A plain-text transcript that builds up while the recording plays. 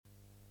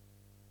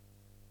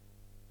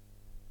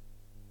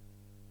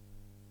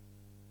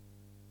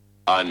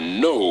I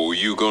know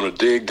you're gonna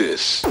dig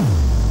this.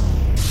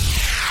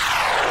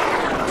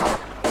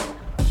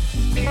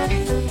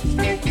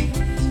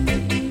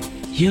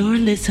 You're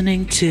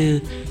listening to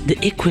The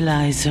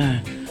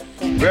Equalizer.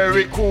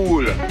 Very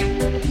cool.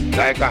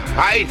 Like a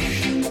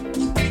heist.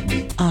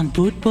 On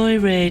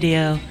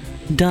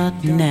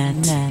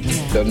bootboyradio.net.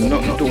 There's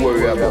nothing to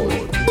worry about.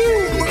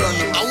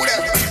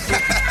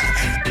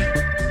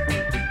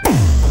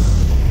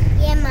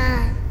 Yeah,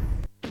 man.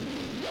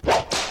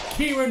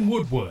 Kieran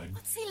Woodward.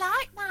 What's he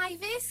like,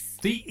 Mavis?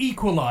 The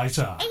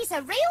Equalizer. He's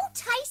a real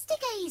tasty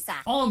geezer.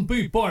 On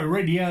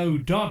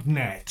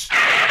bootboyradio.net.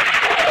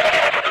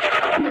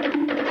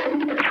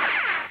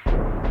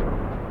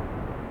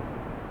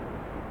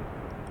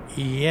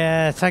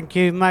 Yeah, thank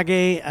you,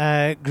 Maggie.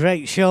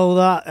 Great show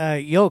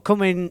that. You're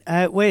coming,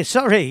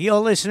 you're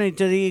listening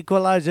to the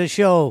Equalizer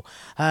show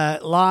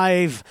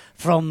live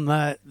from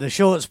the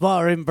Shorts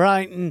Bar in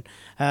Brighton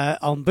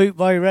on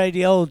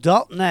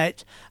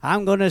bootboyradio.net.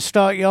 I'm going to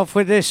start you off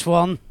with this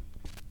one.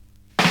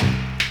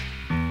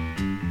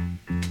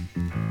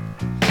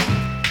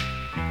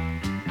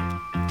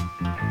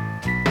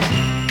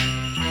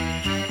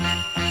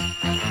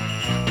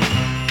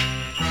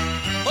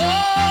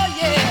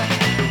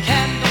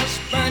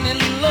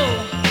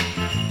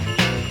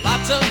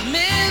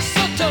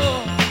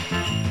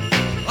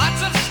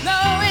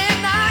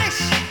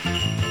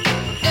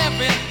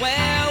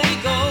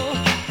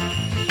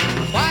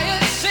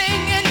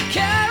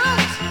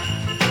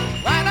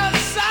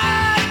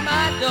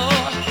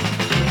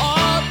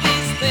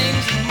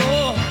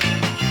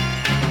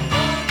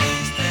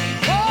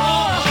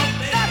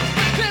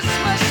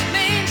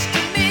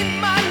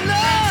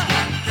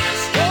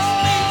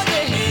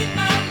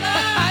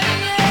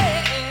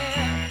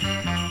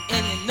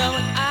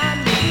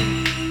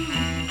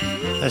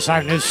 The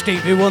sound of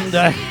Stevie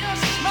Wonder.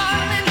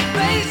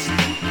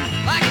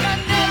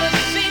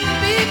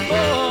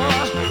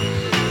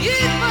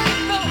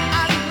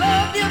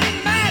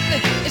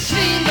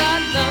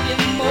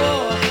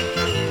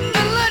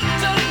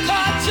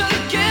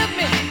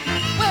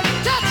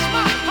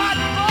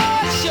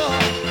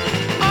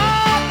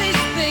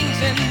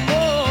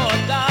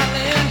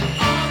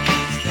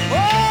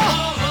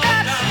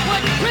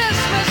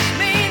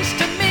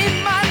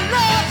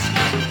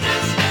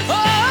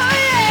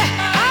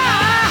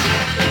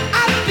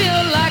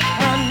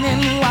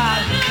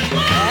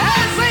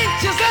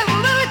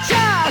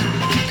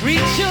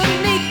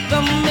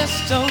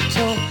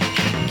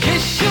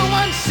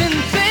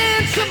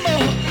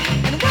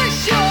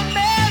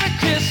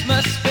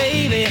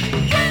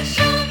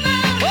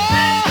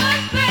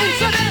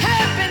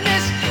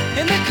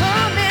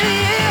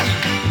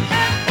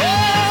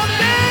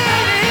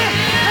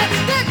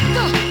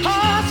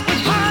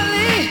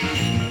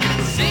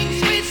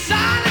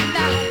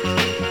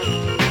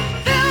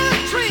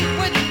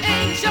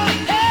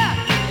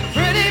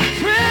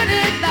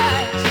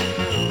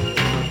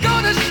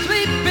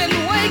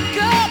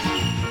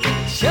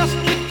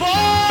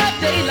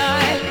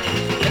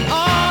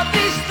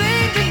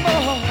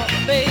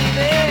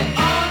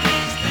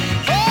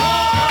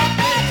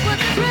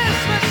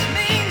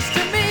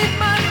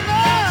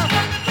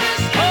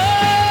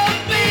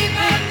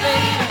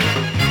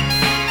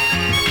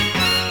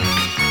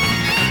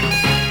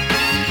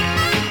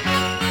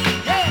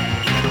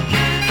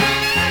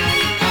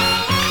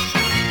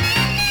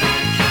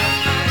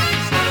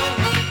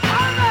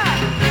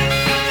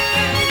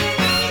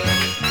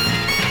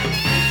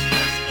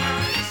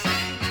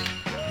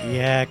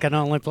 Can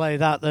only play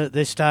that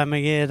this time of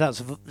year.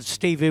 That's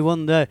Stevie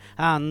Wonder,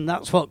 and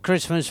that's what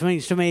Christmas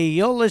means to me.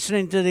 You're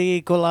listening to the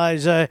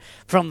Equalizer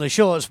from the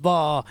Shorts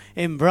Bar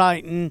in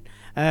Brighton.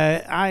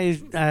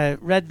 I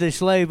read this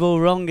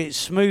label wrong. It's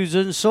Smooths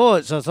and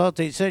Sorts. I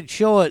thought it said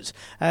Shorts.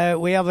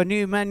 We have a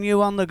new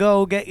menu on the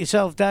go. Get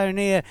yourself down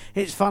here.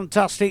 It's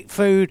fantastic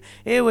food.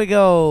 Here we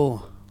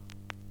go.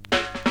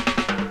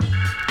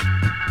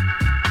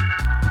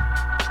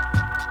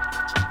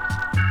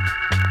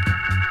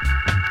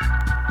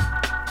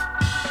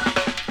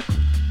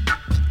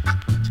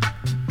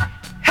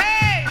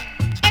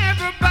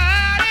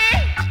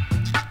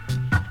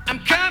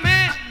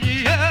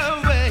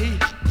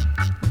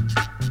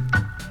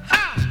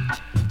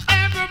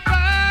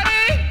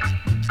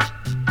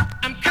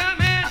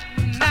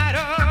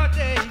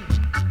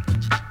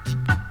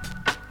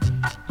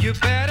 You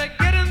better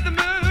get in the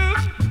mood.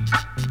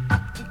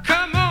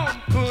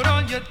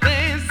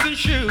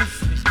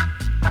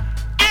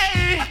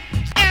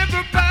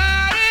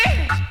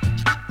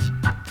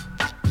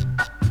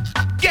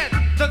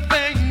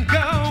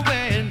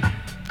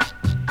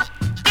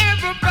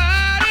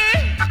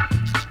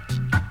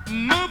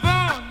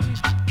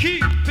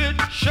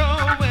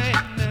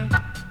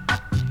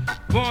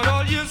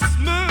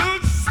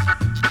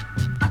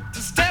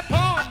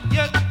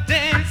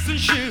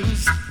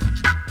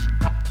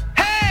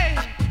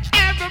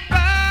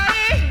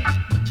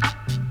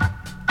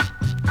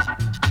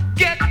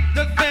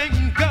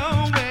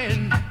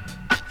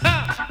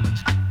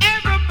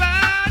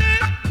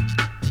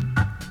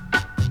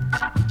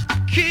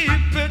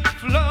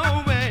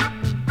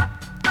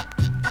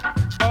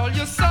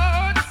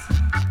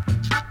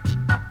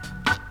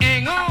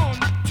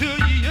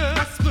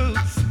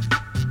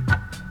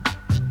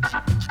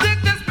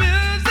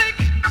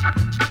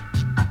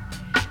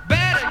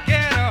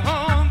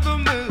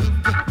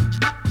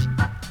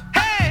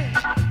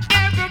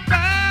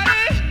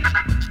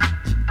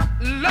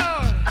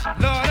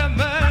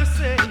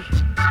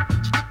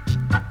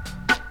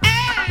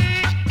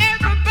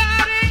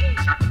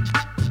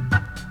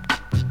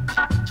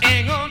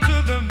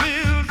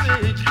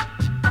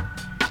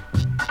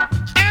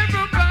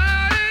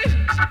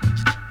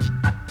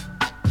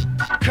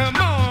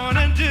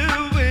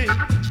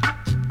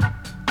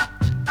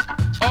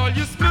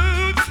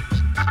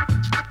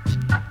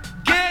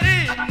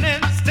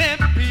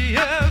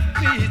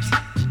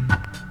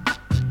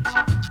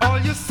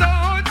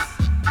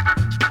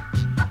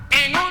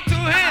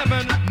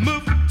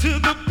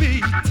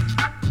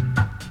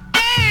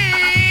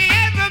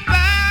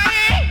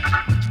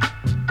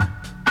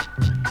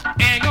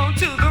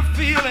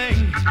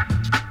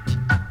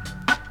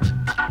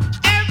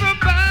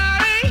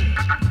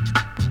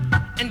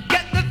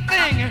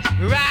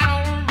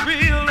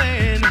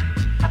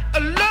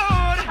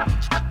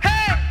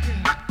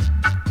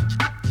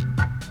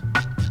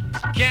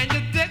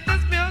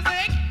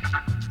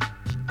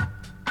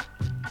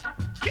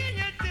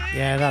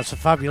 Yeah, that's a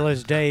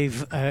fabulous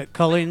Dave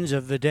Collins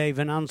of the Dave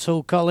and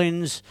Ansel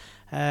Collins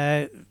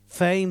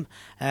fame.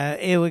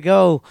 Here we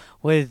go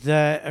with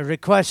a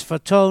request for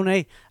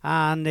Tony,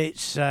 and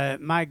it's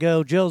My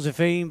Girl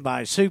Josephine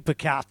by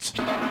Supercat.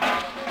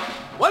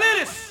 Well,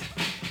 it is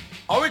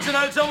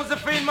original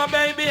Josephine, my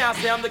baby. I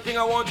say I'm the king,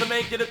 I want to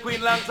make you the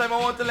queen. Long time I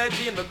want to let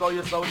you in because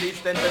you're so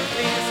distant and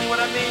clean. You see what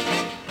I mean?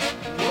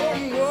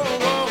 Whoa, whoa,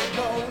 whoa,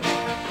 whoa.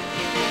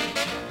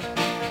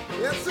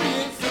 Yes, it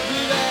needs to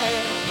be there.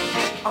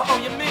 Oh,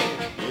 you mean?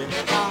 Yeah.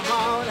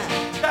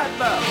 Chat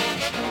love.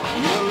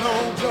 Hello,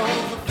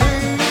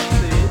 Josephine.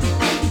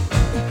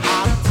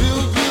 How do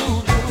you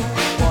do?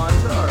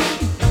 Wonder.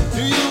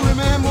 Do you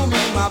remember me,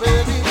 my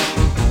baby?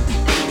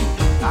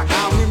 I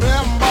can't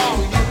remember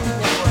you.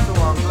 What's the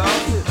one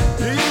glasses?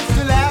 You used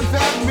to laugh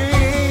at me.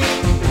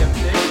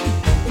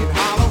 In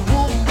holler,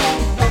 boom, boom,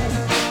 boom.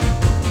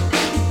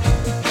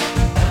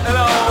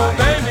 Hello,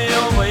 baby,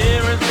 over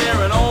here is near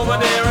and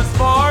over there is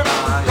far.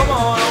 Come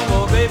on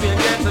over, baby, and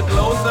get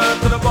closer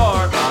to the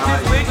bar.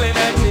 She's wiggling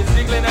and she's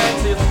jiggling and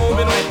she's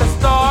moving with the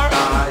star.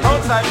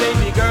 Outside,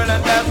 baby girl,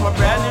 and that's my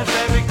brand new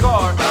Chevy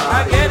car.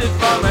 I get it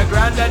from my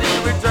granddaddy,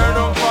 return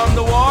home from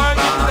the war.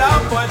 Get it out,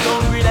 boy,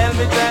 don't read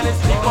Elvis and his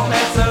cheap on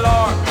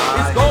SLR.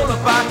 His gold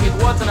pocket,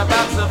 what's in a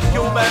box of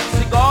Cuban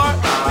cigar.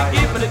 We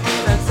give me the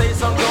keys and say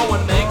some go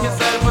and make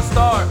yourself a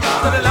star.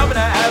 So the love that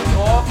I have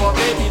to offer,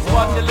 baby's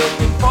what you're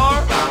looking for.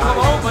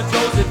 Come over,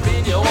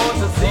 Josephine, you want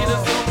to see the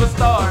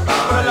superstar.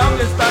 For the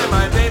longest time,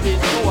 my baby,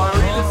 you are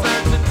really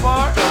searching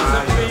for.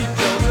 Josephine,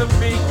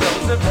 Josephine,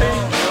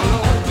 Josephine.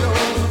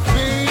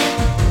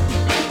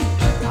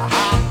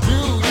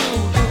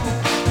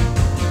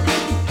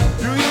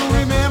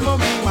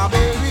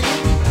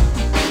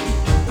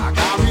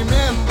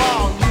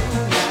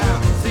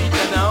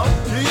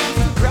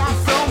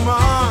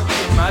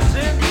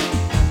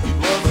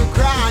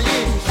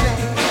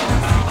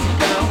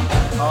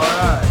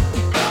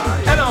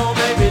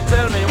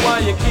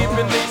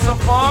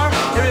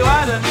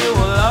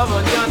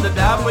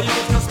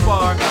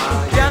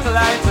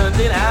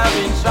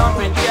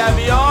 Champagne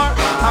caviar.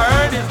 I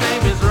heard his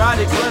name is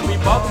Rodix. When we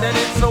bump, then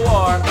it's a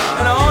war.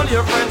 And all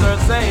your friends are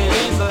saying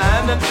he's a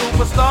London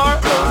superstar.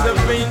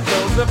 Josephine,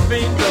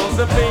 Josephine,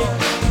 Josephine.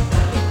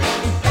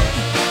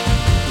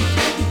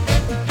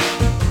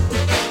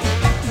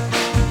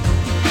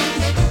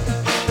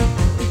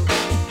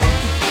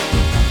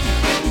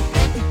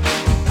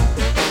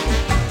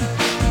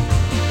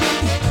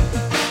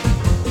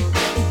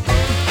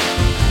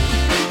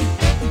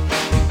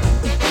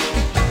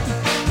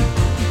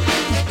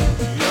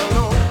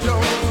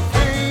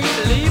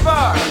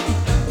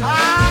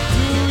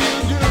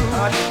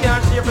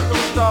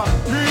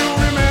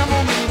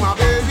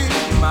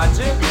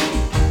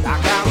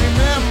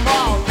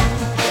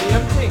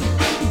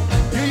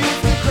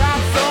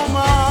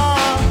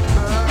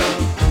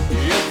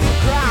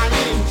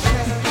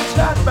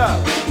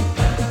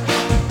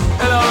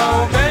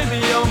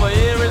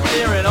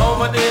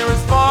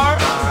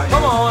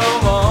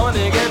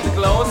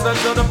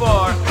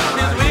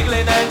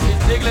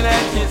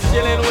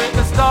 Chilling with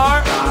the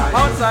star.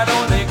 Outside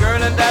only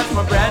girl, and that's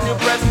my brand new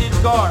prestige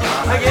car.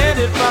 I get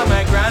it from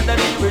my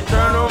granddaddy,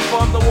 return home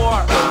from the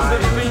war.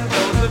 Josephine,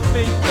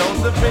 Josephine,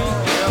 Josephine.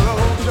 Hello,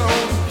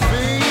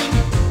 Josephine.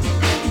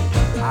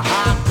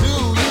 How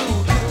do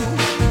you do?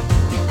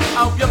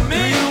 How you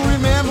mean? Do you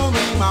remember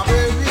me, my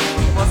baby?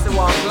 What's the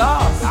one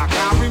glass? I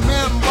can't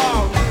remember.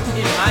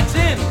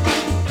 Imagine.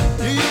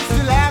 You used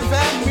to laugh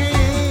at me.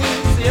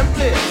 Same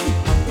place.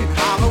 In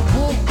Hollow,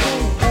 boom,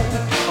 boom, boom.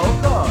 Oh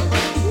God.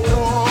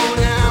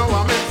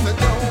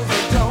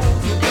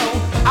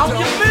 How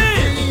you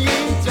mean?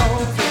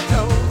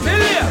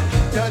 Josephine,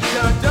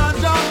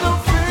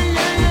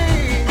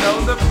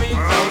 Josephine,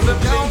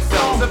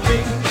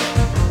 Josephine.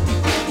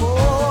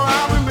 Oh, I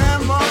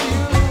remember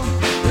you.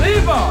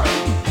 Levi.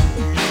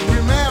 You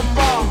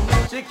remember?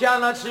 She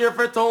cannot cheer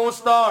for Tone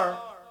Star.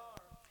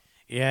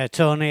 Yeah,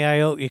 Tony,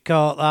 I hope you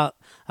caught that.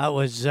 That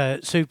was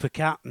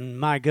Supercat and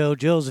My Girl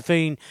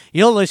Josephine.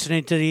 You're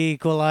listening to The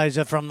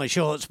Equaliser from the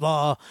Shorts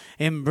Bar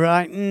in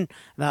Brighton.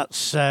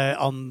 That's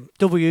on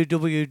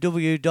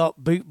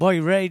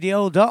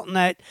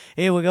www.bootboyradio.net.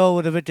 Here we go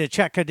with a bit of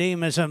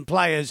Chakademus and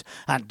Players,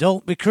 and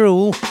Don't Be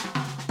Cruel.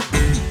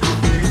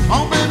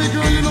 Oh, baby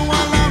girl, you know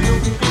I love you,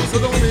 so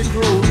don't be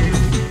cruel.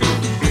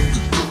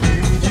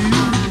 You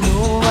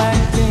know I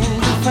can't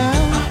be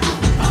found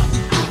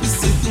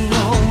sitting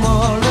no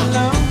more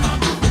alone.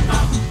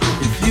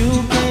 If you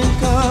can't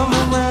come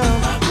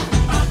around,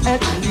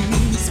 at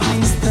least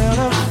please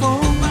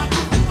telephone.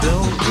 And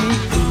don't be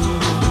cruel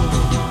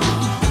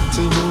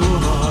to the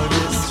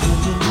hardest to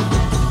me.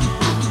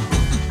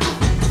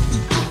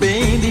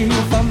 Baby,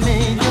 if I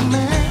made you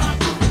mad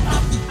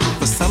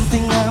for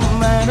something I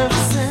might have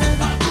said,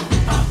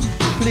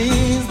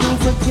 please don't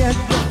forget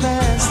the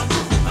past.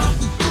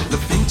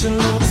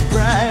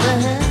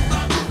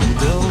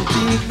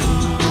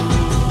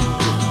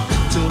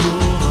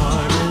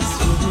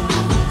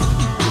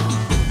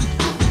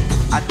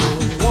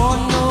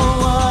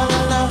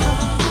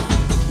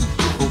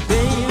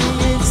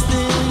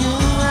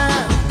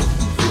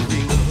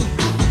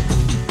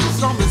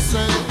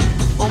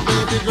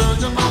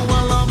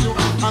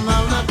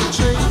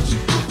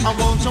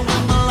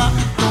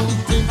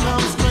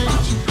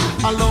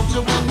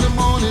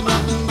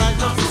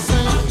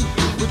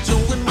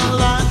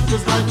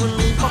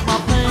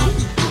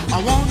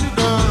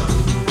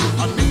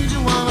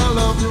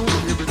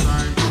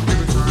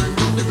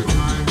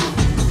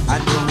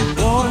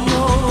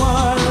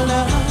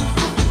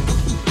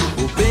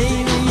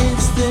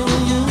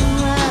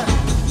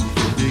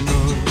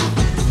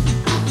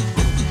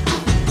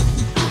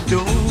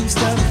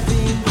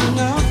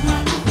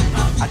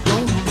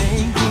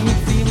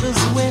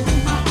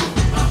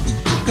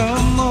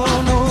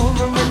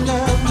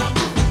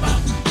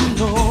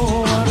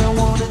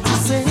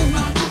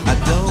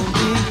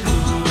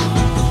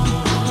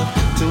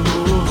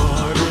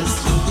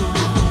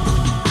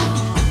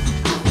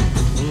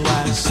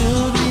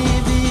 Should we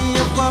be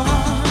apart?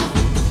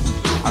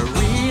 I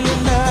really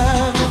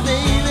love you,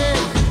 baby.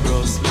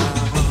 Cross my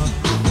heart.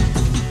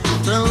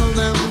 Tell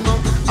them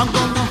I'm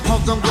gonna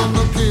hug, I'm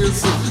gonna kiss,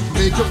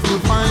 make you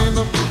feel fine,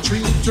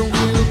 treat you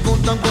real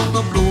good, I'm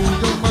gonna blow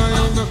your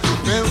mind.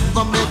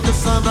 Never make you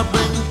sad, I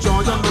bring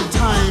joy on the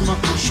time.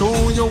 Show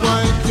you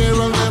why I care,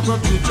 I'll never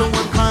treat you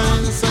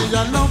unkind. Say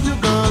I love you,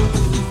 girl,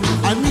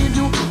 I need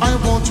you, I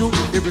want you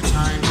every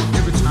time,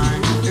 every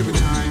time, every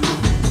time.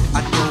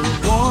 I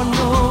don't want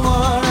no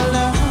other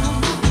love.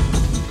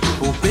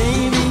 Oh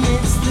baby,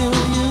 it's still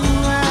you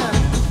I'm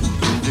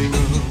thinking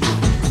of.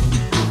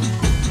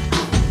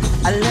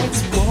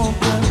 Let's walk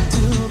up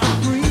to the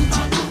bridge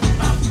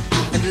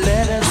and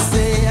let us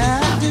say I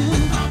do.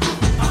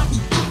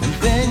 And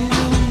then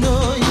you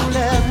know you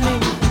love me,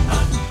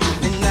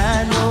 and I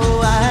know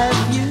I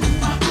have you.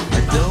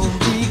 Don't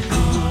be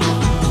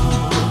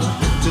cruel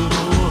to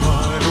the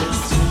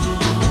hardest too.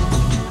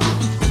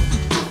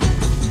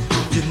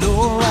 You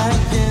know I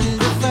can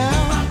be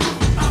found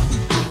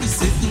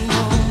sitting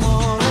home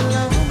all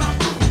alone.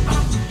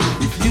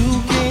 If you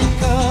can't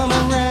come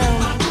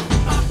around,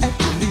 at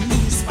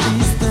least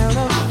please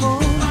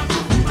telephone.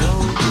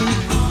 Don't be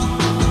cruel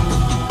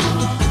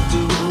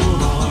to the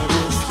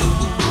hardest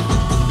too.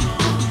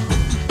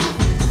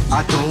 I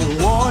don't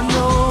want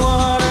no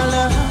other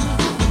love.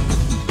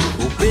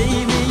 Oh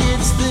baby,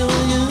 it's still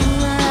you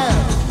I'm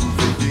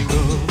thinking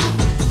of.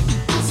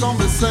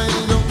 Somebody say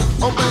you,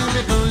 oh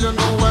baby girl, you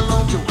know I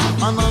love you,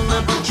 and I'll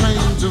never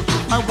change you.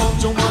 I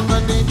want you when I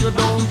need you,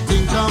 don't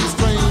think I'm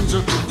strange.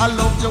 I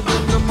love you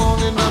in the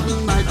morning and the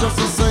night, just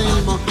the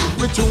same.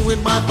 With you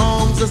in my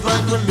arms, it's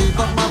like relief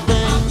of my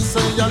pain.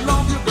 Say I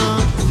love you,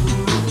 girl,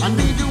 I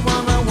need you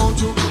and I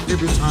want you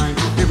every time,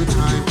 every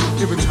time,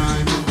 every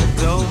time.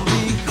 Don't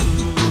be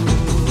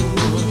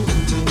cruel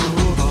to the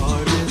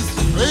hardest.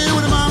 Hey,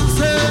 what the mom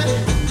say?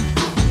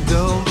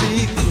 Don't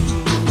be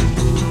cruel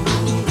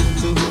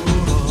to the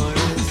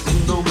hardest.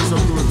 Don't be so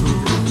cruel to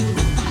me.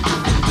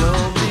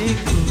 Don't be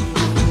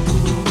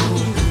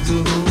cruel to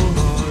the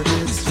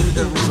hardest.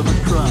 There was a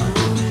cry.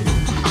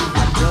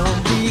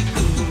 Don't be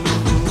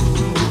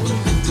cruel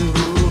to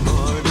the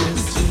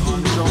hardest. On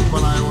jump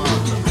when I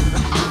want.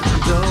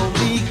 Don't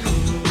be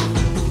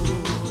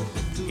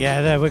cruel.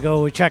 Yeah, there we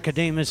go with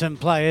Chakademus and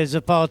Players.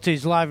 The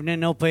party's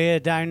livening up here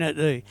down at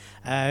the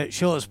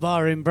Shorts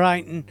Bar in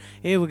Brighton.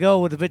 Here we go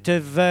with a bit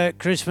of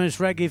Christmas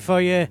reggae for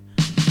you.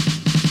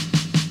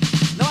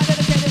 Now I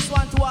dedicate this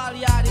one to all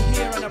yardy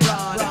here and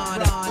abroad.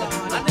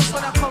 And this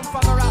one I come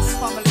from a Ras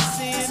family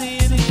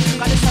scene.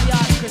 Cause it's a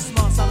yard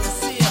Christmas and we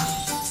see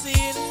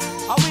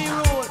how we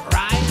rule,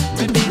 right?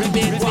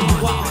 Ribbit,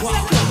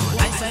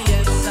 I say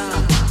yes, sir.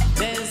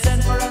 They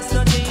send for us to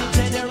DJ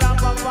the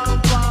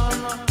ram-pam-pam-pam.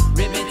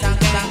 Ribbit and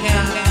gang,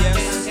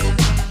 yes.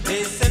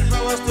 They send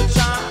for us to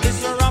chant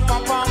this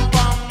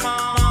ram-pam-pam-pam.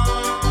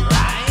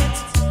 Right?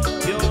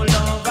 Your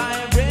love I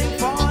bring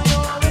for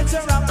you, it's a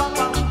ram-pam-pam.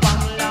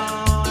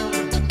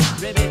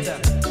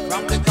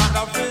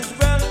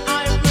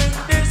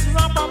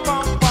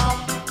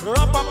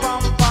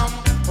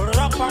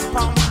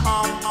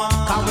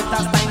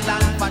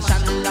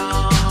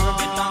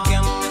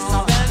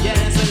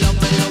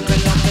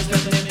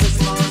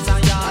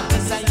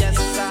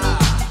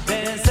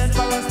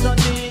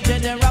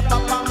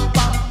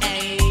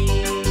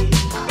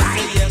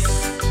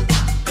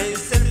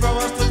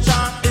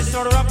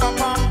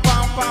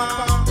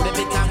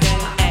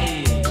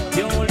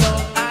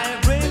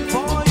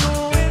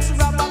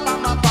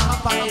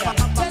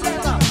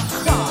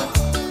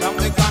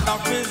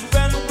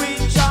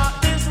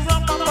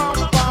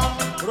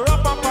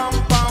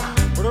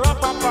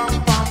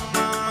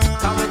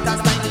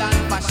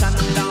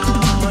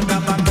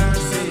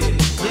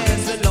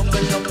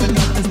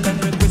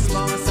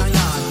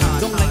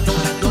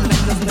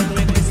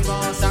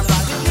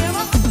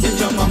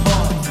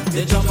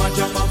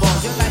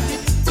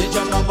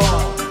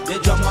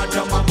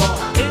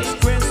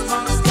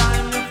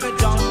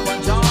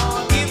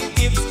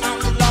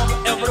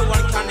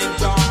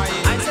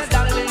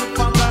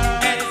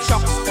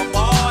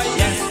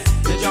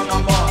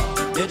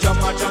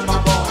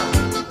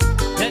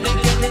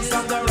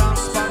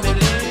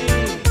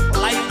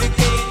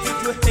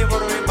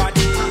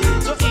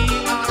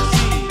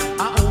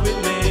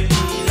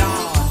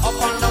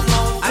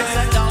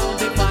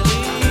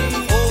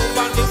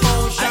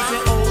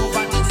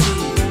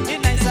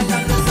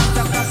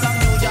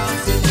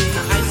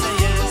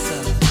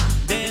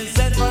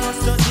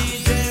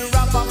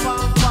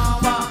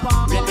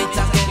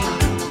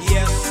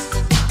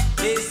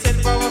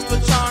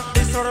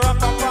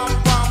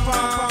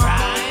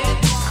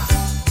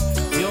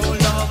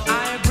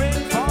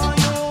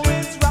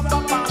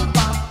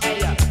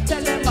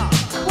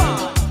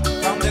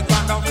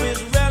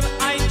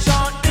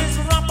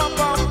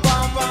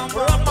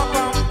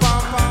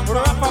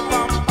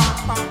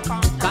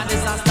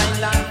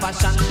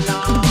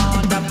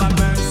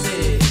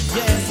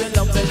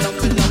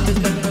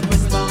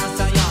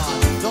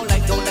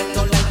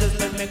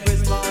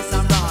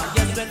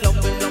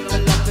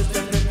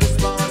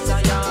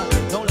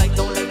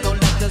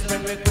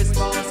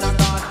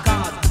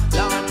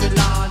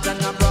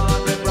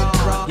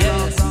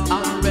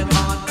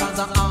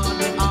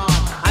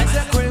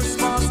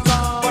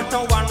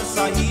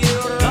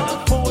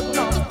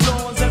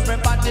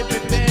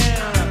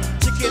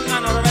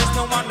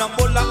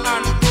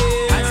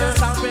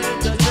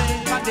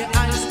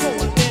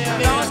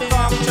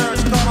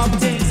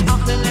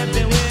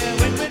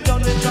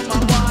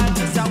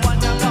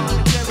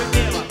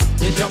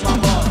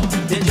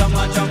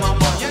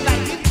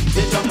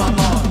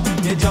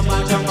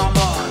 drummer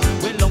boy.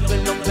 We love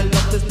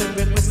this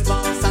lyric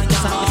response and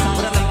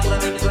sound. Put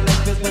a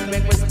like this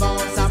lyric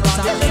response and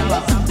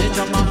rock. The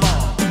drummer boy,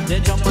 the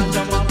drummer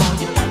boy,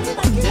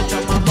 the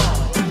drummer boy,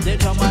 the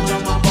drummer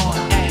boy.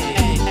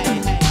 Hey,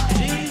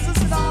 Jesus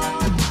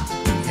Lord.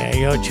 Yeah,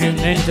 you're tuned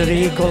into the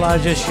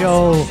Equalizer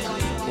Show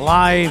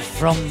live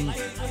from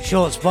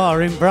Shorts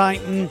Bar in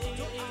Brighton.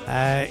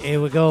 Here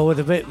we go with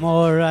a bit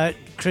more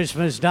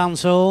Christmas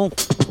dancehall.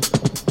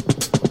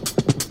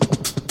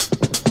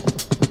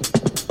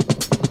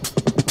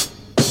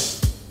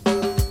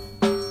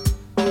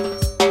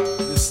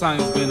 This song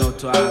is going out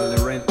to all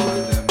the rent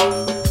man, them,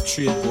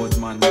 trade board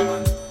man, them,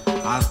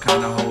 and all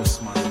kind of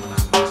house man.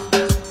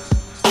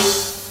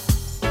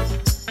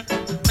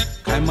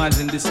 I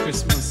imagine this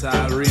Christmas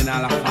rain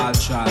all a fall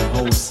child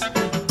house to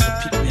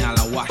pick me all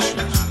a wash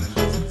and all of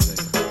this.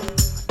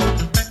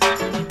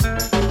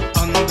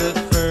 On the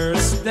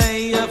first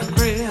day of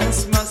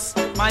Christmas,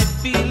 my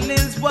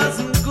feelings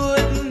wasn't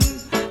good.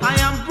 I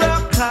am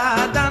broke,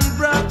 hard and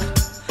broke.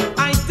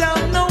 I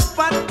don't know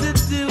what to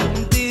do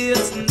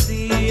this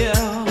dear.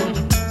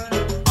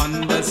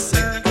 On the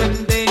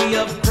second day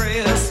of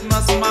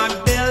Christmas, my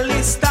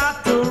belly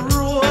start to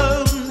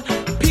roll.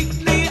 Pick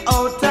me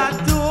out a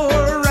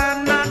door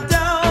and I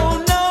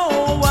don't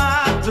know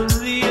what to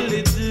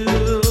really do.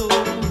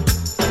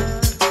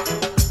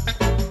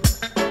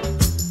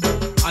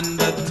 On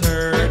the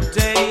third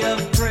day of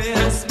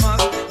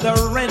Christmas, the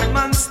rent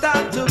man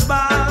start to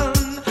burn.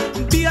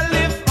 Be a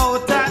lift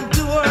out a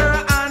door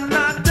and I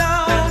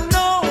don't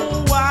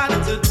know what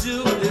to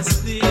do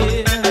this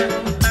year.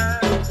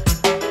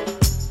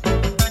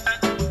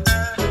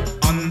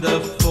 On the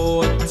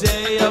fourth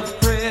day of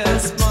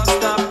Christmas,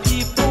 the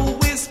people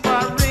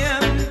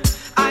whispering,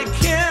 I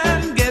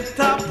can't get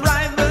a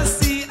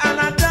privacy and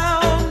I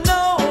don't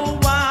know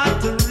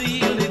what to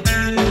really do.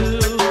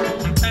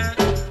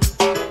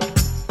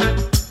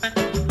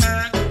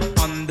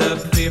 On the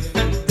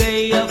fifth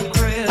day of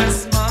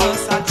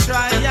Christmas, I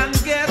try and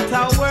get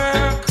a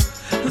work,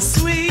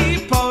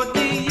 sweep out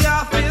the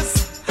office,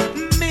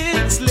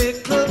 mix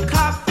little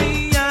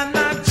coffee, and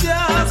I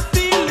just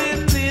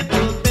feeling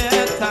little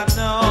better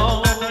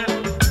now.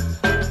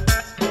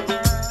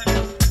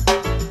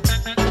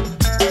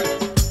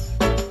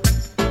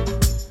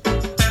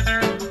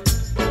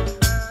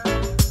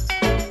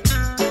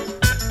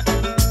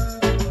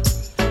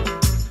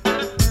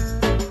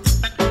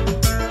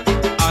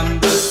 On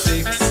the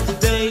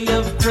sixth day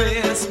of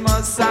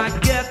Christmas, I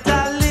get a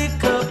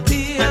little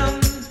pain.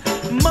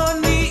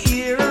 Money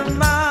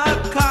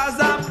earmark, 'cause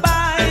I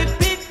buy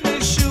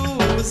picnic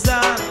shoes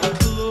and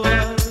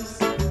clothes.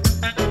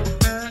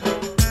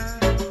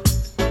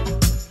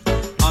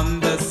 On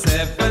the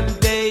seventh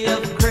day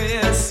of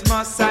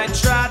Christmas, I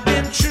trod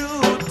in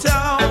through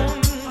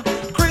town.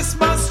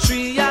 Christmas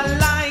tree I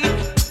light,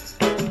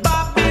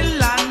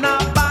 Babylon I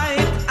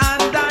bite,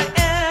 and I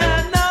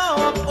end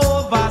up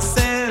over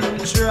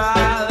Central.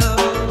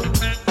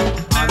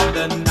 On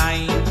the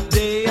ninth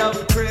day of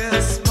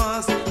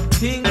Christmas,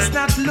 things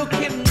not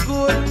looking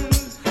good.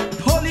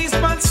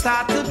 Policeman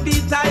start to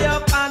beat I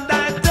up and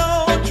I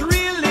don't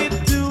really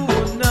do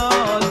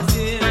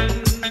nothing.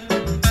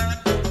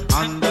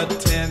 On the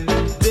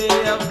 10th day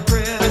of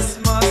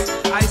Christmas,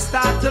 I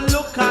start to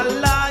look a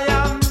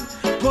lion.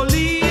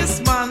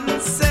 Policeman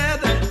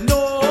said,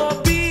 no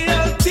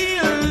bill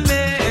till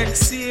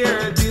next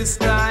year this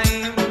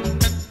time.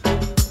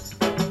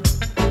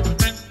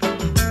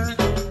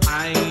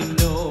 I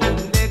know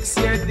next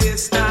year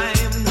this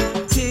time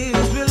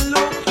things will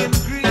looking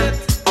great,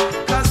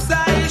 'cause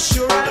I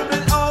sure I've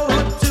been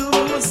out to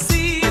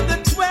see the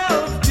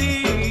 12th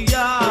day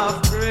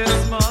of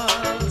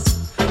Christmas.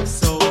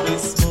 So we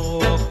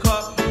smoke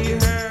up the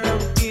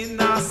herb in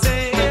our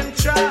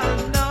central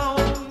now,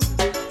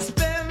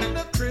 spend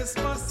the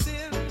Christmas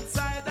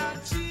inside our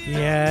cheer.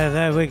 Yeah,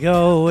 there we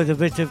go with a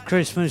bit of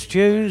Christmas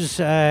tunes.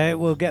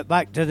 We'll get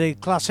back to the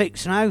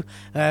classics now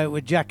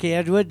with Jackie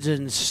Edwards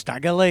and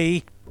Stagger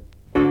Lee.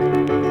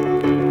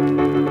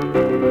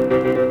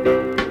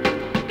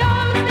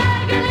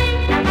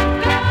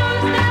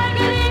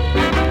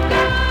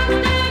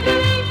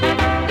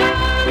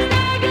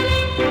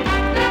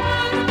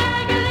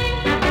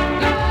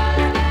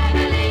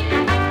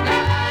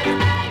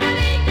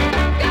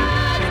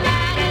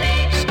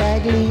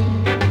 Stagger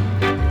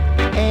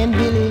and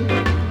Billy,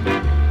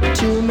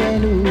 two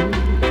men who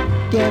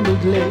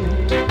gambled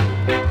late.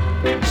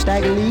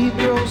 Stagger Lee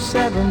throws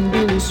 7,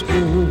 Billy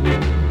screwed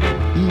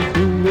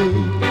equal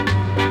weight.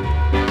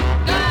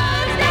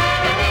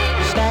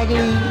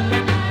 Stagger Lee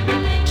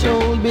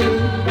told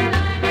Billy,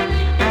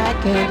 I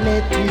can't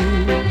let you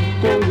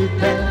go with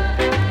that.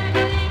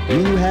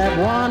 You have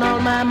won all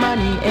my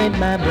money and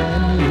my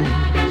brand new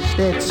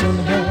Stetson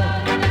hat.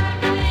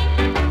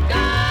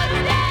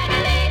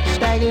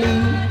 Stagger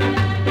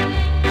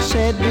Lee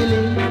said,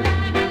 Billy,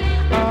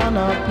 oh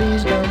no,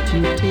 please don't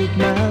you take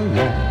my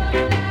life.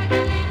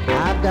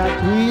 I've got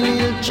 3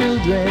 little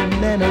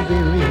children and a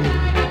very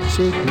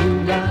sickly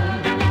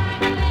wife.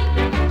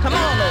 Come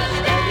on,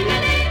 Stagger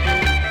Lee.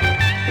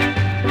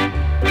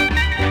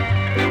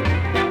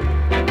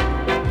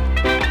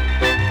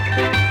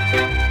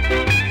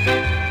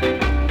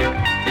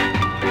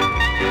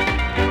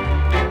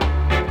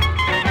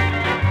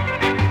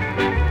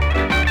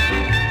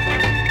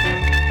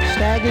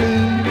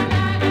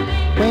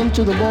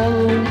 into the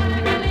ballroom,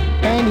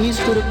 and he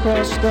stood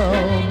across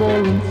the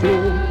ballroom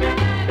floor.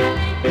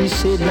 He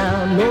said,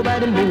 now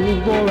nobody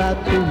move or I'll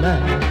pull my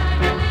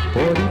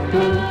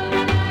 44.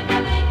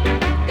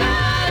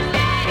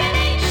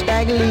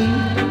 Stagger Lee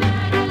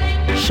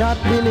shot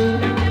Billy,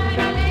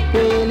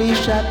 well he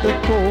shot the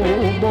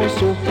poor boy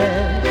so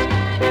fast.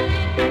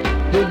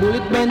 The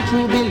bullet went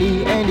through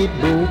Billy and it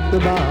broke the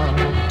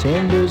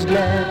bartender's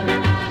glass.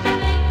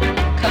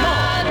 Come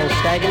on, oh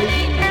Stagger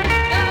Lee.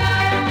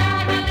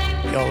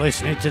 You're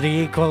listening to the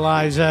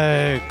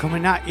Equalizer,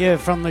 coming at you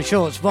from the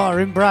Shorts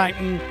Bar in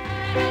Brighton.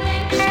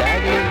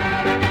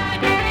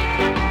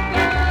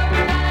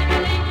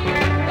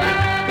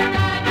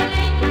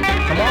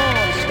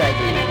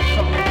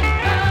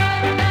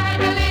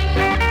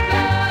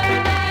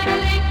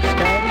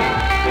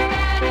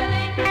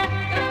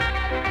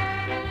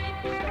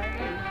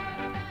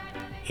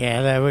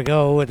 Yeah, there we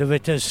go with a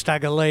bit of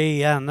Stagger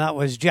Lee, and that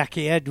was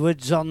Jackie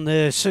Edwards on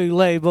the Sue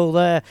label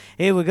there.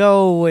 Here we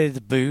go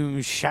with Boom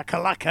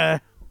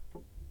Shakalaka.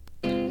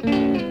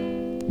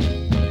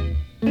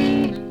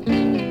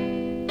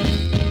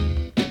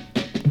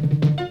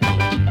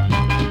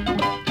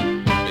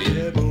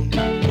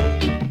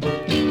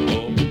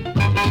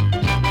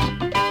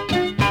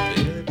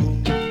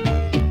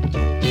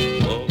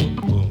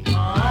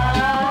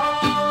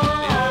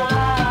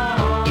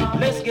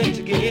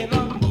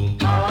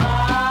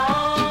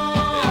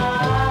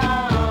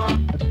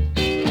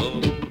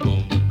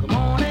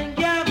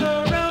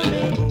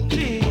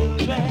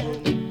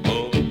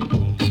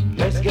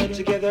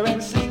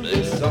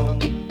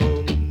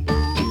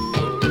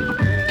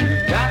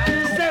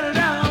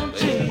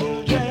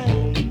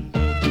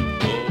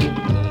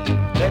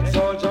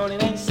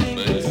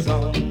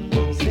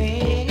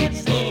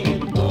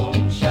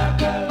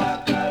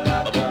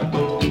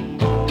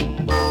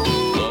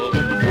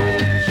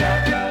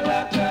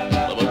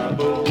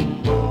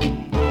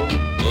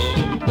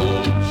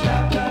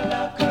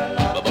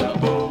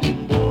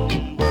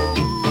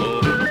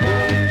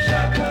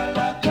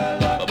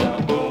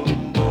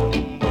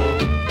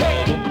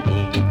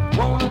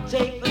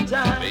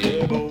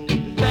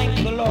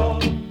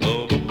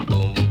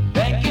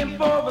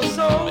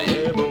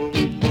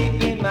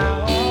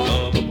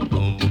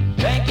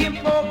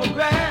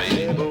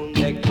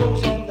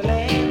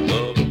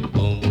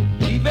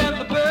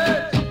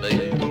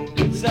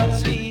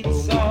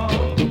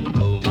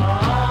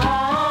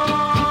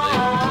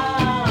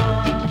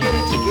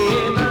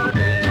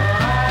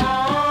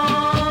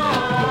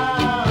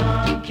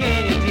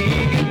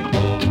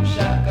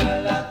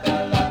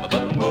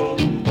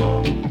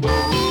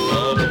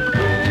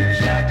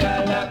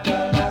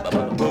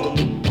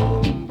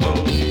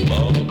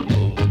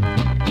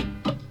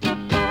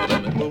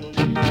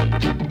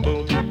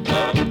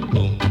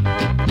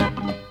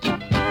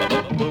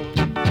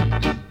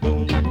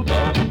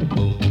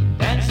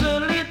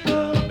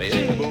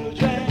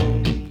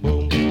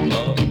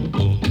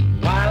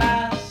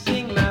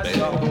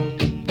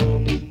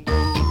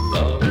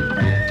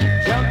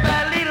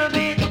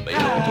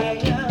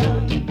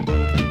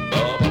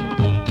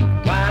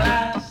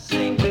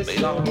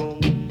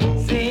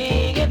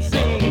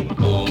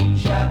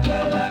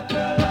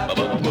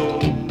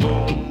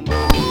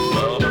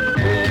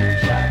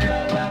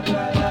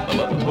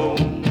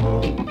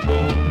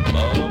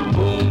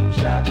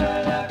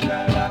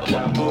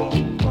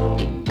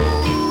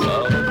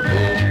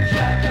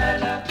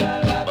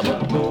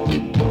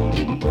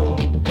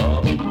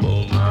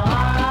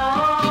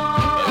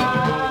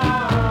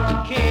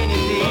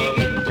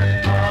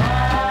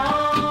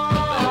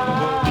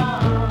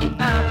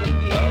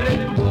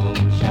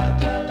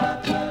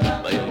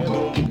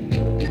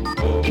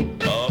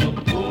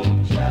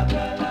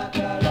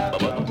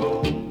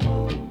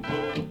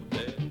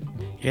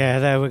 Yeah,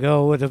 there we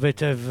go with a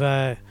bit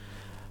of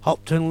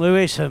Hopton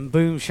Lewis and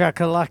Boom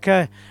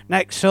Shakalaka.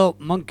 Next up,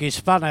 Monkey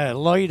Spanner,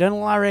 Lloyd and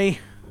Larry.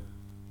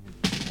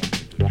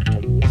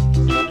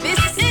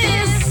 This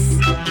is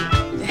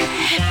the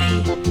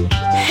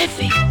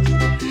heavy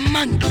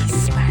Monkey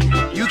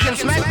Spanner. You can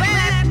smack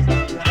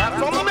that right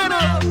from the middle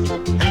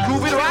and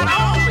groove it right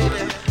on,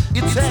 baby.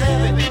 It's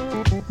heavy,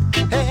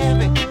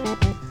 heavy,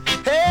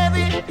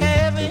 heavy,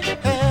 heavy,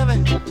 heavy.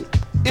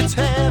 It's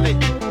heavy,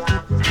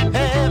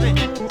 heavy,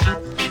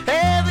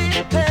 heavy,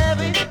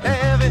 heavy,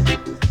 heavy.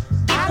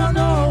 I don't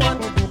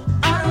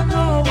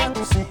know what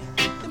to say.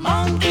 The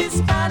Monkey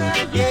Spanner,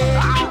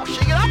 yeah. Oh,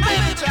 shake it up,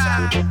 baby,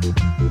 child.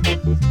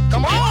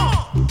 Come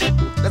on,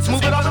 let's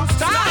move it on in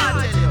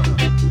style.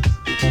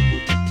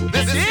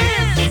 This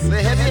is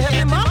the heavy,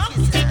 heavy monkey.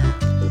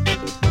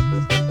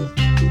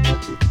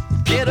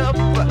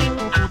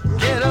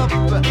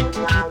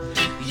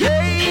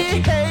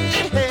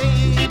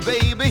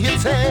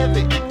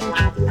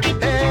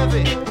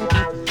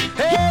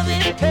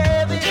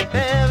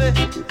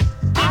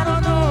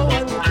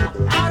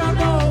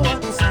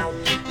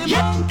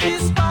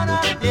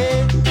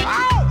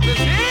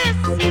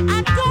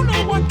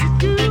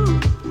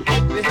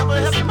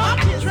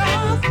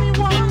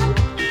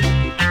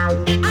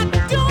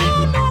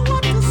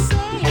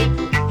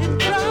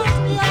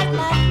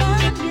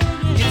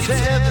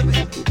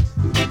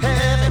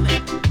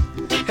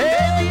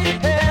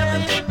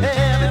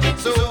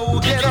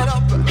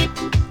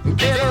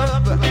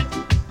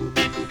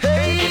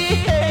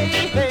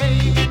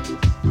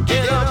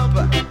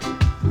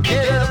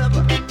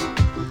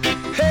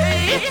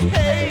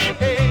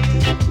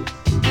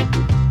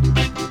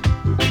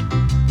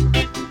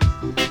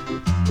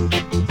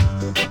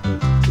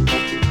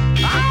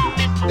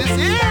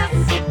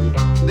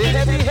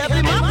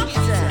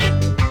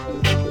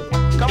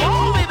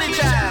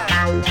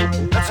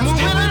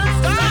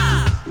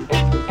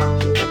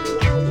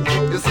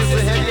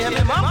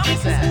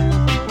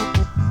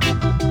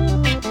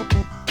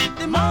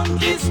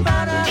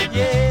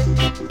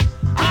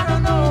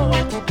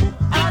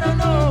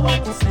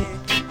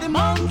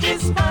 monkey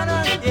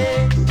spanner,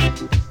 yeah.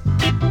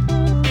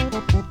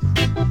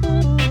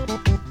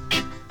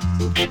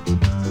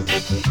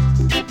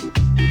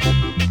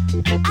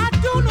 I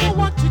don't know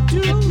what to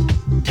do.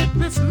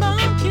 This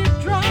monkey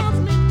drives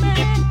me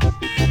mad.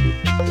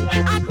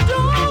 I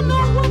don't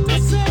know what to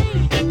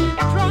say. It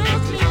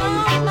drives me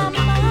out my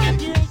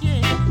mind, yeah,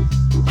 yeah.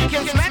 You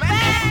can smack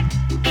back,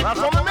 right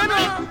from the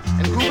middle,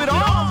 and groove it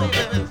on,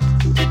 baby.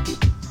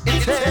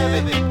 It's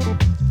heavy.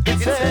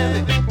 It's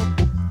heavy.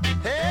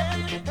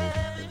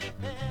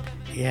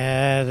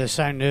 Yeah, the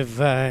sound of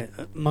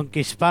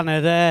Monkey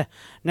Spanner there.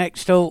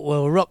 Next up,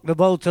 we'll rock the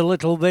boat a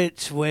little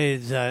bit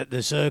with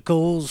the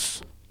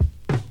Circles.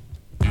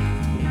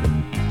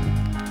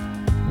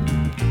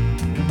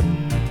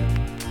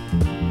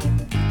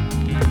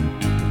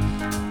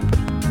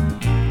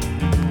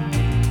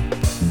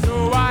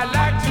 So I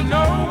like to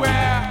know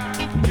where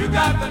you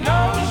got the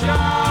notion.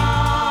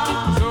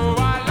 So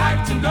I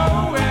like to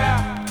know where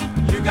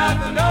you got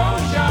the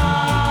notion.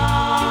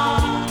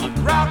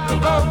 Rock the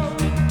boat.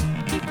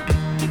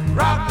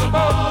 Rock the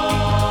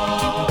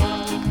boat,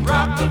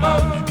 rock the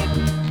boat,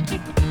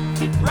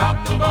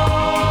 rock the boat.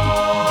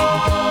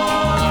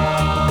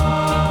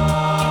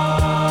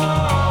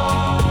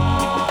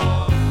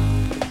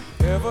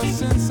 Ever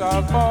since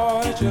our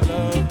voyage of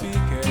love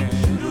began,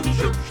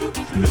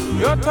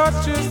 your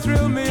touch just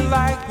thrilled me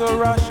like the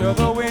rush of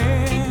the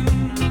wind,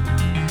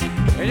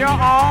 and your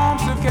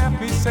arms have kept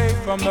me safe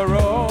from the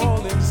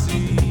rolling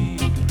sea.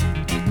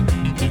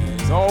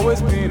 There's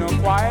always been a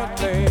quiet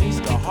place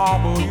to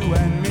harbor you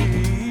and me.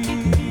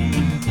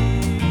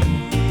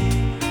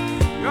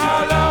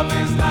 Your love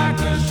is like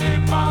a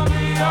ship on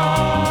the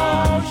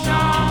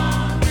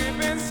ocean. We've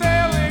been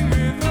sailing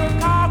with a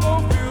cargo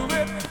filled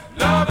with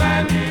love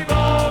and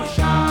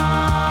devotion.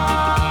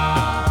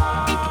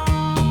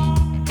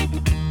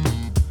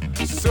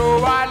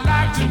 So I'd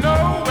like to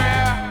know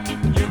where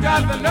you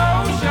got the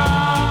notion.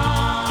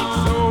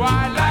 So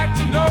I'd like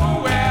to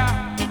know where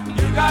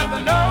you got the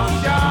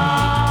notion.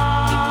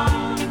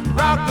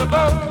 Rock the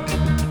boat,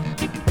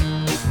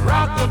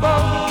 rock the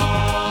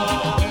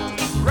boat,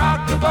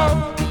 rock the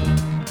boat.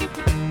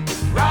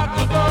 Rock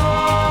the boat.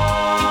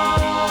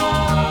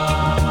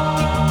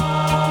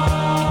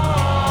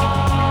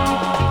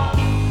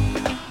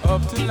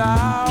 Up to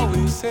now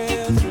we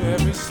sailed through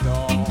every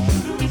storm,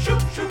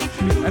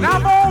 and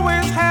I've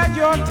always had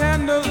your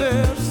tender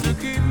lips to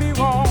keep me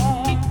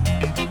warm.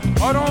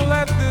 Oh, don't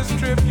let this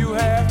trip you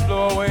have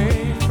flow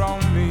away from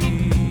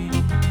me.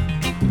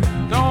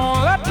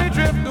 Don't let me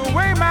drift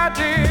away, my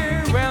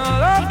dear, when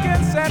love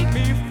can set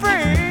me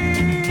free.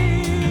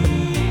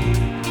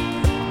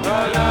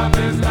 Your love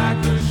is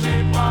like a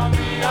ship on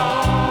the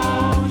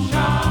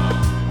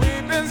ocean.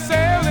 We've been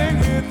sailing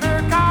with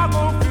the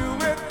cargo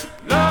filled with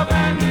love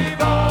and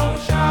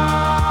devotion.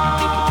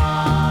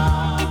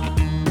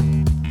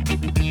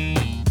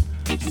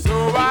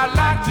 So I'd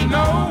like to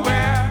know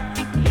where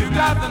you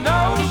got the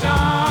notion.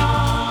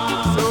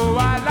 So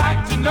I'd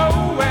like to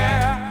know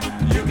where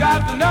you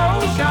got the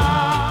notion.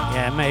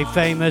 Yeah, made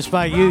famous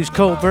by Hughes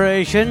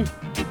Corporation.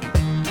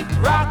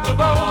 Rock the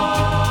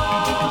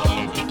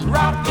boat,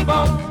 rock the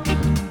boat.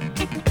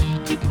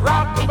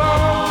 Rock the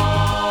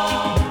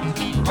boat,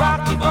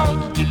 rock the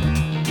boat,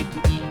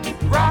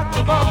 rock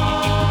the boat,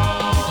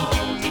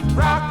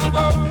 rock the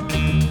boat,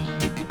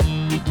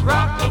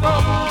 rock the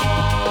boat,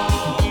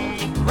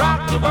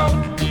 rock the boat,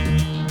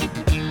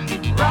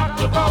 rock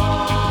the boat,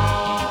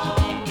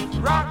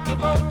 rock the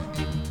boat,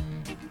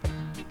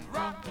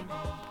 rock the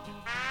boat.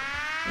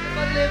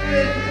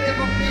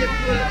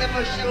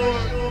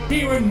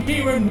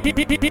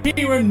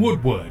 Kieran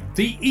Woodward,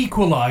 the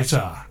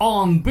Equalizer,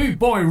 on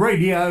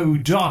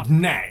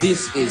bootboyradio.net.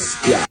 This is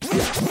yeah.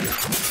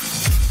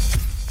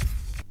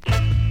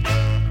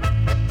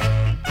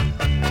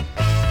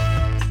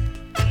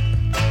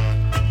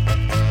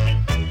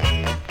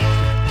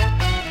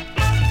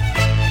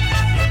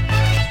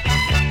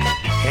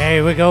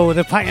 Here we go with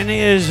the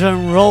Pioneers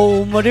and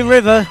Roll Muddy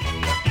River.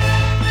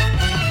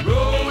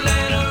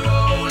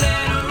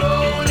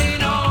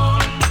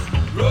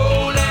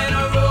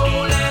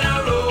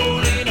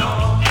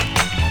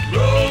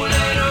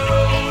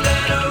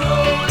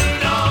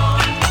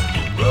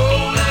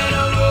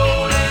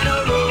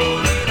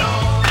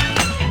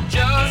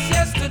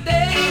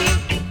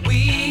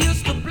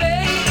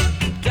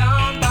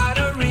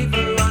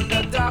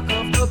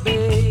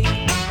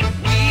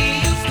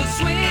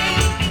 Swim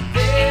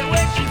there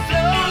where she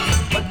flows,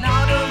 but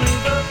now the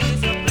river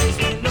is a place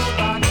we know.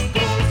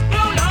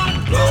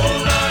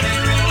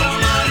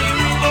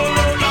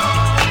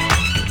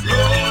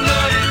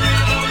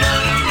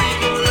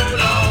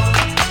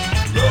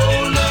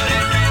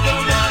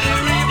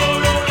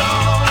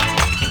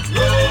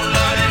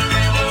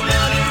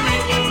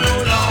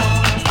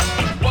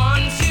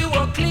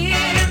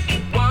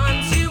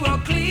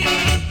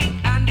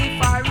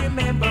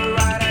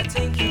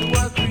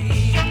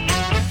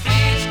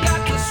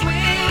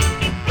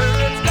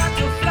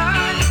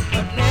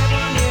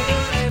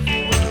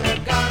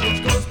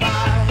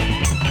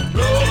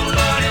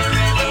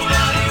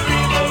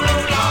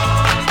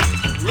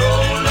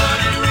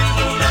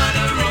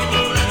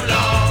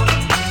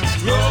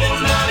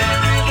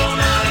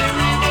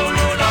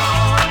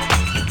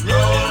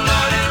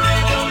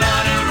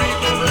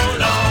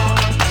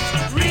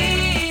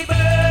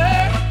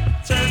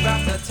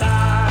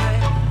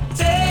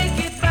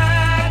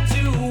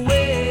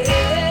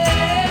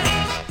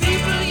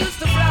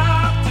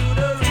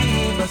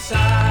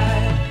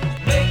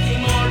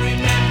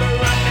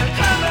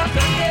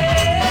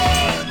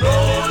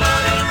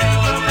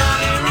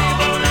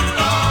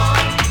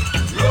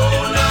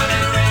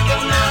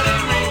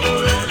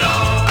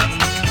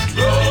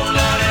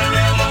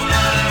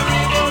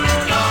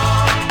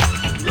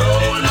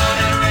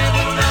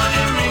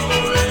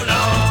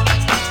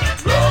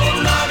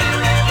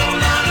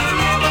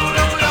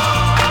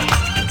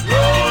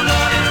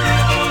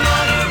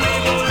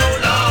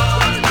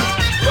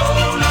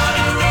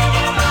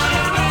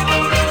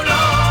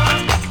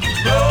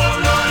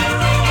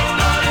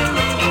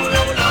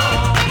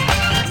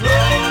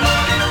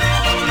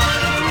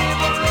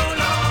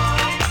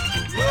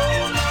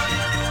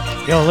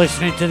 You're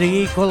listening to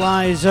The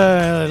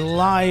Equaliser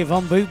live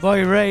on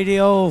Bootboy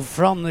Radio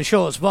from the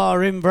Shorts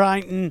Bar in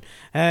Brighton.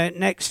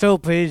 Next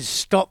up is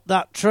Stop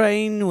That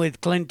Train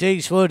with Clint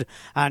Eastwood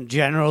and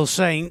General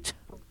Saint.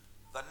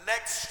 The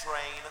next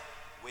train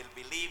will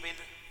be leaving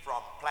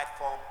from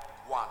platform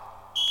 1.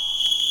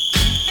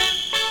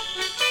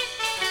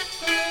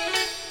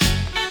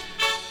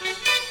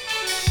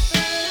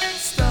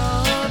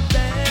 Stop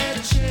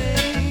that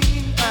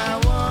train, I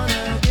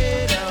wanna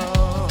get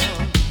on.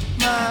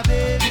 My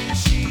baby,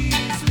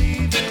 she's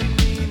leaving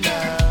me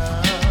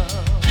now.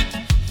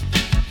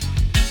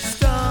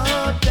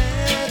 Stop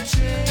that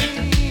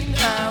train,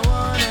 I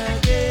wanna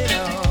get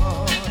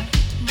on.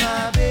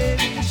 My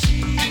baby,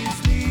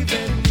 she's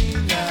leaving me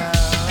now.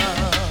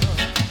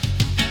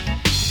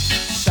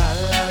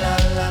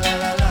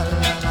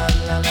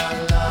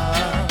 Sha-la-la-la-la-la-la-la-la-la.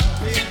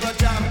 Big good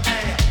job,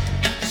 hey.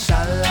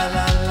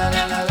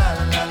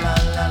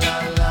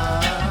 Sha-la-la-la-la-la-la-la-la-la.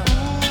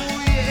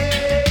 Ooh,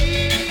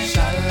 yeah.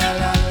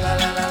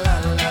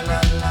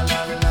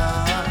 Sha-la-la-la-la-la-la-la-la-la.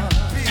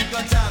 Big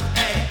good job,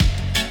 hey.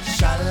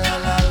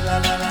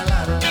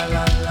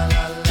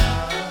 Sha-la-la-la-la-la-la-la-la-la.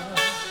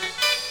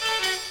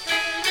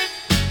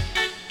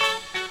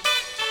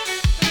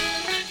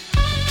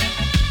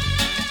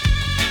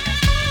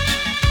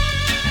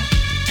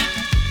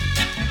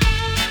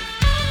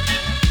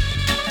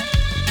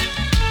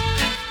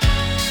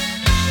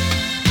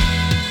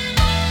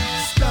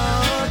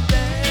 Stop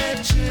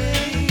that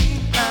train,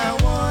 I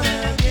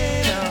wanna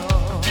get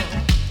on.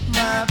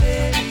 My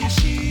baby,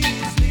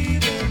 she's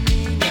leaving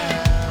me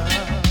now.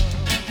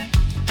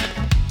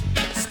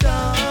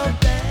 Stop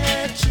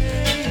that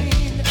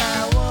train,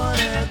 I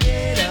wanna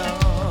get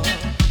on.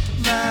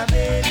 My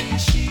baby,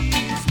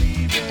 she's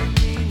leaving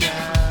me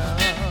now.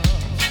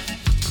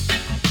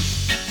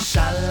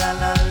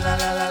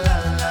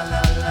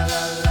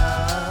 Sha-la-la-la-la-la-la-la-la-la.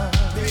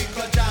 Big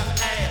good job,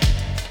 hey.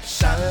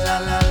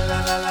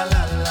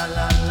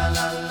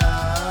 Sha-la-la-la-la-la-la-la-la-la.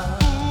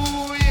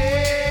 Ooh,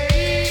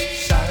 yeah.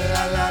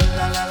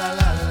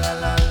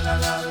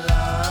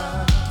 Sha-la-la-la-la-la-la-la-la-la.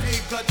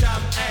 Big good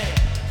job, hey.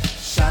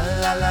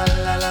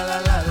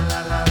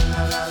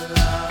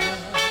 Sha-la-la-la-la-la-la-la-la-la.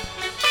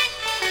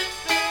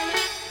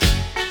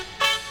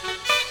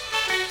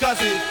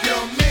 'Cause if you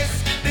miss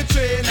the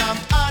train I'm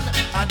on,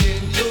 and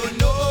then you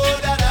know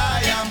that I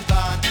am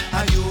gone,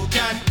 and you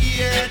can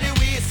hear the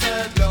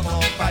whistle blow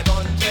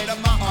 500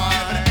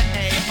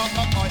 miles,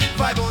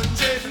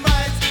 500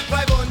 miles,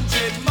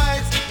 500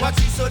 miles. What's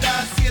this so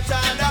that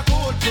Satan a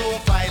cold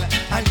profile,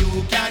 and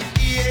you can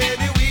hear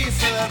the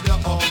whistle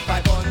blow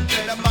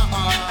 500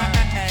 miles.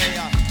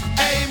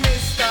 Hey,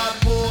 Mr.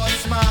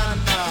 Postman,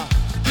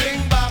 bring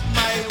back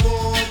my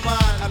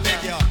woman, I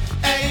beg you.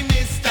 Hey,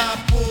 Mr.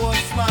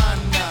 Postman,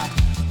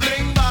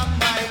 bring back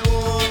my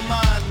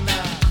woman.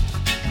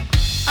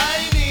 I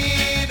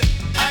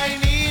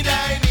need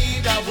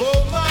a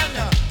woman.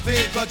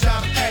 Big good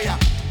job, hey.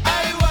 I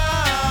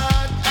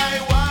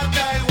want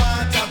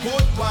a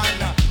good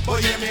one. Oh,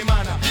 yeah, me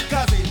man.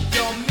 'Cause if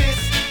you miss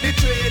the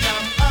train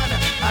I'm on,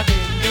 and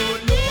then you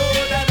know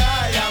that I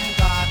am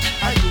gone,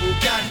 and you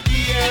can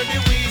hear the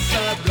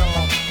whistle blow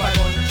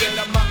 500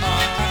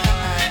 miles,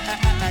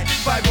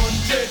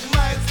 500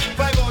 miles,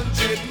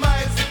 500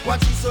 miles.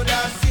 Watch this so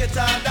that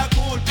Satan the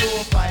cool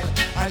profile,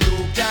 and you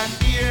can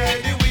hear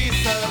the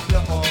whistle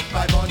blow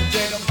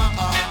 500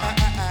 miles.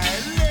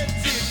 Let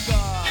it go.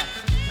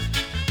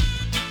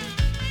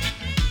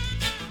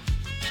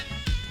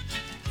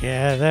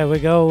 Yeah, there we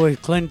go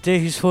with Clint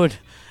Eastwood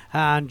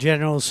and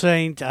General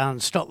Saint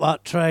and Stop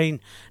That Train.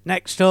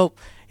 Next up,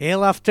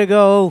 He'll Have to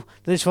Go.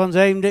 This one's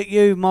aimed at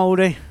you,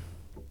 Mouldy.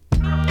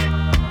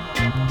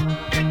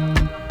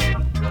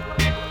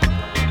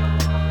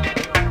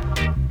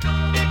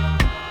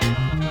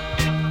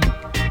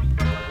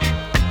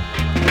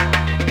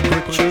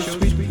 Put your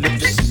sweet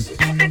lips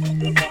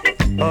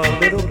a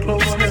little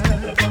closer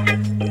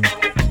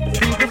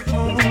to the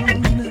phone.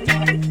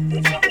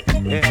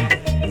 Yeah.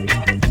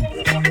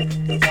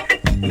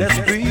 Let's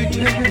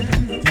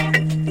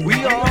pretend we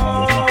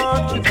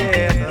are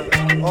together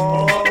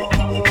all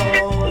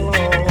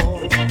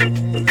alone.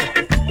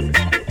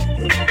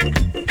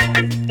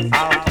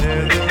 I'll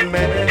tell the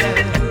man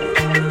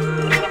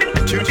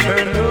to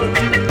turn the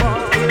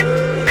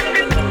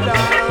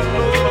down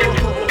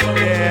low.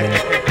 Yeah.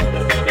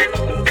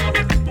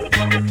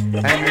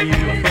 And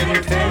you can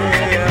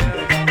tell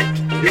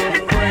your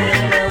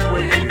friend that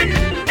way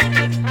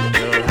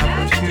you'll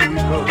have to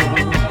go.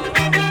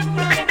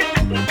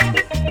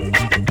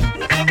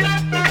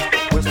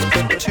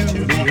 Whisper to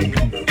me,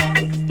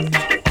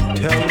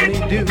 tell me,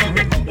 do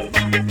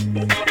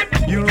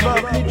you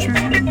love me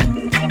true?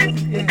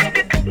 Yeah,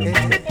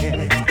 yeah, yeah.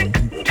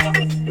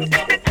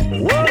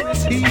 What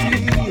is he?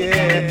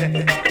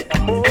 Yeah,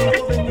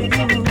 holding you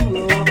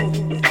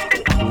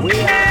the way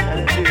I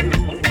do.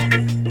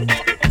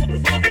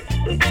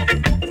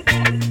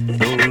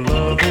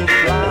 Love is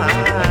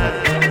blind.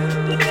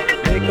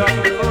 Make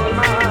up your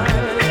mind.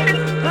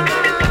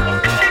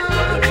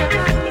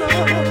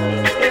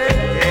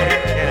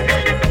 Yeah.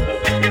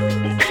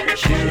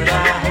 Should I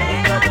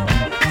hang up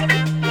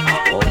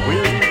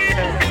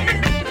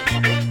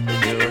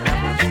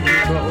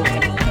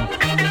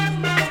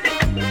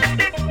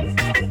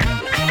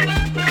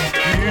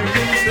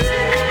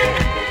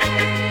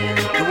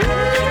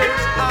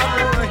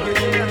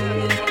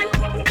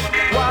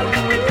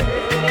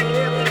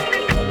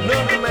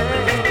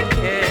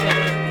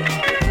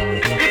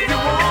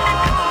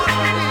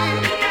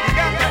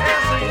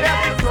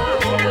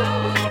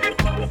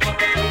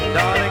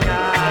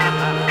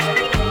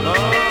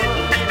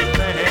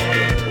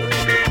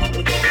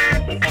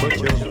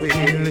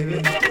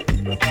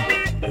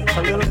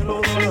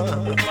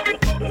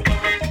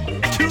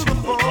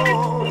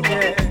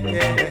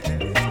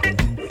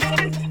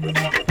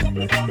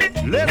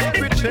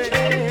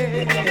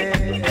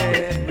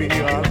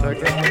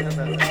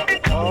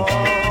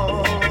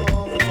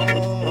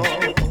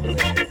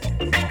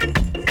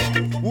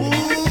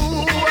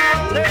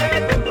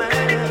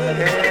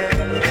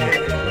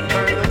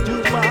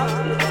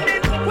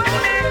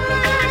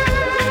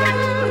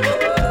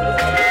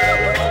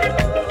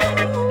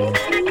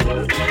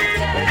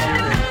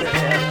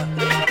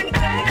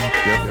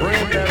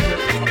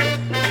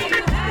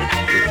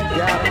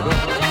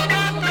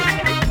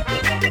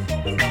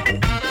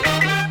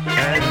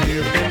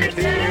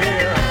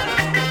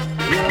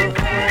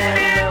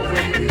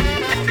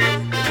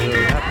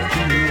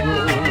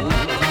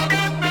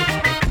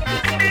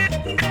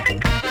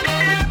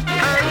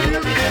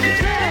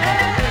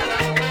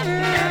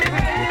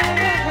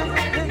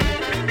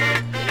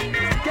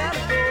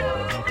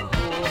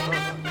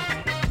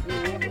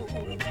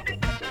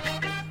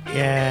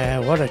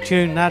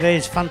Tune that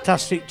is,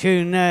 fantastic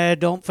tune.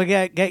 Don't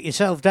forget, get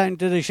yourself down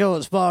to the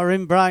Shorts Bar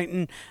in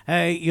Brighton.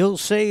 You'll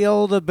see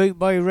all the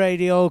Bootboy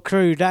Radio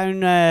crew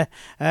down there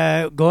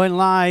going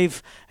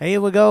live.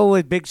 Here we go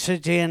with Big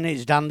City and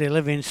it's Dandy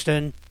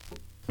Livingston.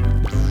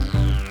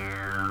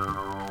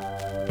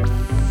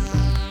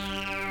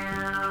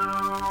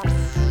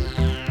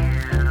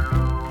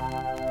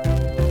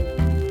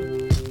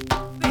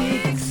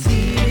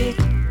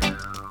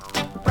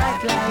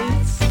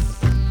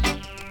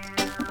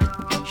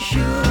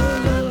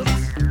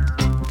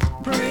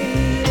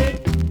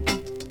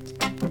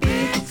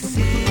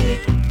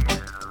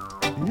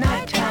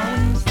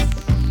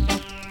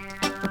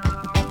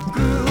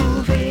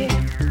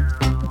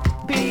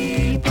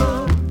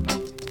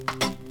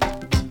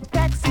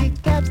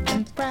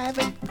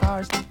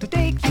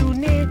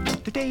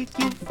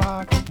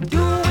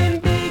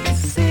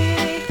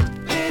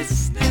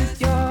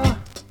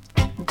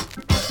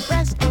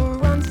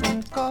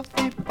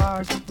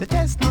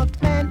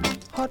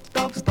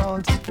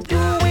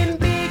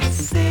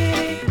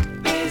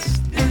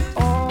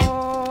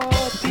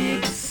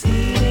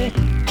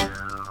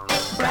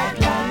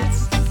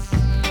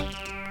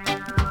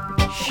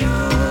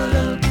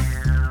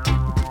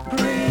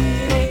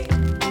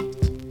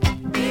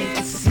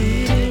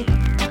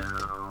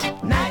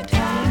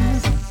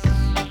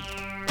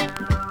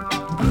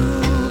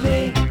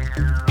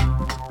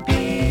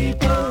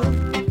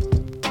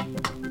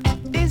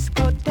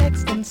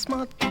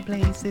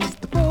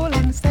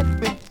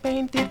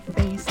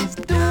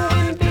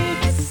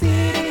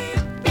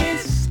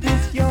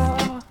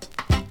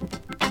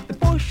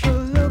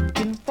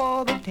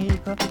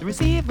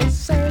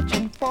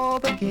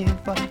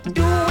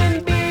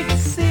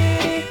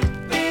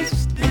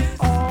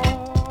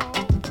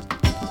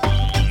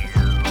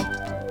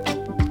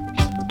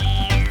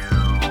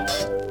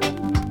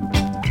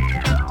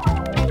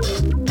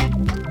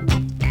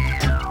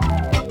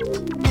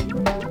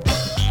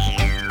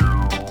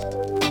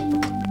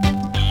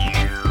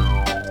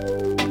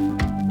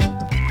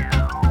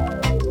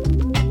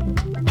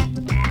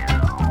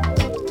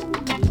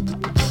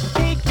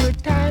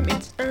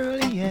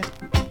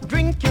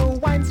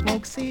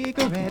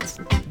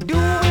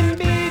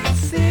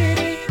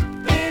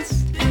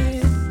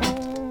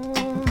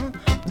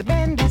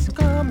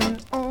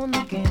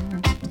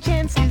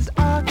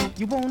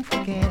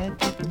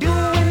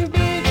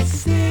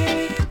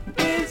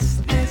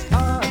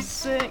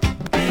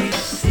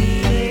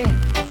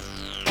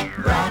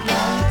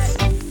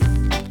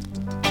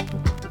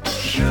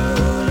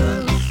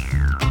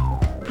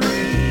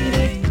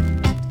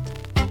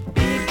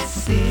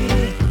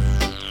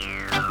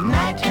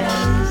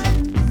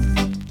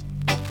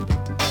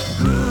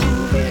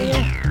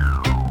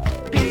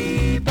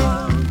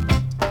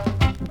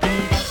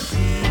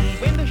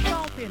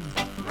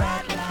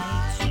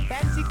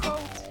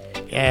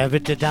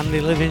 Bit of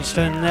Dandy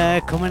Livingston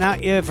there, coming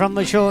at you from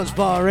the Shorts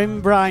Bar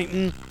in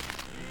Brighton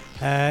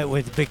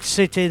with Big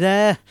City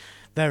there,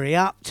 very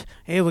apt.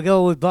 Here we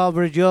go with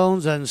Barbara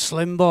Jones and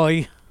Slim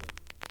Boy.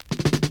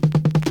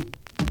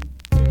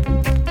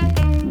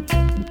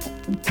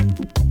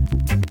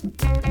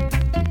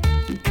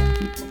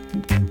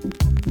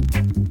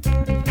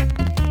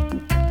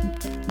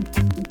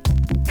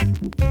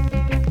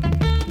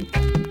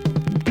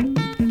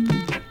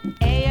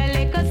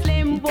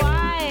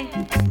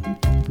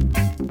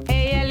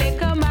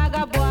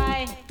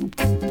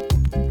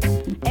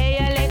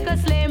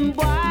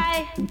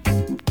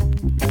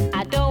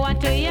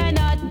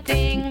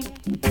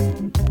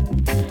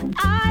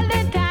 All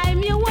the time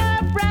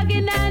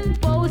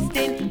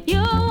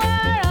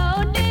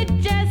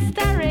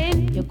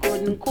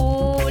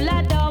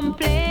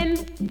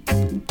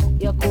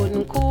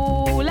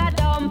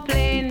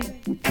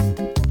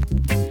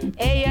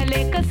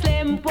little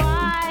slim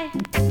boy.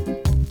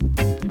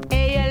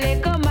 Hey, you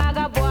little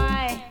maga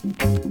boy.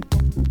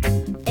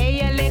 Hey,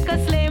 you little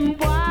slim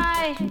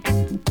boy.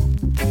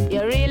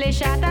 You really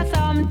shot at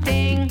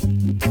something.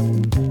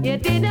 You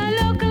didn't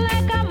look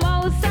like a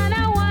mouse on a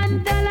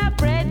 $1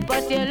 bread,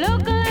 but you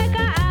look like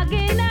a hog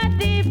in a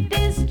deep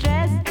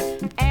distress.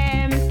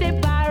 Empty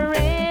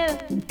barrel,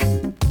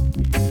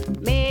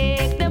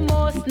 make the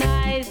most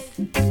nice.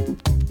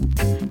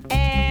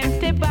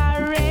 Empty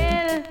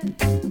barrel,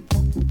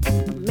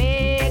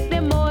 make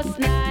the most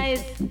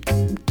nice.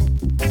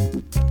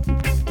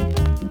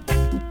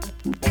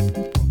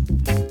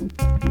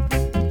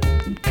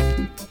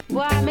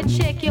 Boy, me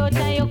check you out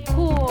and you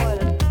cool.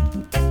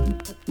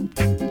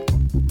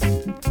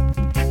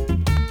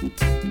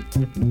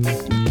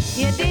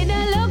 You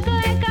didn't look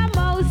like a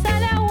mouse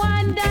on a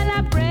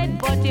 $1 bread,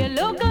 but you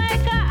look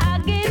like a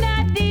hog in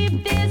a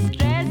deep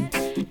distress.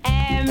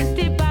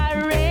 Empty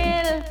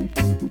barrel,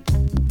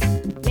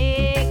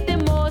 make the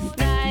most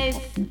nice.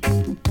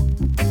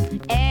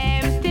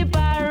 Empty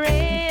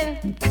barrel,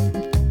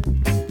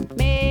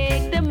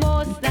 make the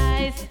most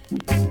nice.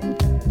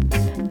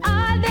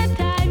 All the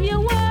time you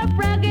were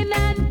bragging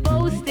and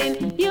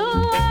boasting, you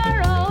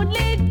were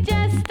only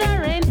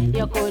gesturing.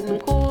 You couldn't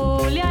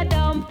cool your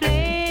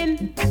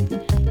dumpling.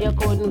 You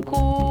couldn't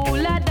cool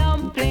a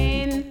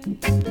dumpling.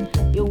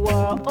 You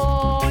were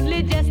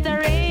only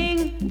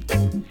gesturing.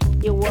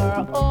 You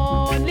were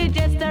only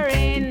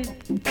gesturing.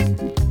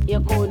 You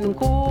couldn't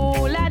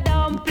cool a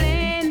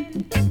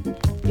dumpling.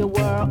 You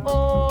were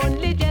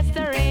only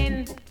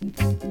gesturing.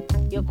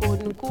 You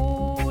couldn't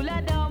cool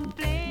a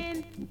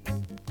dumpling.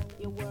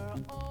 You were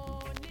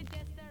only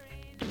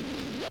gesturing.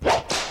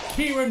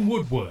 Kieran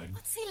Woodward,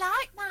 What's he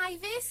like,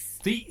 Mavis?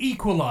 The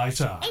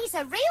Equalizer, He's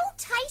a real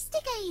tasty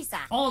geezer.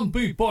 on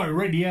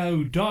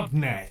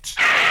bootboyradio.net.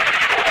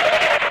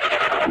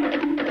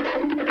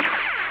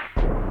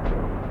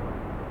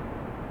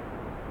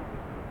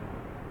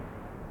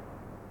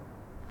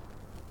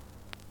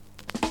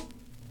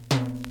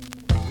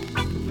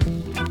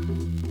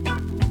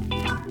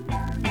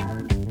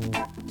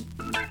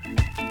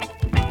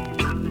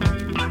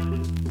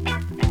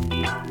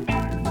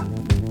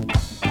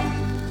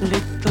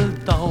 Little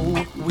doll,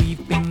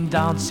 we've been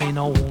dancing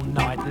all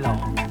night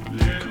long.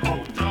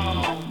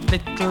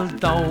 Little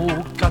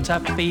doll, got a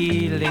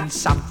feeling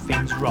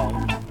something's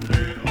wrong.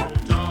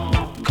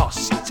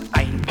 Cause it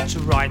ain't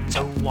right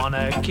to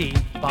wanna keep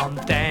on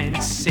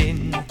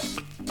dancing.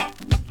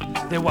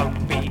 There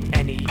won't be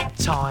any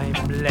time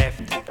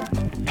left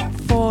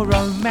for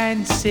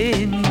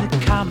romancing.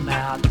 Come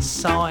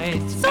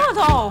outside. Sod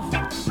off!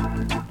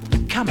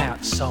 Come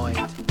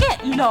outside.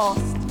 Get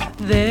lost!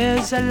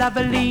 There's a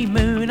lovely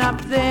moon up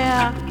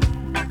there.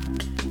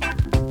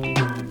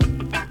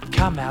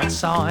 Come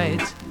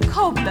outside.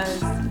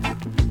 Cobblers!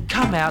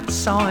 Come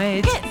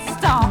outside. Get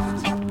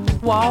stuffed!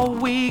 While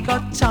we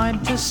got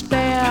time to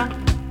spare.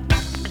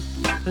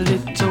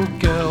 Little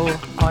girl,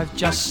 I've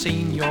just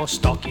seen your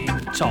stocking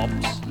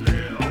tops.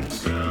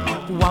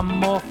 One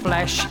more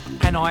flash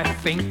and I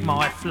think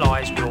my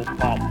flies will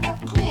pop.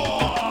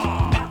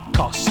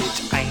 Cause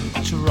it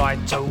ain't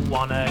right to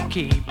wanna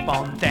keep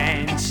on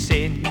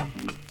dancing.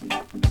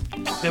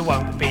 There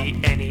won't be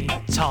any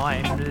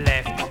time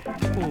left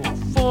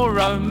for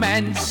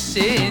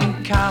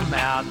romancing. Come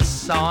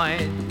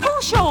outside.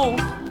 Push off!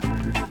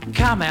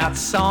 Come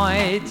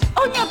outside.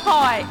 On your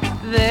bike!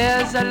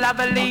 There's a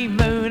lovely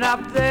moon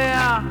up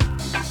there.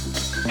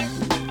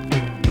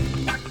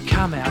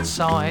 Come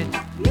outside.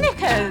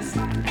 Knickers!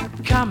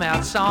 Come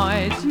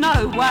outside.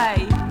 No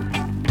way!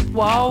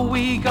 While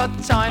we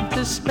got time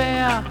to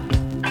spare.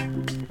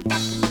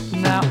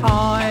 Now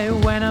I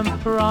went and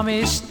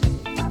promised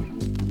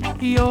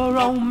your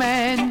old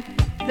man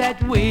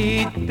that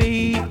we'd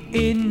be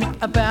in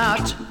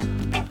about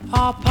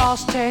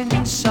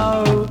 10:30.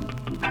 So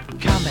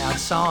come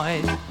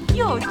outside.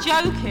 You're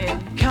joking!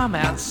 Come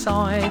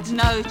outside.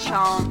 No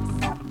chance!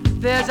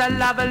 There's a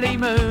lovely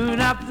moon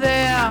up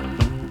there.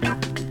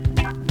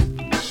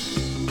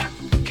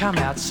 Come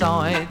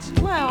outside.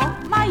 Well,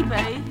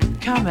 maybe.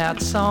 Come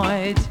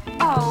outside.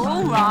 Oh,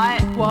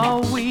 alright.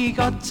 While we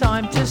got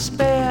time to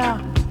spare.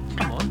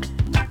 Come on.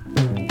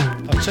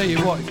 I'll tell you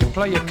what, if you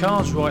play your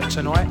cards right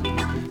tonight,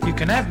 you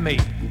can have me,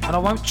 and I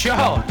won't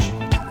charge.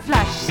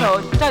 Flash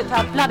sod, don't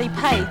that bloody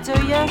pay, do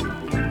you?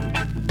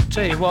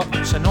 Tell you what,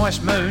 it's a nice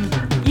moon.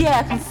 Yeah,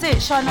 I can see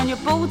it shine on your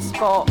bald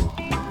spot.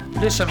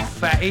 Listen,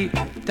 fatty,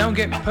 don't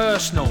get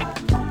personal.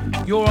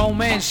 Your old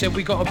man said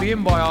we got to be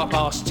in by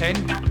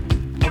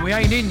 10:30, and we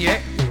ain't in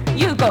yet.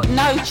 You got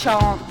no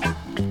chance.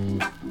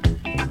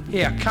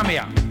 Here, come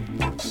here.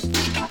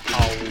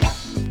 Oh,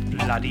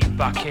 bloody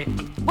bucket.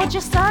 What'd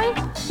you say?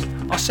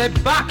 I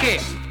said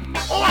bucket!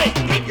 Oi,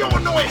 keep your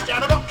noise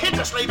down. I've got kids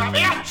asleep up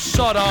here.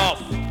 Sod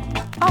off!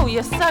 Oh,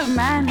 you're so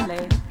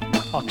manly.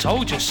 I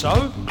told you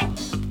so.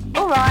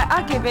 Alright,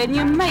 I give in.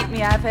 You make me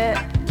have it.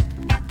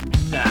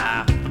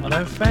 Nah, I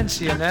don't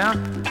fancy you now.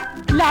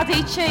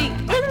 Bloody cheek.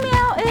 Bring me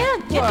out here.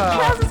 Get the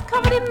trousers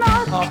covered in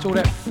mud. After all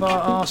that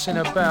fart arsing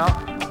about.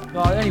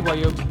 Right, anyway,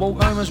 you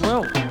walk home as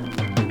well.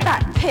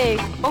 pig.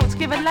 Want to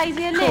give a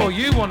lady a lift? Oh,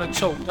 you want to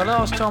talk? The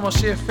last time I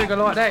see a figure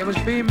like that, it was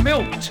being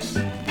milked.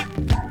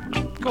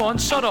 Go on,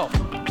 sod off.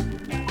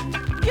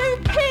 You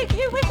pig,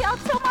 you wicked, I'll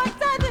tell my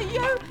dad at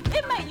you.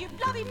 It made you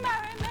bloody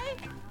marry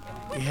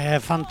me. Yeah,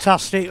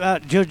 fantastic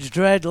that, Judge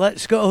Dredd.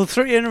 Let's go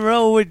 3 in a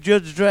row with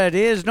Judge Dredd.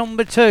 Here's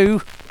number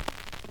 2.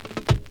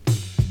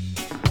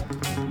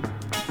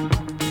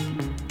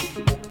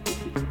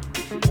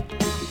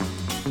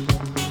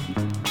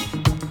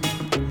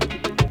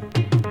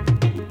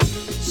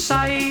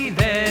 Say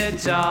there,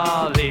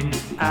 darling,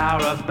 how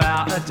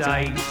about a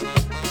date?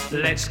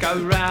 Let's go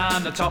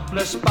round the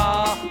topless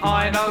bar.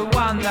 I know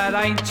one that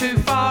ain't too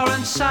far.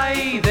 And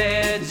say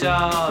there,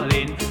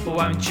 darling,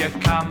 won't you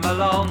come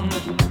along?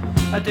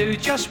 I do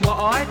just what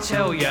I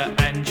tell you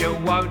and you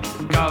won't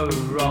go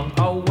wrong.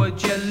 Oh,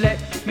 would you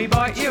let me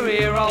bite your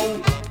ear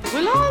hole?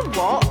 Will I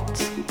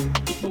what?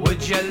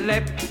 Would you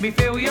let me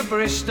feel your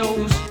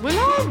bristles? Will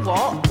I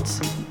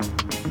what?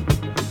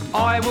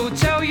 I will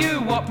tell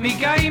you what me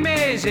game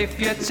is if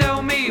you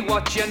tell me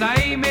what your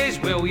name is,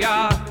 will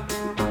ya?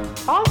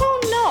 I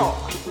will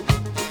not.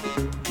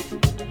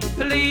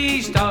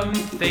 Please don't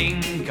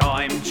think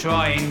I'm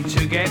trying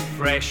to get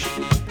fresh.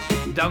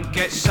 Don't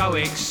get so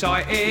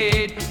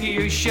excited,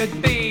 you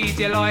should be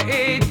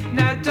delighted.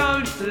 Now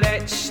don't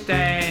let's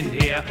stand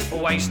here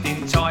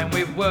wasting time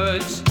with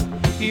words.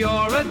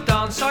 You're a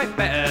darn sight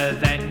better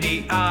than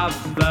the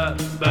other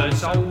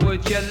birds. Oh,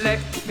 would you let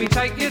me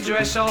take your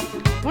dress off?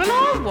 Will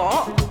I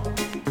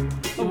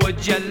what?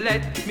 Would you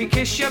let me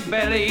kiss your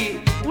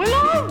belly? Will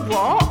I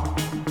what?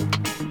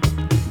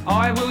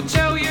 I will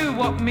tell you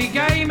what me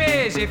game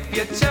is if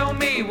you tell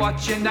me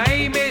what your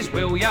name is,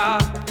 will ya?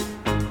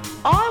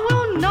 I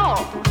will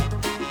not.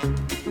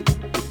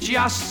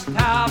 Just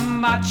how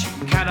much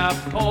can a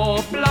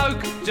poor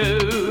bloke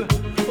do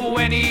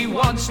when he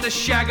wants to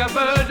shag a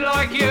bird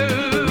like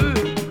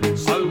you?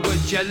 So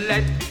would you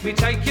let me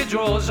take your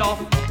drawers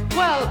off?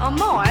 Well, I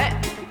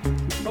might.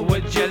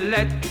 Would you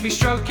let me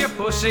stroke your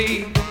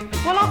pussy?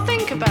 Well, I'll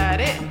think about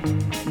it.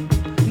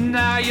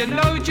 Now you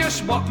know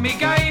just what me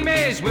game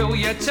is. Will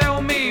you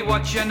tell me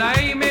what your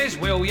name is,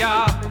 will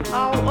ya?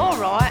 Oh,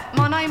 alright.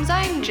 My name's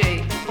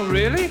Angie. Oh,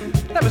 really?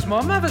 That was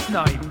my mother's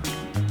name.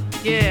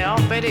 Yeah,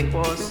 I bet it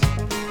was.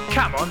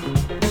 Come on,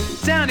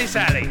 down this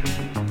alley.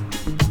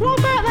 What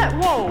about that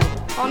wall?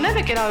 I'll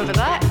never get over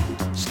that.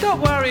 Stop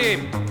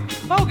worrying.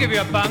 I'll give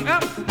you a bunk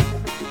up.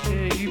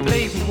 Yeah, you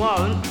believe me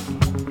won't.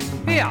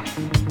 Here,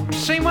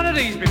 seen one of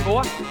these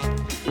before?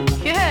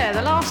 Yeah,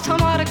 the last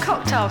time I had a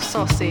cocktail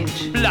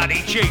sausage.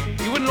 Bloody cheap.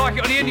 You wouldn't like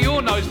it on the end of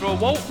your nose for a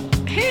walk.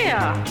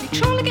 Here, you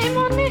trying to get in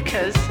my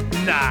knickers?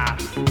 Nah,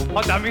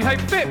 I don't think they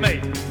fit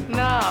me.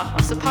 Nah,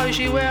 I suppose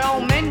you wear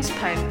old men's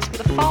pants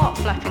with a fart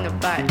flapping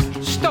about.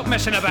 Stop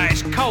messing about,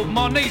 it's cold,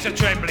 my knees are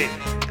trembling.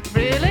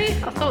 Really?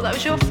 I thought that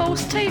was your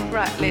false teeth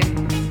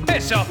rattling.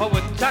 Piss off, I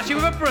wouldn't touch you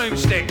with a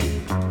broomstick.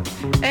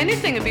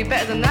 Anything would be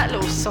better than that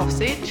little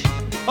sausage.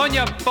 On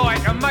your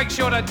bike and make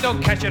sure the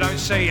dog catcher don't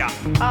see ya.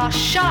 Ah,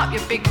 shut up, you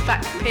big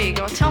fat pig,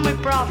 or I'll tell my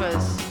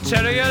brothers.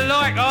 Tell her you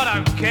like, I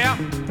don't care.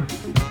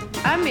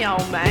 And me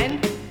old man.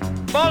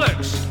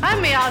 Bollocks.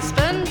 And me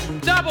husband.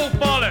 Double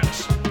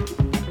bollocks.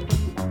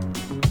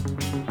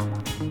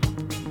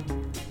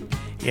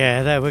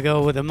 Yeah, there we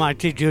go with the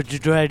mighty Judge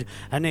Dredd.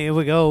 And here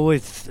we go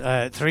with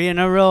 3 in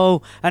a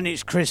row. And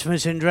it's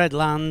Christmas in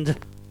Dreadland.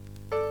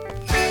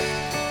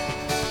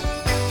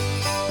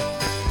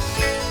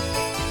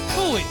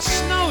 Oh, it's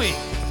snowing.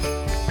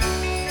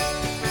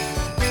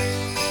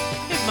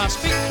 It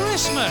must be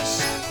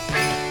Christmas.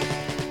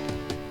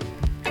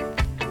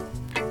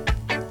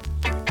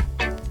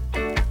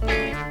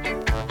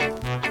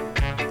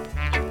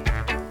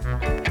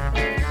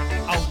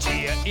 Out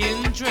here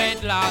in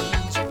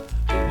Dreadland,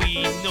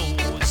 we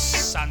know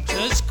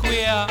Santa's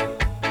queer,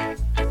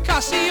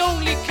 'cause he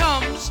only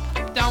comes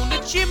down the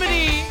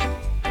chimney,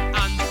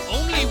 and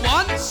only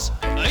once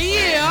a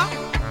year.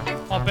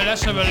 I bet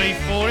that's a relief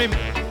for him.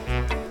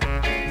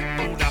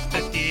 Rolled up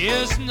the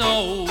deer's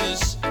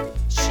nose,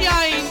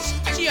 shines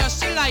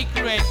just like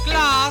red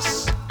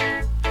glass,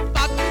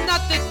 but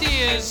not the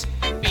deer's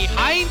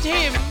behind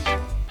him.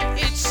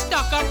 It's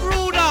stuck up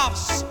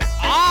Rudolph's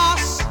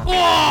ass.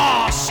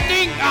 Whoa,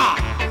 stinker!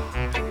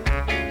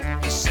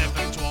 The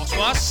 7 dwarfs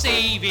were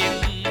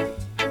saving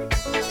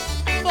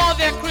for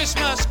their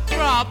Christmas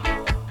grub,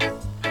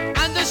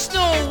 and the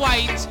Snow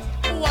White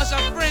was a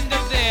friend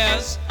of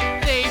theirs.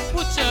 They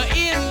put her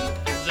in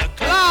the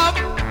club.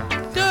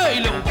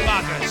 Dirty little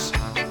buggers.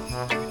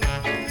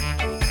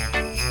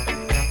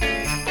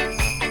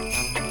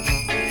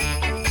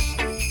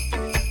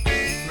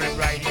 Red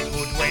Riding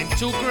Hood went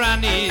to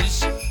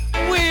Granny's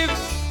with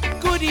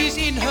goodies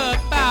in her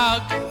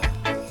bag,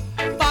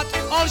 but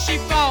all she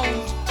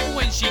found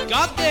when she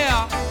got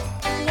there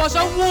was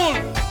a wolf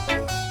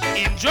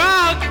in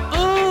drag.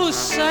 Oh,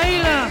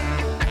 sailor!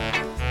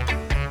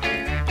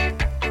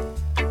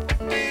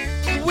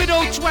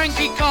 Widow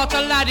Twanky caught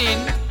Aladdin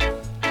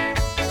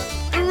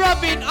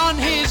rubbing on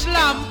his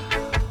lamp.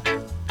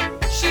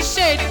 She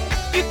said,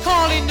 "You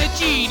calling the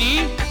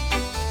genie?"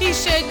 He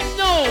said,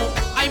 "No,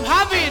 I'm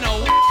having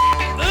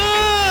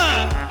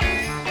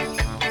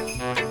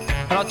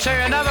I'll tell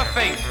you another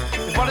thing.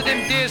 If one of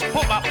them deers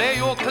pop up there,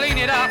 you'll clean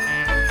it up.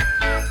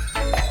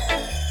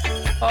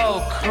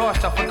 Oh,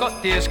 Christ, I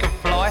forgot deers can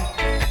fly.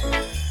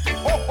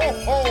 Ho, ho,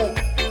 ho!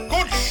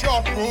 Good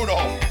shot,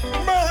 Rudolph.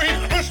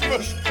 Merry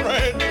Christmas,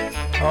 Fred.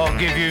 I'll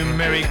give you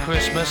Merry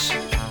Christmas.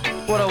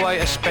 What a way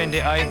to spend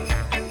it, eh?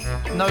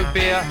 No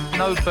beer,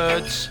 no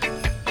birds.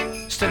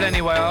 Still,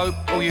 anyway, I hope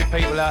all you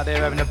people out there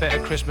are having a better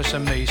Christmas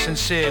than me.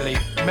 Sincerely,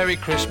 Merry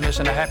Christmas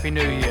and a Happy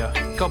New Year.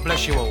 God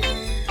bless you all.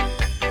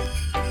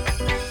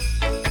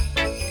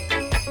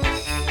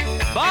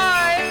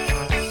 Bye!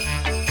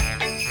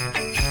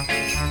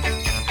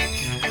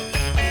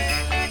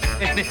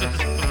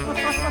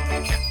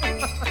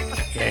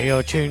 Yeah,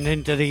 you're tuned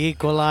into the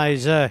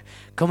Equalizer,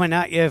 coming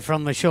at you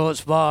from the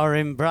Shorts Bar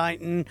in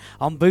Brighton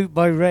on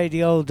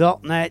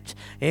bootboyradio.net.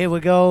 Here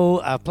we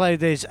go. I play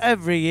this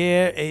every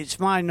year. It's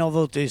my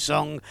novelty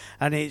song,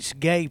 and it's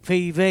Gay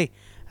Peavy.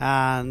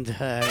 And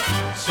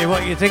see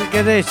what you think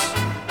of this.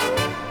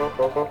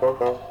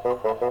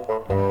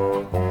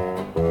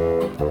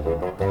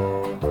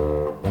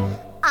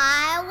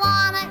 I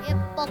want a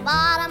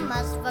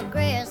hippopotamus for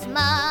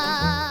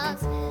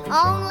Christmas.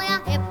 Only a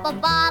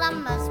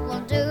hippopotamus will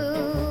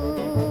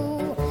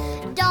do.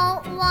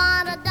 Don't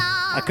want a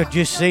dog. I could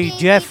just see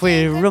Jeff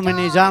with rubbing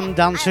his hand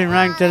dancing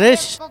round to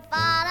this.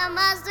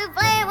 Hippopotamus to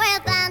play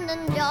with and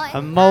enjoy.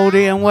 And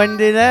Modi and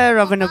Wendy there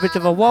having a bit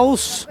of a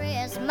waltz.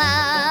 Christmas.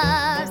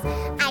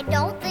 I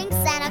don't think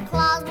Santa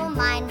Claus will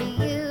mind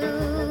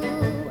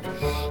you.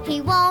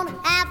 He won't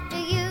have to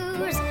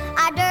use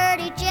our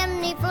dirty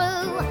chimney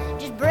flue.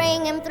 Just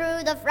bring him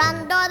through the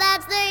front door.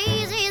 That's the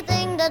easy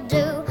thing to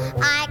do.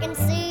 I can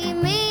see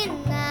me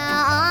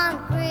now on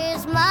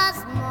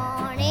Christmas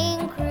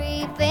morning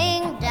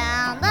creeping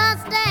down the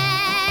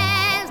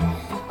stairs.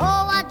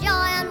 Oh, what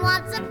joy and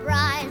what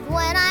surprise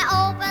when I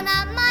open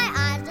up my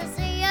eyes to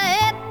see a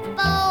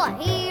hippo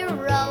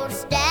hero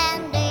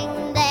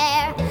standing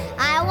there.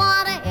 I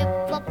want a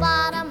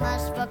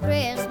hippopotamus for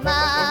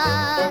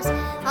Christmas.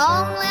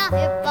 Only a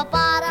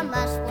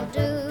hippopotamus will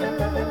do.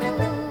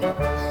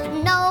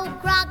 No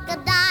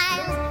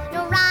crocodiles,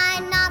 no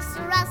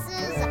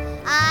rhinoceroses.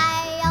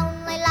 I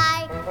only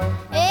like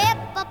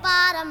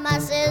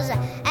hippopotamuses,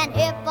 and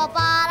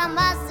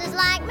hippopotamuses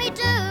like me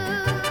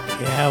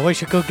too. Yeah, I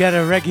wish I could get a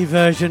reggae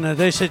version of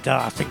this.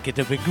 I think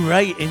it'd be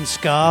great in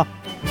ska.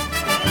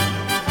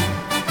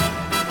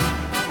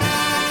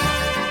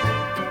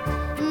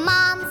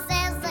 Mom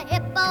says the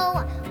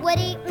hippo would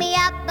eat me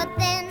up, but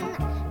then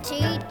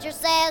teacher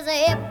says a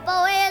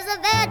hippo is a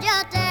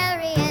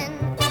vegetarian.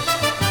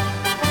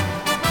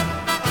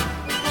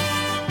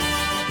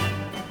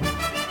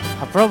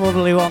 I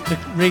probably want to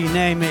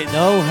rename it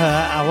though.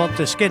 I want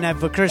a skinhead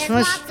for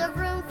Christmas. There's lots of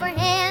room for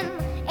him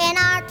in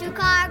our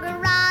two-car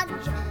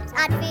garage.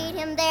 I'd feed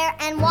him there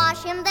and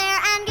wash him there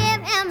and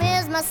give him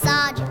his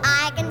massage.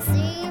 I can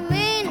see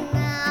me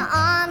now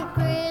on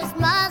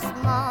Christmas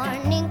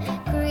morning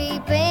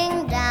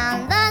creeping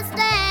down the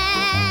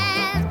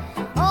stairs.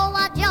 Oh,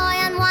 what joy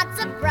and what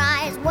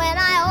surprise when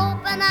I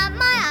open up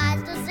my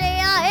eyes to see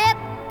a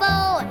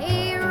hippo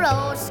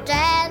hero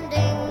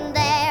standing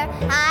there.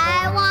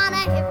 I want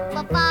a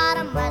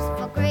hippopotamus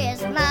for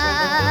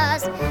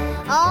Christmas.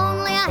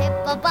 Only a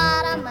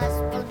hippopotamus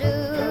will do.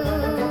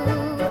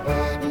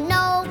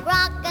 No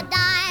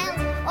crocodiles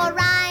or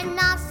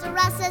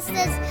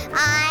rhinoceroses.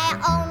 I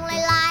only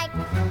like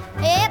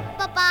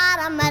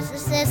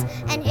hippopotamuses,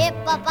 and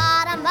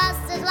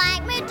hippopotamuses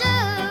like me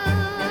too.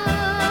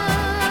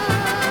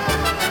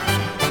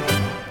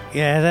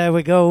 Yeah, there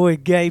we go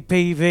with Gay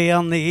PV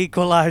on the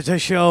Equalizer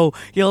show.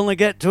 You only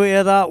get to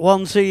hear that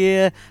once a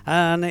year,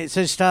 and it's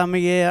this time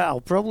of year.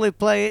 I'll probably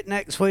play it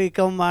next week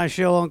on my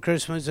show on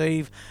Christmas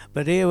Eve.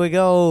 But here we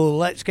go.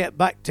 Let's get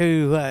back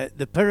to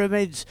the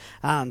pyramids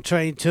and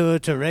train tour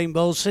to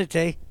Rainbow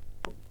City.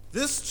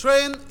 This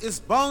train is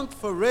bound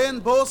for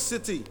Rainbow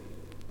City.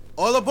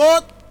 All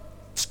aboard!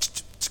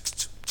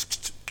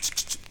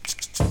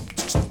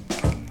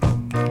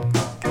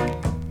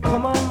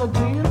 Come on,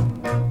 Madrid.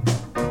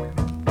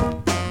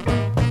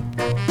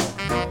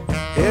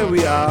 Here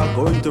we are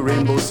going to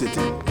Rainbow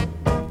City.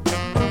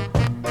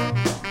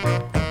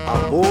 A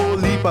whole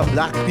heap of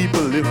black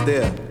people live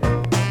there.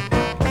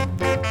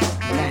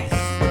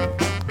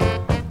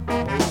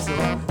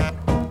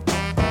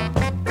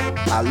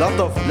 A lot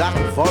of black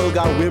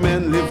vulgar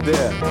women live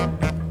there.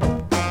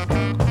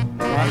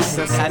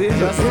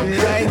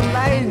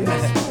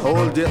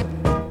 Hold it.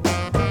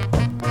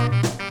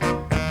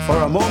 For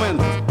a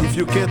moment, if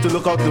you care to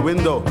look out the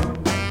window,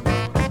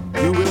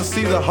 you will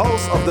see the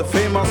house of the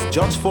famous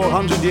Judge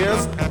 400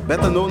 years,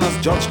 better known as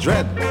Judge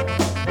Dredd.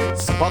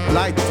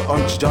 Spotlight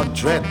on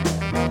Judge Dredd.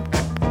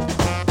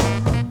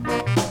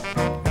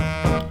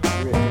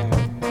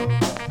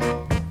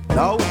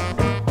 Now,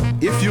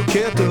 if you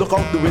care to look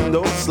out the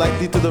window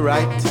slightly to the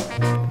right,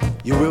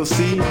 you will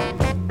see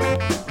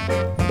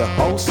the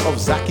house of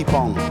Zaki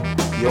Pong.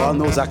 You all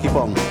know Zaki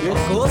Pong? Of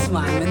course,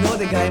 man. I know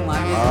the guy,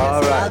 man.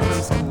 All right.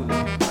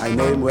 I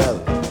know him well.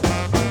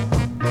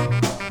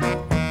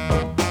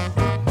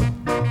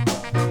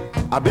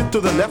 A bit to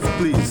the left,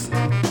 please.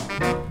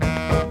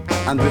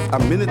 And with a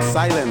minute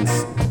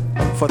silence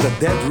for the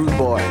dead rude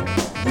boy,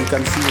 you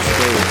can see his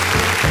grave.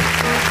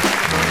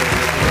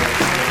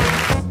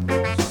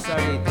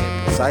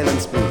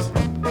 Silence, please.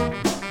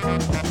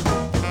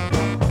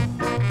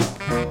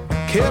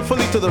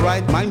 Carefully to the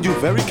right, mind you,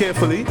 very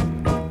carefully,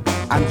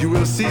 and you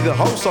will see the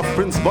house of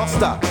Prince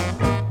Buster.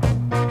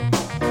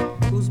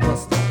 Who's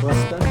Buster?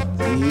 Buster?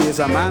 He is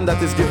a man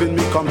that is giving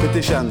me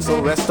competition, so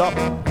rest up,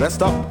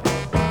 rest up.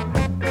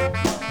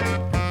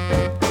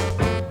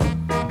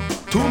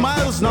 2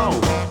 miles now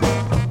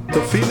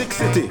to Phoenix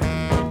City.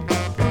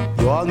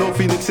 You all know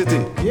Phoenix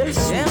City?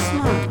 Yes, yes,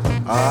 man.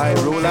 Aye,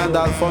 Roland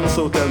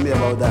Alfonso, tell me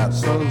about that.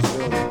 Sounds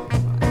good.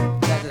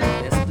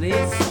 Yes,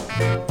 please.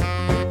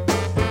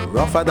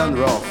 Rougher than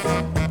rough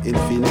in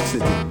Phoenix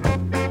City.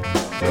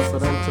 Rougher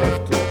than tough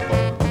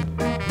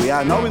too. We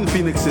are now in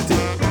Phoenix City.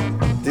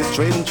 This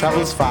train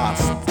travels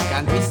fast.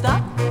 Can't we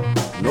stop?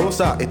 No,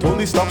 sir. It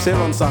only stops here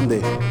on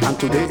Sunday, and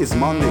today is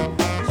Monday.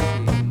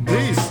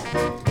 Please,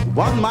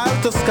 1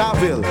 mile to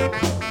Scarville,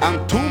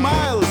 and 2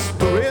 miles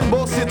to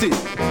Rainbow City.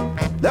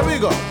 There we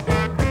go.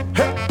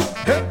 Hey,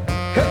 hey,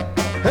 hey,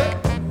 hey.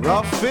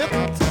 Rough it.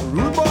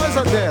 Rude boys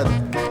are dead.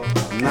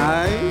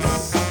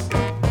 Nice.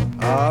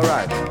 All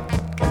right.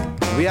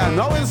 We are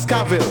now in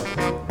Scarville.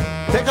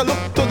 Take a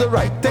look to the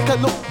right. Take a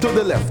look to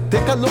the left.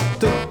 Take a look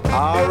to...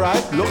 All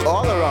right. Look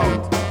all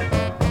around.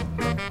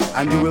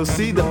 And you will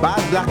see the bad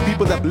black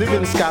people that live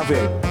in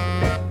Scarville.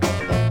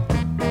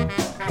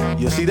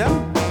 You see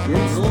them?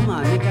 Yes. No,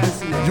 man. You can't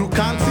see them. You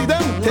can't see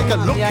them? No, take a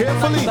look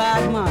carefully.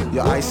 Bad, man.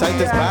 Your eyesight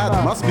is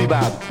bad. Must be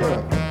bad.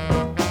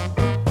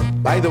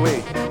 By the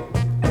way,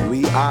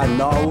 we are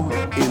now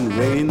in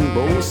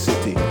Rainbow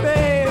City.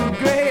 Babe,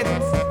 great.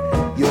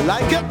 You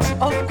like it?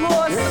 Of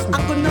course. Yes,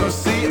 I could not you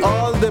see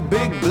all the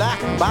big black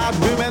bad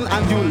women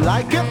and you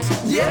like it?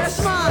 Yes,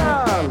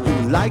 man.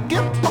 You like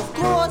it? Of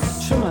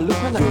course. Sure, man. Look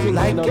at that thing.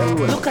 Like it?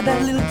 Look at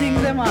that little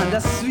thing there, man.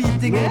 That sweet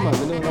thing,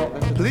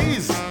 eh?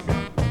 Please.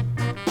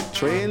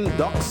 Train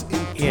docks in...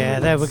 Yeah,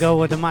 there we go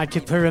with the Mighty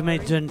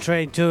Pyramids and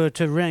train tour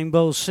to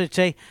Rainbow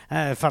City.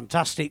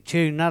 Fantastic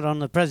tune, that on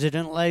the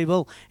President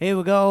label. Here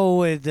we go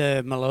with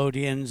the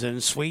Melodians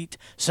and Sweet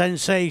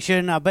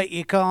Sensation. I bet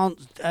you can't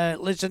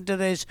listen to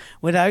this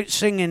without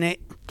singing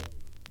it.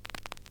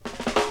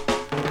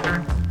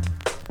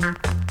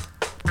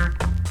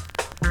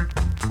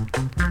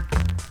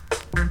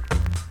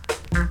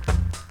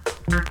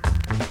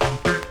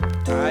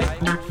 I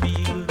could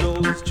feel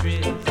those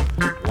trees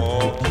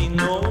walking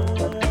over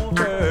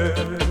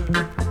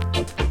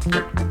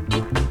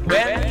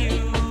when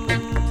you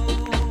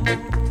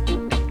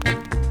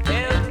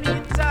held me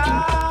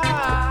tight.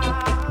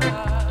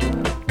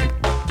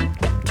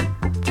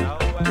 Now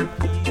I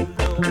feel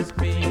those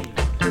pains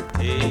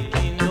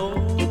taking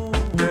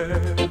over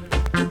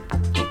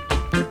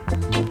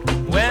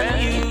when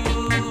you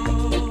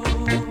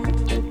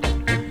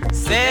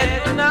said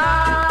goodnight.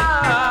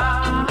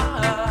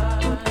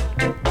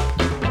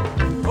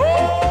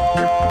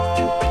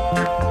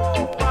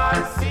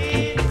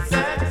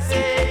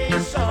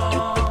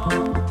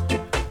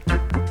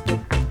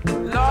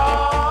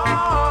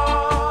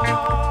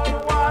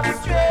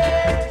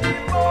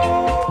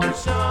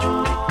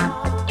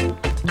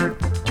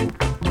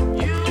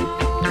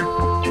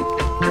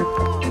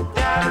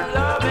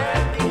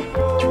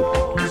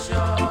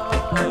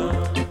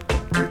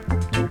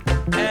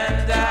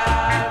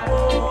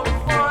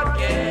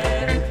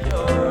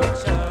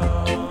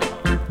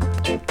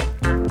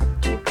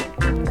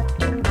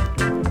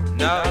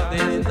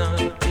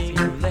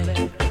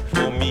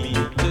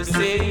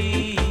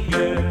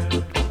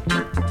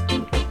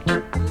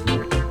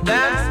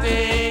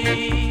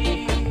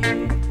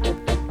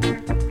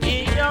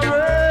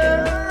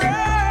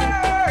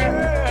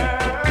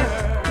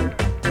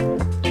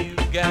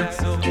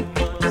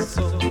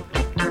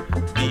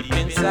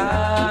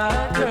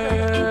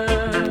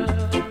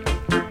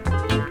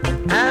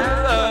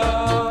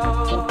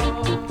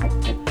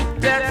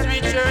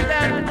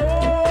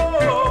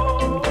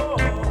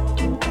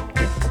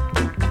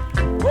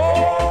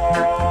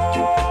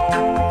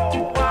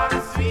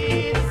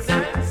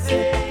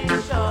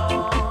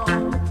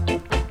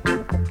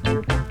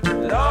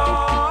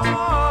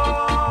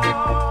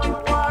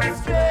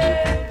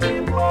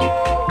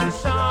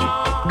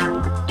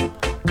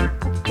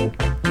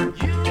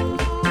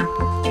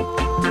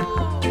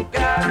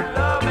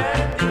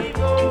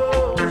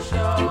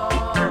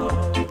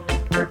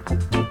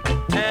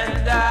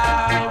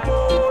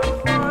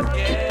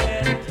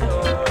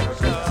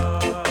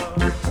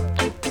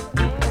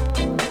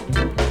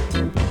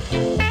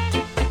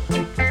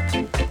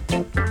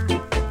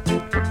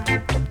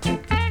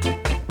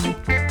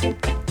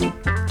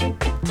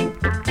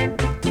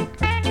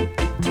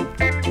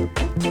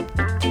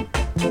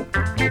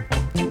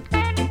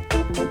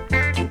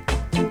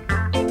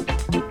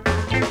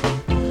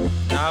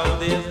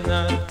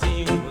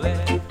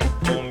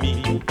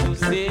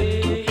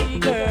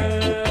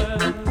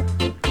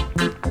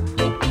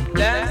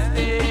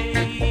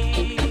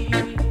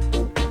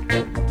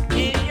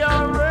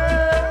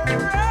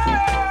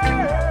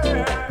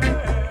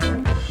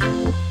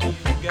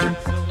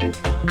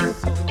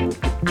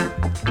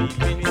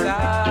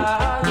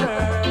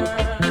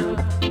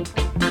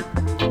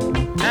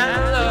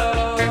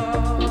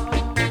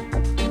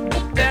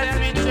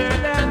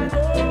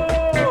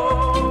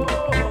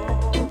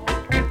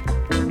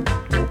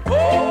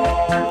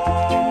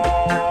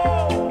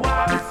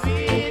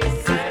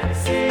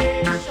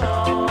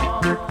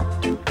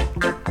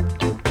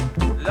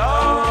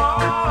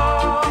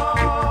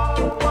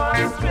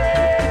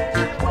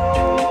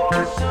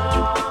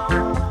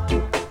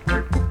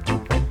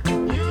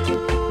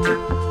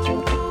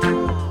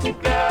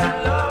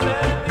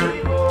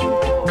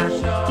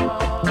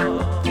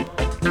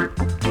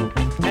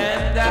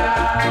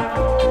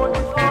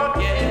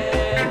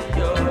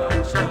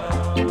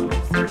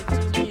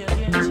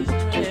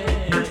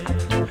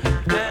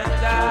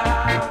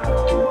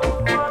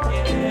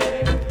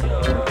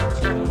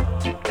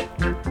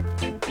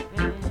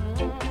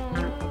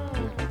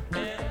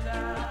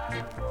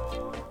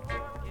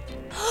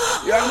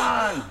 Yeah,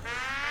 man.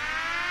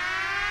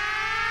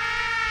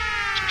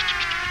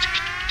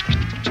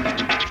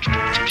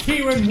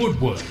 Kieran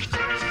Woodward,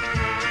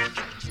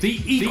 The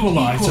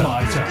Equalizer.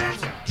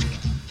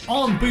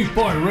 On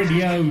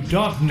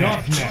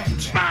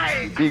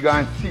bootboyradio.net. Big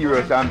and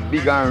serious and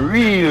big and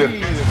real.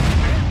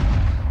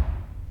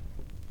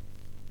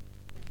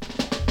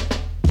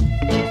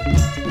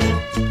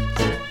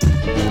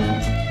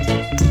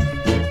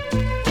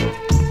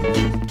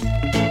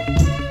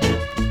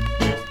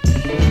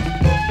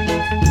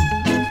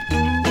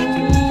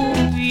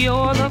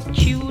 You're the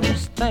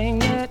cutest thing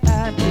that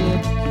I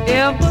did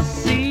ever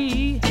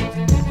see.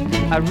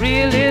 I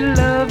really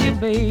love you,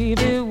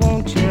 baby.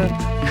 Won't you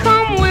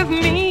come with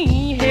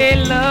me? Hey,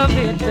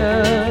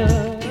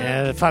 lovey-dovey.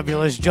 Yeah, the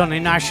fabulous Johnny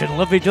Nash and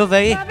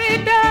Lovey-Dovey.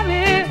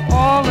 Lovey-dovey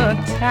all the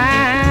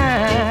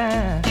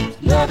time.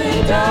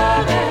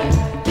 Lovey-dovey.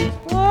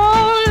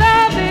 Oh,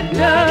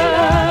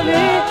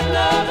 lovey-dovey.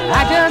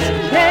 I just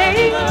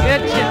can't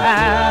get you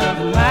out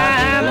of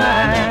my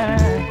mind.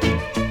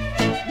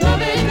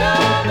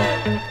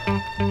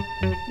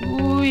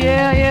 Ooh,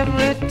 yeah,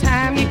 every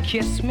time you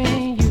kiss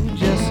me, you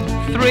just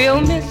thrill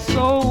me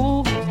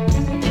so.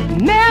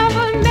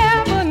 Never,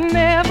 never,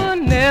 never,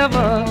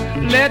 never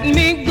let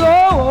me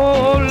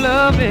go.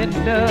 Lovey-dovey,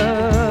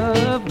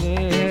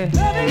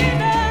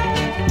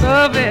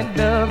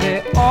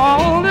 lovey-dovey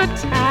all the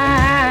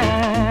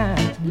time.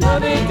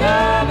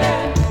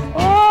 Lovey-dovey,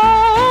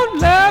 oh,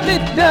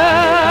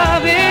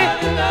 lovey-dovey,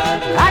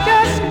 I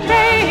just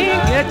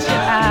can't get you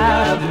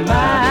out of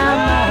my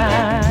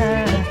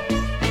mind.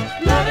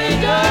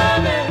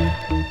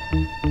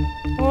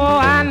 Oh,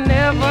 I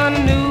never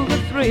knew the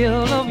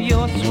thrill of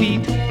your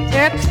sweet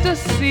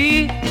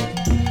ecstasy.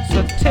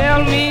 So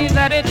tell me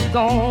that it's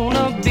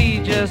gonna be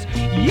just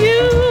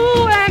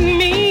you and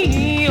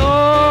me.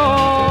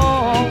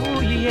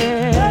 Oh,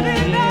 yeah.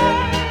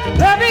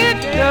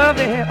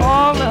 Lovey-dovey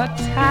all the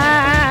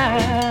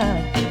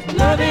time.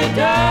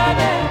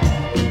 Lovey-dovey.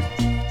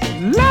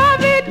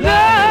 Lovey-dovey.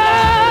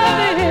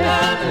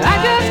 I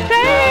just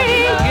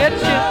can't get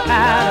you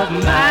out of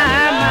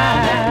my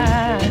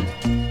mind.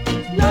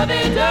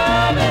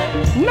 Lovey-dovey.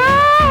 No,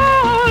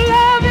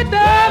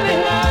 lovey-dovey.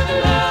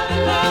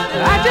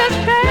 I just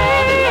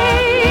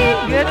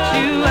can't get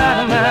you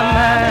out of my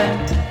mind.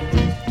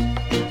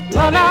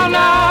 No, no,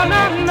 no,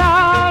 no, no.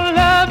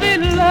 Lovey,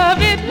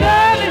 lovey,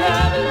 lovey.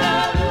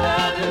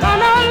 No,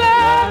 no,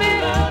 lovey.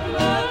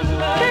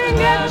 Can't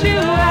get you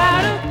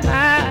out of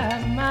my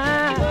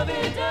mind.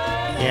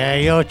 Yeah,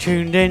 you're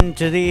tuned in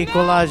to the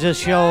Equalizer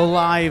Show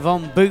live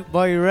on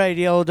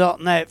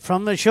bootboyradio.net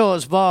from the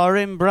Shorts Bar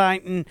in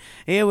Brighton.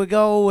 Here we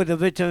go with a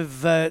bit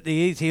of the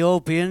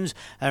Ethiopians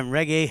and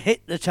Reggae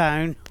Hit the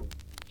Town.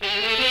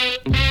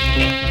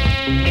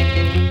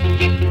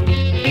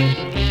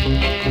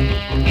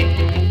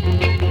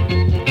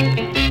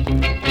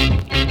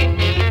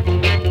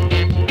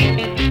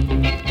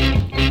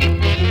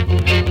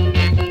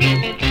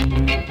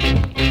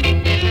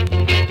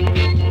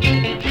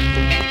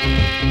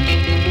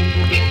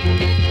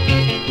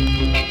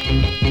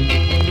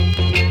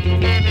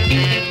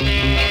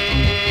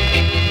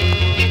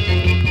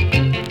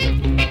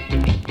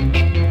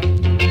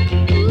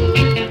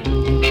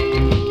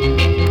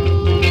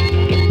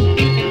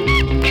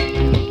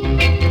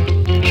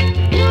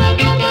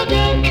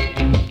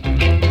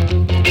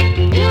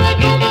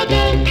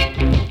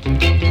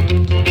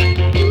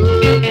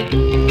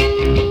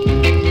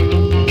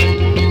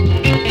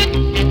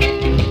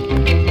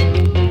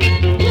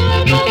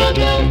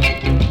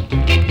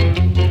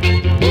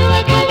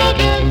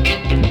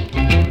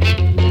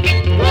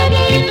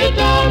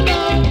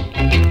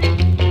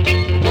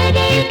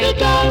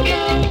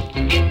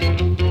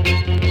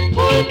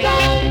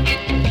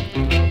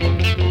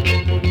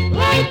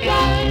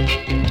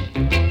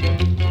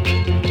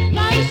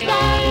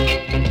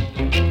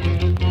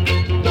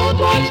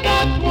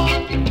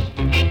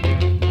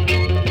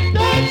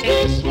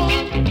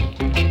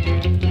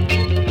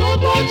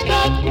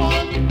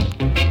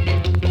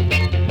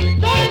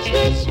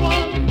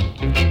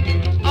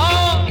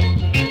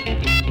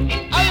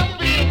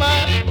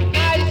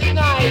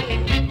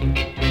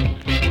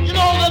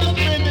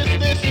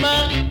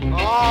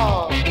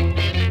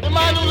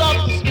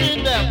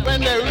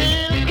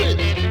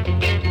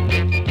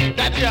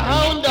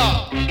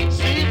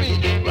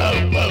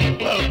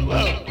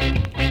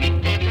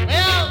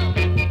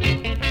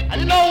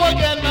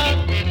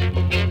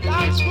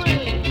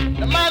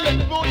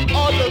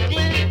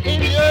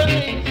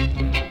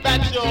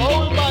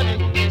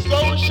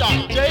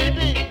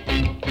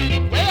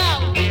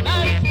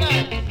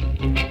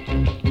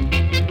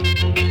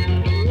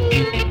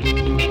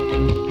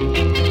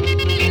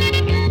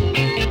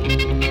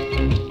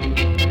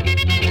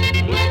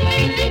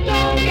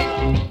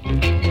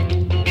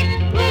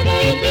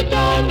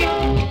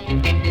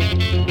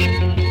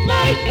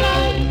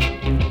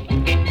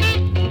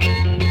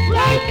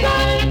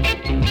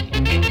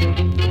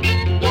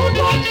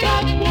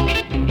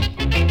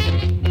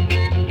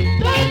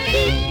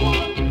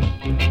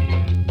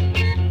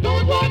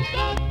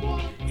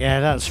 Yeah,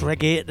 that's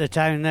Reggae at the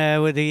Town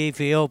there with the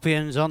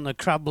Ethiopians on the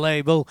Crab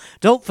label.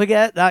 Don't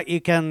forget that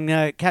you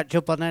can catch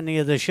up on any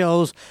of the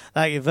shows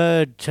that you've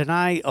heard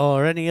tonight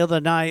or any other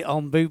night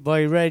on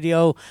Bootboy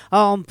Radio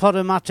on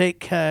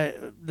Podomatic.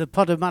 The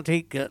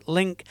Podomatic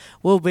link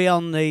will be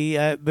on the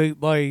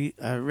Bootboy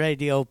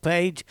Radio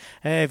page.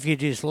 If you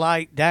just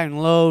like,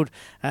 download,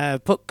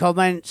 put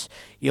comments,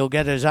 you'll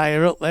get us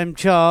higher up them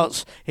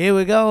charts. Here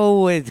we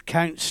go with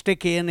Count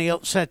Sticky and the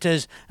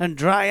Upsetters and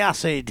Dry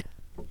Acid.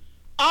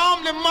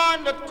 I'm the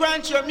man that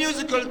quench your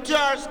musical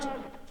thirst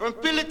from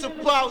pillar to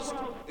post,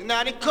 in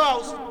the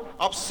coast,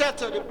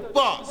 Upsetter the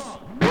boss.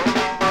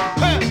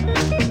 Hey.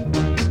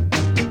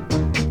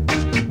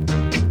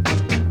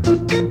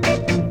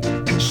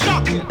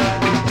 Shocking. Hey.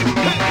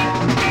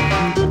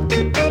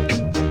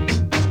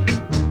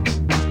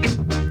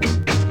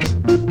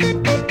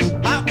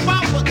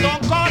 Papa,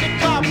 don't call the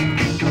cop,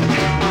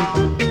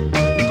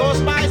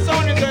 because my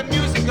son is a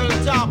musical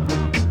top.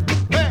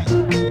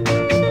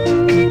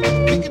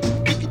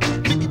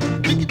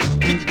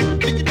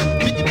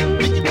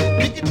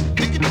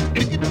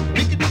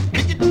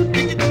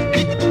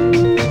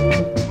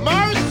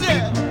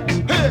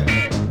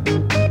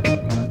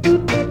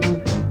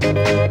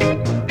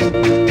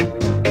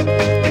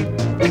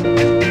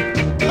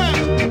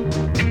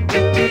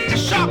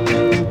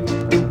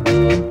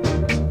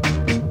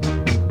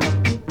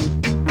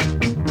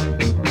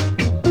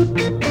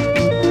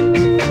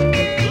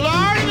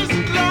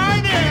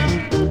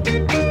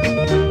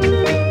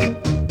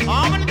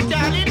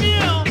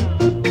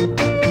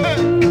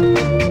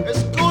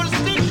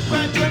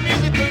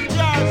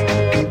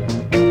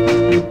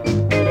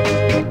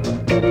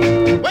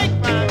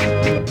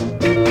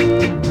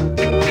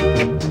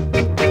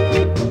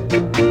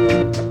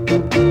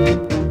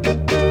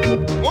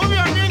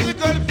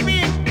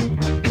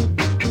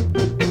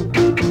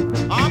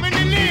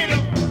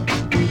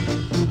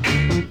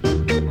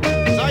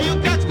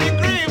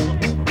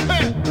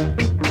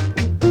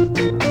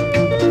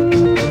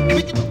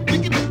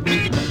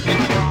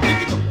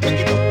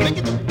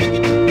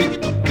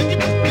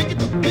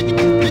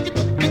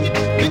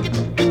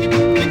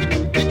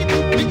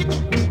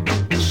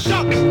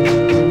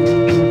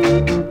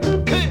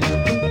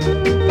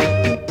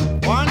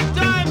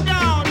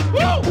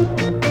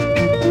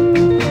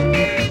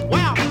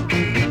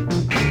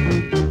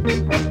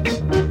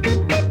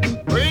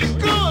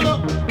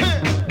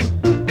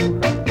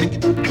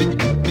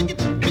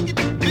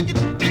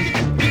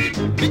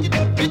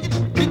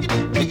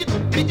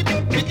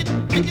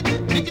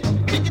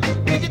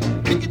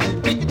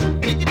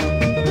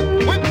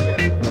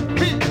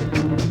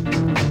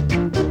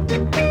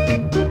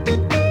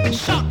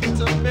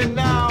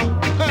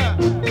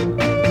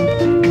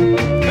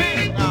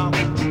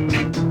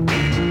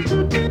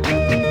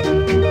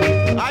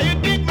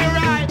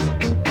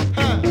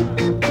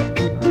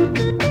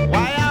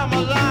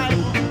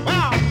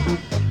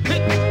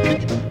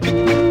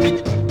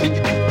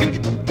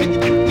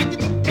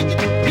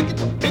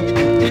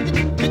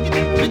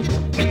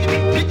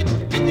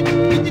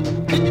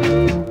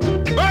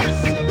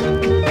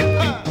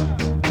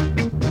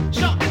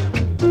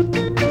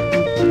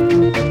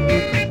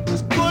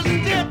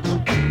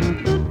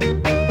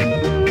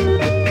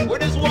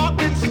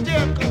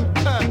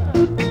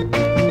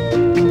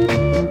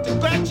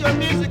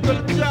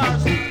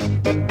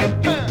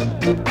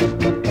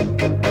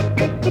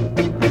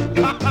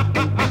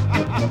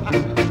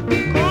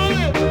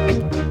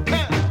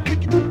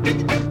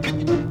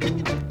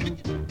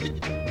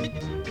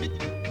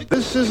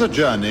 This is a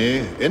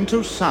journey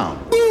into sound.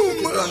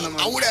 Boom!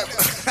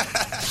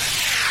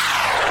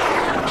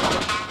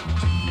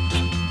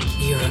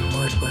 Kieran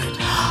Woodward.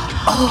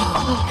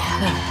 Oh,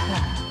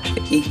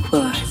 the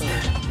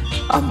Equalizer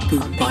on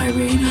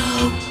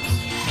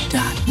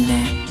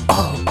BootboyRadio.net.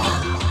 Oh.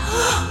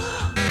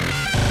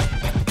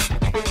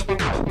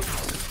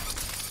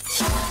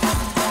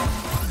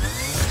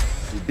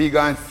 Big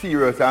and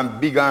serious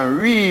and big and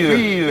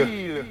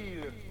real.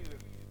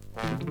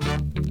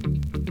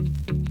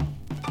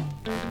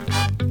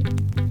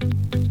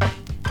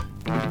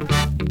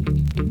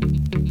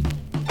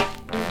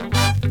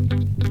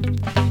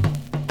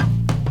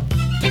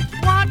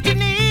 What you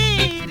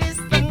need is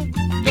some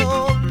good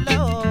old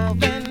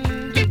loving.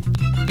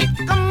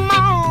 Come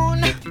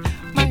on,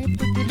 my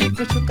pretty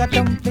little sugar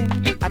dumpling.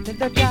 I tell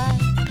the guy,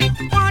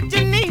 what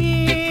you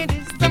need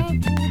is some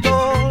good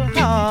old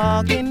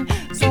hugging.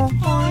 So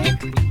hoy,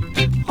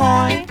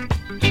 hoy,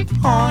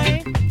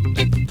 hoy.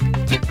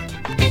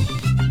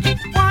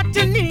 What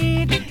you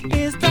need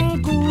is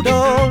some good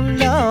old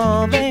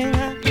loving.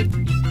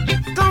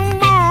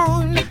 Come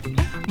on,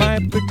 my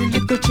pretty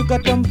little sugar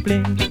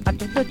dumpling. I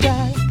tell the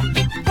guy,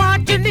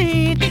 what you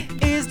need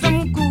is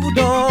some good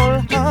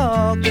old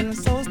hugging.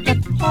 So stop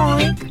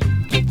hoy,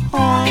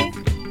 hoy,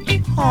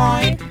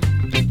 hoy.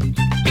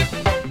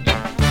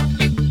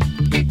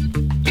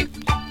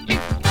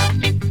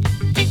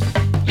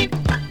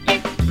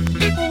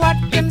 What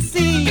can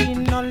see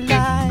no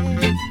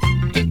light,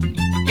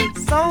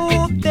 so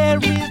there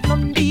is no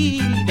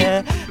need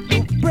to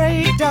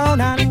break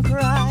down and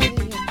cry.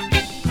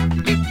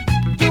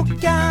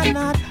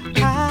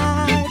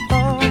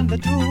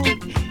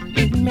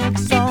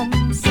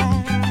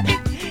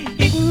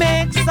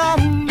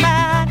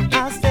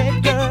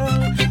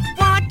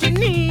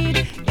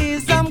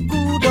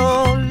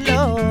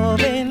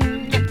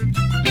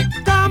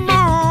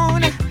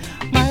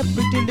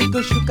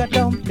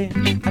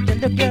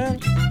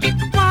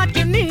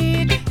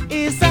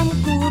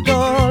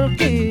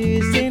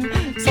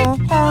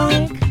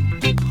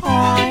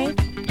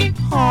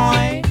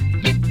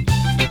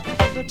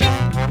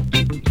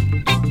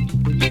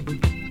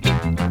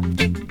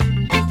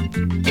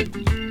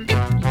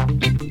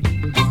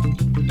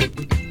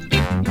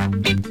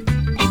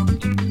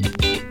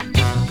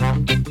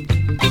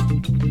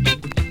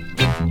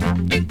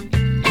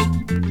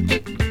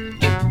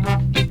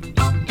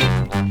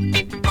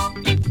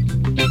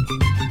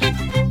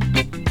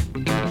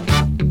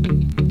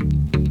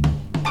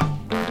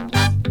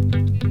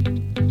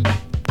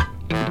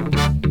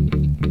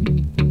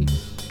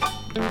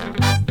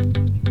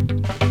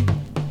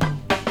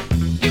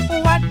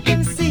 What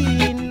can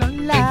see in the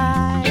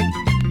light?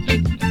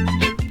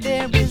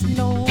 There is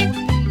no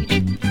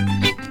need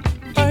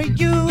for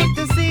you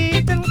to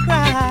sit and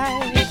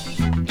cry.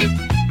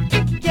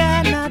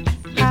 Cannot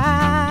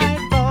hide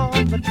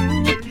from the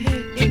truth.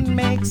 It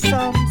makes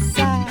some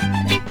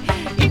sad.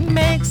 It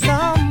makes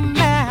some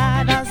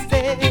mad. I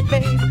say,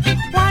 babe,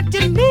 what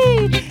you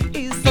need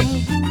is some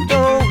good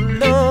old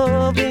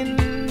loving.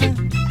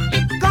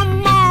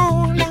 Come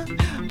on,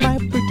 my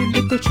pretty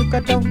little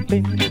sugar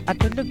dumpling. I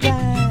tell you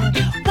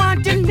that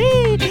what you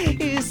need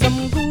is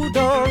some good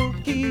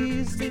old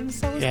kissing.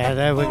 So Yeah,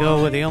 there we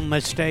go with the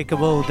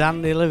unmistakable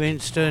Dandy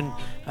Livingston.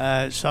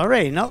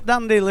 Sorry, not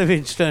Dandy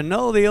Livingston.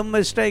 No, the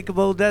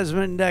unmistakable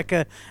Desmond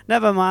Decker.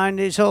 Never mind,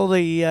 it's all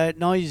the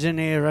noise in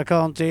here. I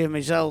can't hear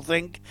myself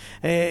think.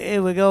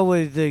 Here we go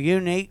with the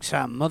Uniques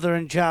and Mother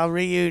and Child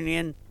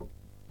Reunion.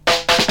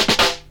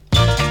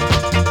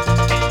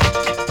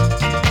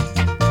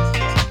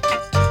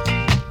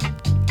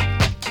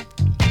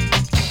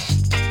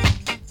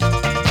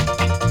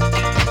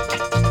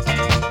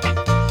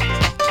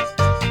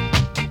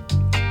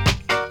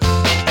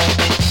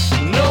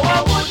 No,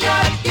 I would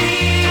not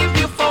give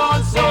you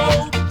false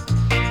hope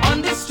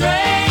on this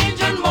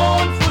strange and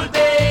mournful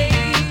day.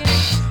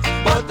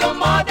 But the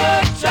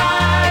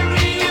mother-child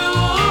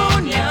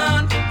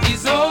reunion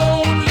is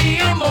only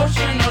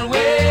emotional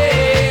way.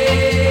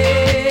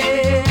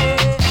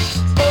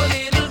 Oh,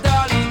 little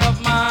darling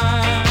of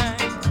mine,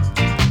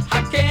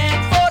 I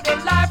can't for the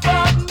life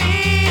of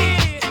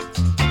me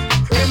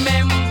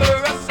remember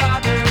a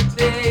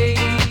Saturday.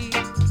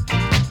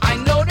 I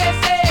know they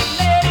say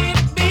let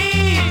it be,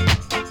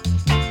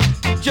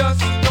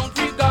 just don't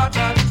regard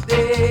that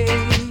day.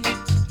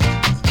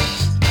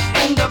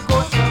 And the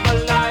course of a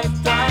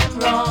lifetime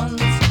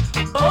runs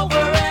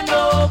over and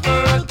over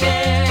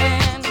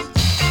again.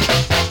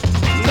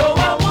 No,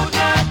 I would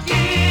not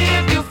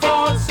give you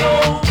false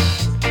hope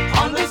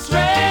on this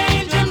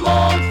strange and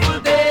mournful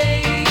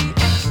day.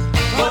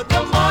 But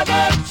the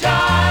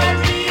mother-child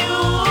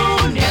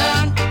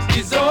reunion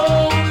is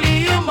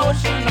only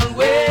emotional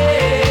way.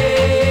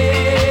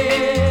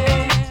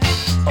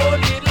 Oh,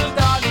 little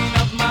darling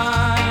of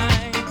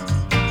mine,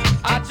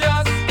 I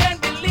just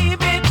can't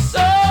believe it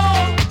so.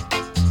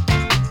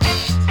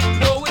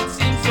 Though it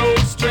seems so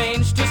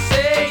strange to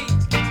say,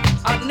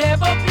 I've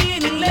never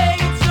been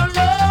laid so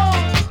low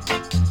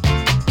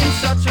in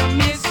such a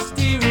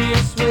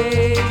mysterious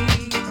way.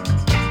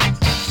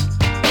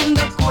 In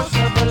the course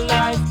of a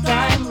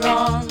lifetime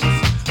runs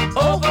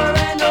over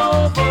and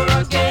over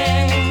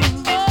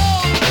again.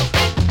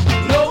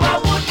 No, I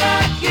would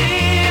not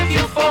give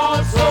you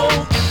false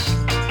hope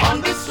on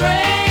this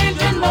strange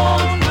and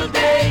mournful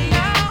day.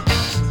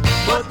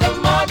 But the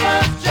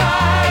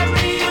mother-child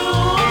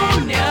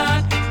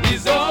reunion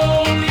is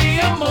only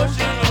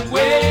emotional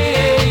way.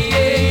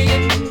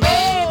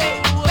 Oh,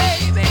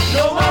 baby.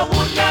 No, I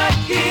would not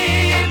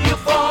give you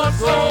false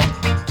hope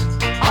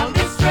on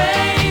this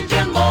strange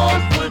and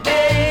mournful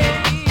day.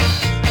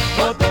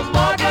 But the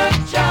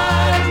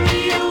mother-child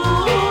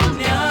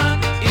reunion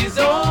is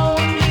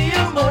only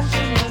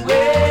emotional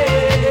way.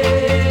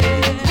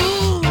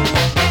 Ooh,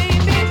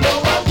 baby. No,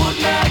 I would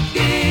not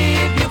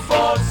give you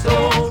false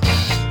hope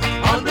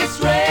on this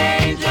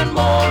strange and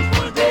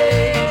mournful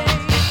day.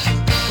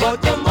 But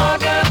the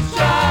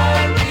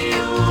mother-child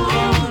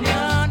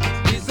reunion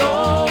is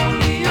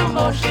only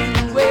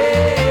emotional way.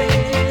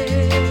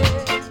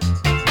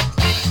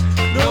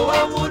 No,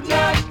 I would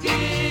not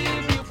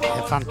give you A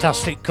false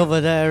fantastic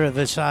cover there of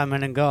the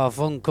Simon and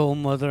Garfunkel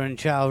Mother and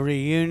Child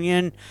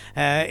Reunion.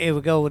 Here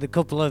we go with a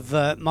couple of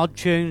mod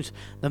tunes.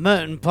 The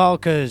Merton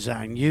Parkers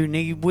and You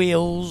Need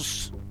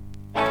Wheels.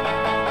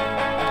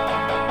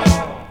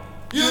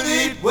 You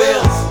need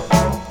wheels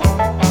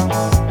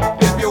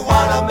if you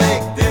wanna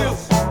make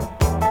deals.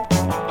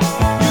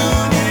 You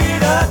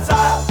need a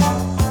tire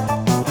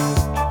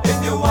if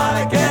you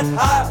wanna get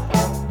high.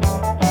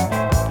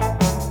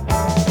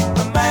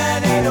 A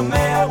man ain't a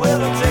man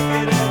with a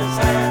ticket in his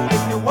hand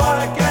if you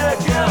wanna get a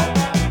kill.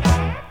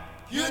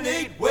 You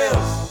need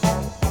wheels.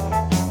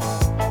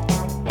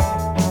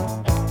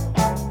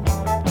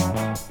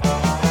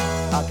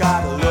 I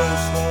got a little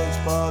slung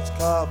sports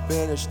car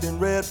finished in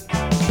red.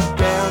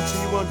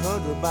 Guarantee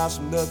 100 miles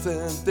from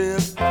nothing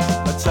dead.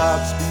 A top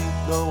speed,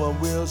 no one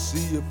will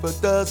see you for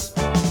dust.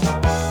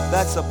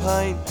 That's a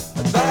pain,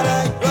 and that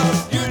ain't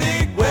rust. You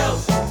need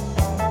wheels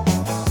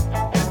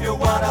if you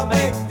wanna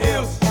make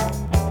deals.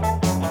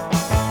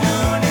 You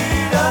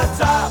need a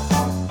top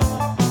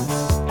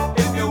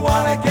if you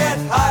wanna get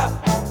higher.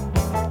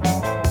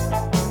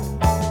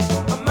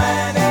 A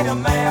man ain't a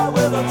man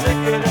with a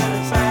ticket in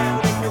his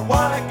hand if you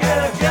wanna get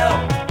a kill.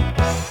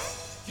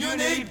 You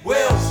need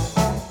wheels.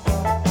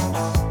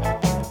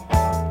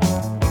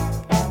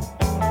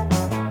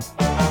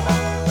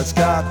 It's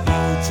got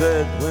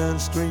heated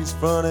windscreens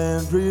front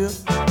and rear.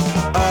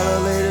 All the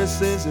latest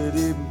things that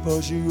even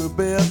push you a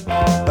bit.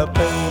 A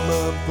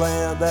payment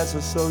plan that's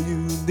so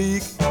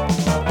unique.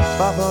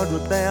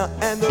 500 down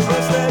and the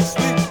rest next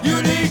week.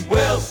 You need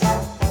wheels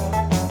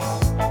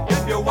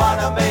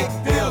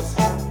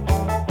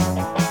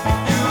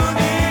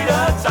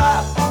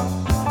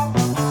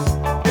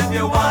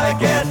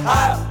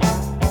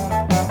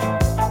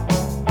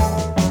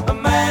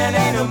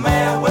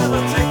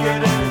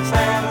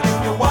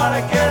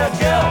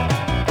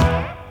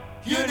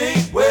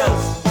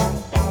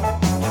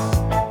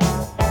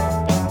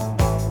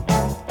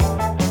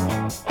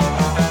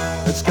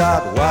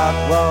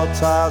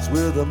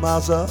with a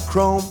mouse of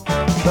chrome.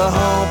 The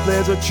horn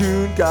plays a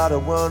tune, got a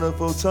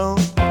wonderful tone.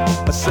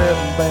 A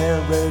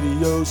 7-band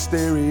radio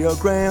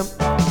stereogram.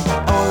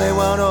 Only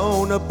one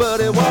owner, but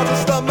it was a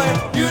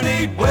stuntman. You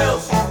need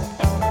wheels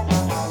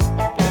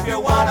if you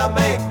wanna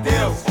make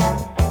deals.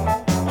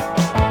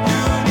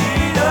 You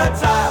need a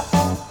tire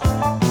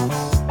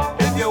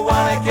if you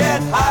wanna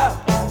get high.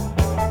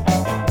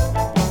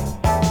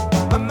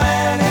 A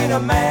man ain't a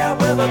man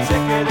with a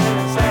ticket in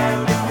his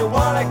hand. If you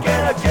wanna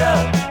get a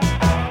girl,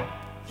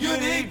 you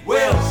need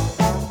wheels.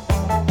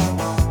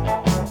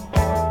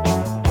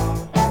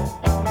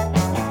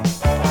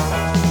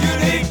 You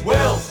need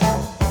wheels.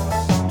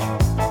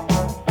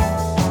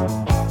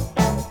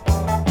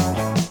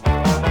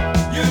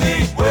 You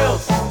need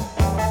wheels.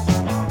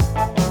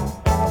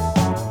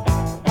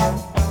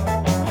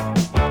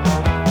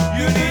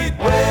 You need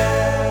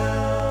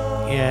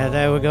wheels. Yeah,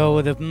 there we go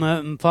with the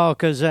Merton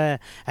Parkers there.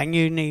 And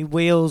You Need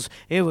Wheels.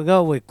 Here we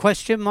go with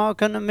Question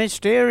Mark and the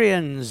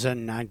Mysterians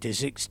and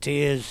 96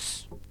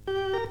 Tears.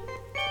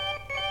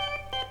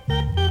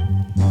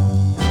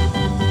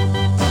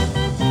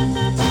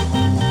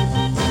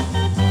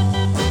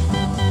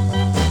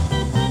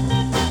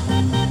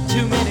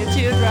 Too many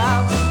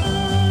teardrops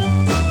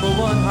for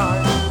one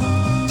heart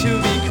to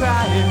be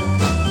crying.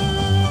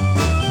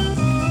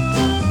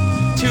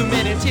 Too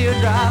many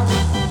teardrops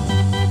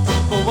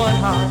for one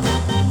heart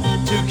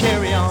to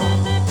carry on.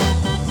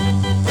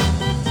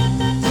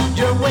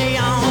 You're way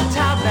on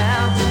top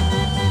now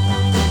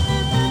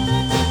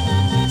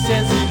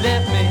since you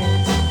left me.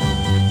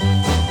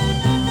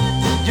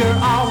 You're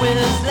always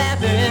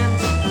laughing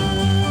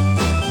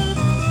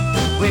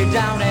way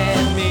down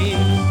at me.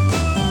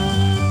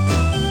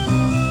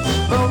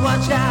 But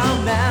watch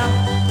out now,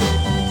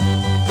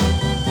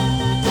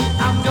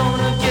 I'm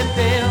gonna get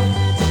there.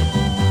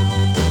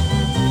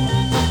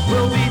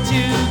 We'll be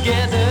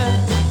together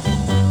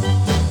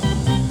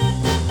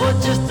for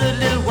just a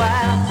little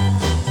while,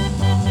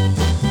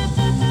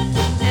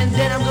 and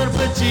then I'm gonna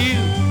put you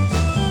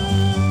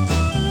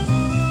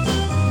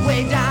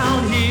way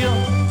down here,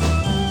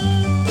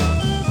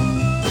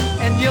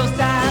 and you'll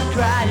start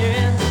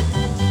crying.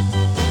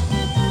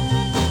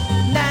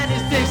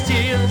 96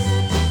 tears.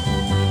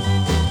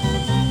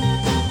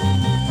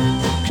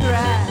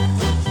 Cry,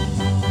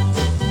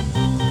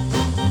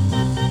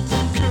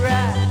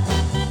 cry.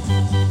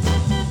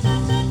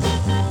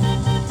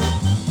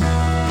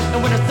 And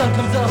when the sun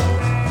comes up,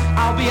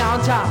 I'll be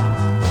on top.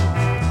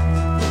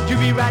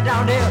 You'll be right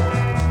down there,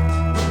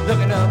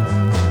 looking up.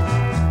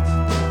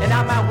 And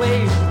I might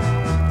wave,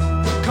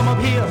 come up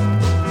here,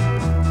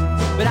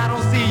 but I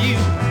don't see you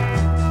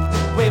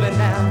waving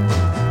now.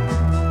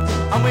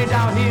 I'm way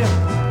down here,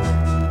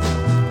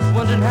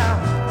 wondering how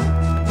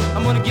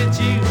I'm gonna get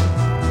you.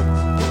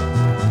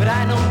 But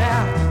I know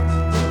now,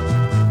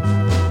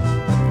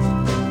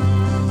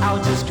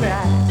 I'll just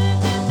cry,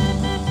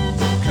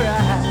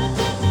 cry,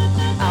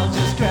 I'll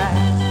just cry.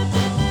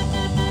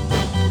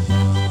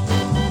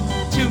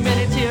 Too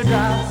many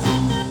teardrops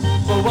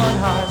for one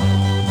heart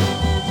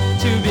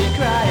to be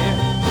crying.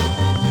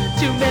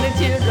 Too many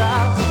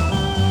teardrops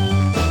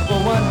for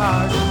one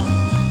heart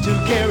to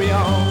carry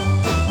on.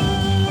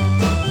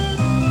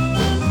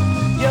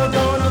 You're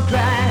gonna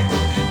cry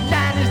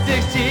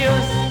 96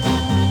 tears.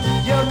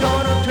 You're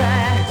gonna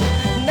cry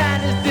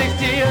 96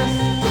 tears.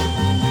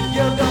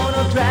 You're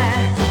gonna cry,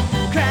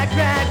 cry,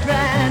 cry,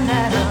 cry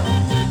now.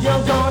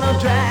 You're gonna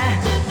cry,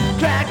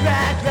 cry,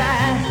 cry,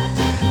 cry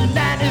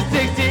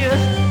 96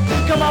 tears.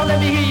 Come on, let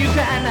me hear you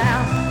cry now.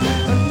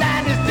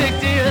 96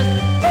 tears.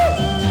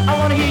 Woo! I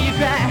wanna hear you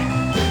cry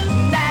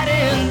night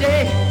and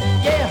day,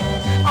 yeah,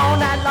 all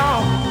night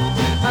long.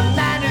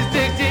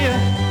 96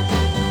 tears.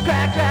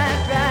 Cry, cry,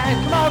 cry.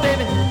 Come on,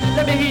 baby,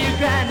 let me hear you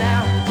cry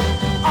now.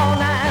 All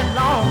night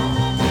long.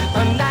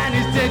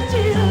 96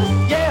 tears,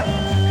 yeah,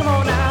 come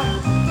on now.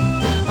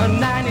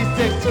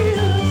 96 tears.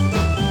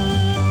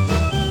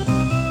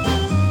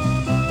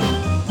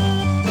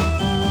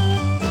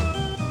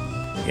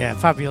 Yeah,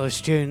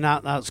 fabulous tune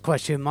that. That's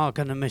Question Mark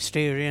and the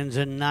Mysterians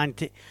and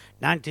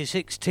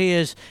 96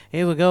 Tears.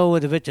 Here we go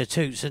with a bit of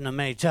Toots and the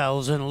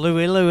Maytals and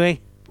Louie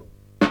Louie.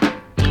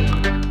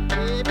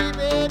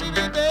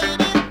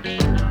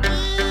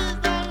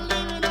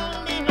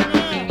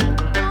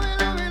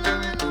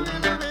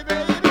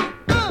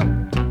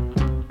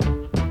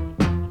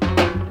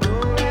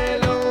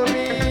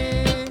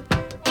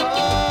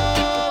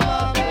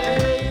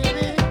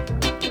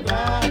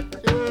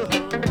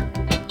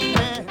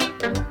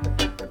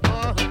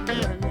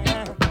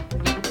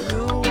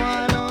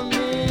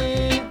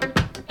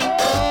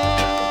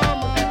 Oh,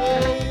 my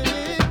baby,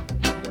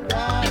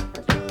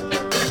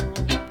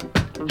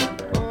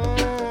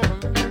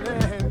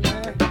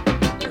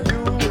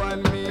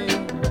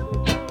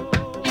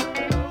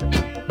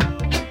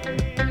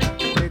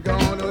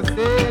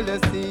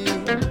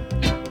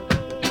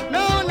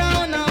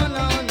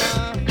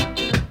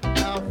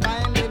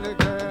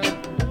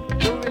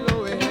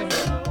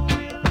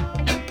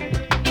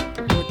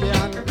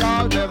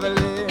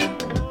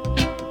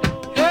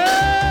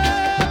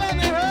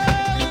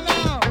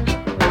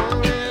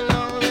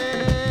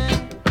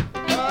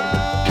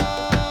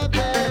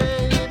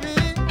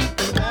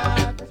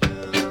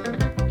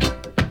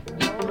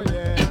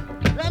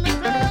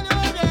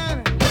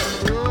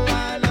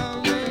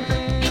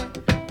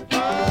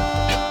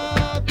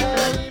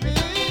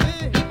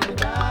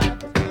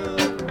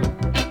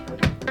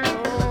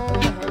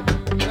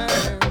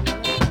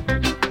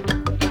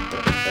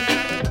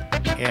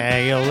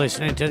 You're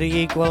listening to the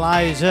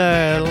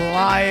Equalizer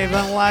live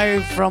and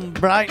live from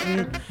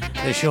Brighton,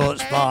 the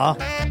Shorts Bar.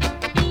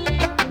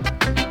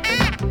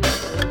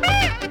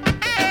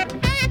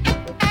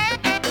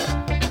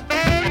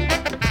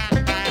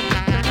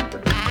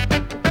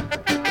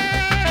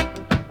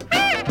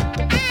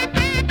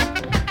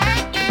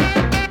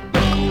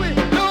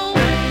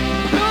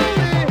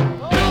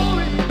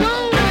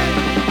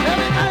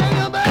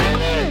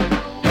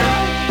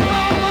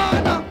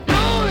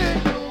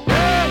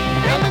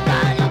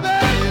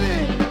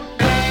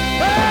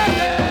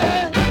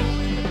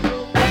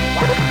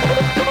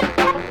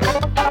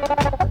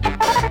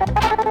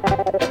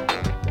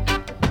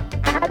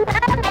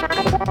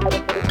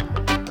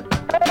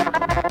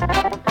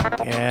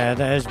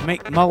 There's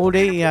Mick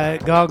Mouldy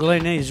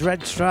goggling his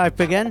red stripe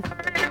again.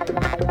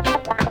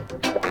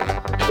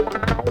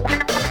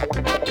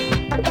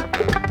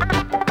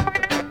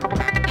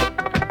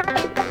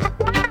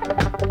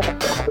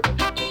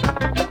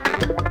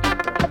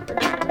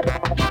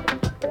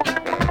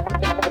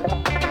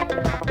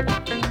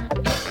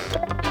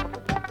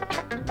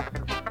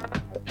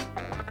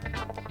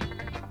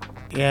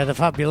 Yeah, the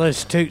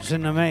fabulous Toots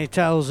and the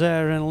Maytals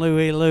there and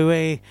Louie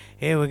Louie.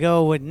 Here we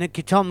go with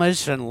Nicky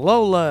Thomas and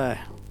Lola.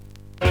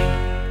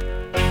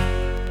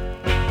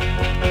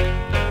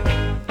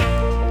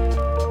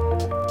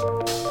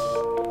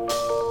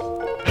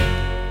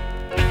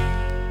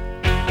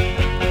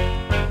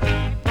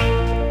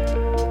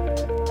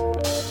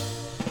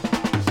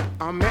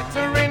 I met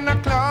her in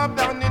a club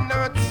down in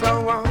North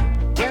Sour,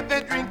 where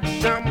they drink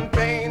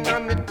champagne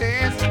and it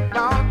tastes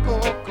like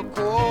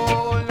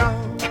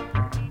Coca-Cola,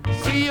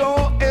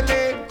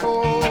 C-O-L-A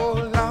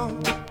Cola.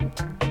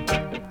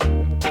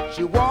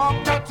 She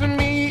walked up to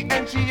me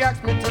and she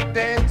asked me to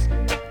dance.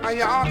 I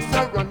asked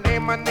her her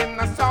name and in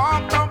a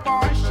soft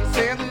voice she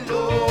said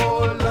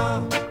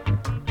Lola,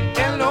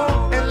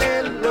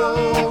 L-O-L-A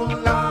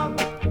Lola,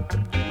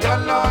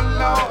 Lola,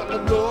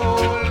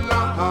 Lola.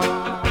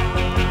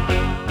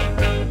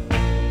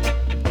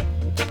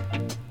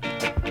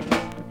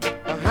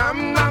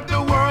 I'm not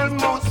the world's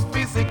most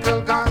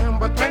physical guy,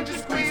 but when she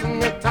squeezed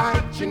me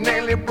tight, she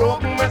nearly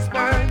broke my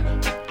spine.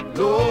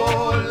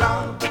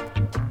 Lola,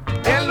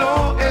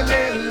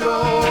 L-O-L-A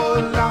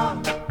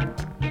Lola.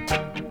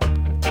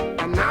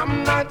 And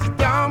I'm not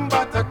dumb,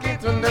 but I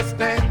can't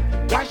understand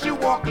why she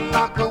walk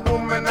like a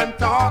woman and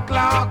talk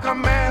like a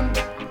man.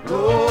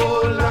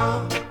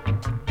 Lola,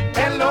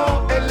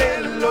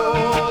 L-O-L-A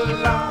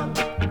Lola,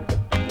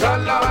 la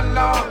la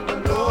la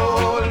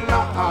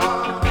Lola.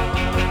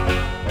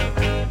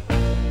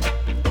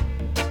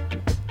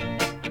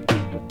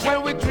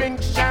 Well, we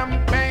drink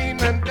champagne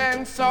and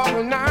dance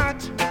all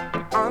night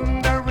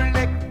under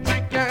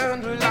electric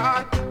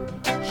candlelight.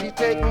 She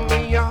take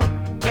me up,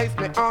 place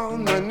me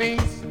on my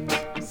knees,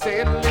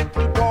 said,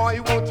 little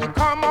boy, won't you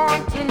come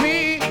on to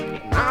me?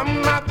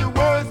 I'm not the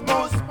world's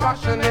most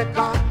passionate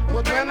guy,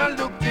 but when I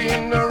looked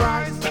in her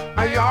eyes,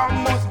 I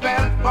almost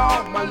fell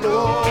for my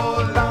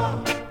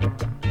Lola.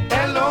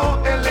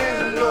 L-O-L-A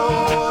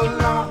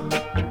Lola,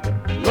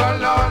 la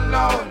la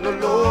la la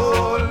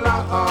Lola.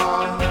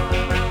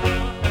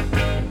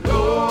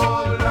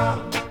 Lola,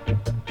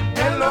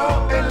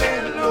 L-O-L-A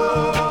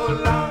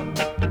Lola,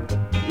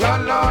 la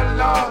la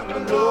la la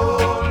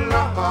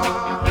Lola.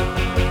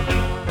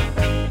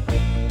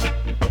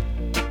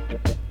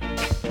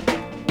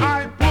 I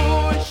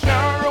push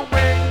her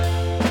away,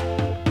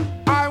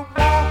 I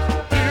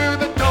walked to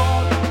the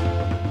door,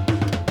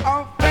 I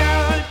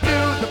fell to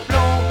the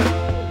floor,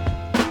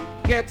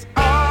 gets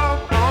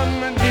up on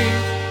my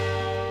knees.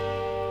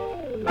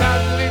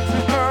 That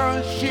little girl,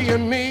 she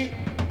and me,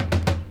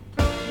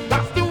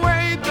 that's the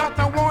way that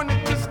I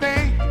wanted to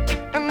stay,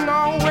 and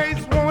always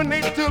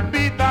wanted to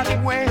be that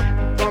way.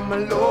 From a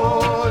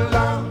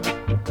Lola,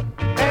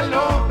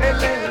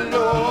 L-O-L-A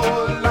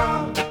Lola,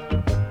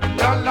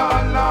 la la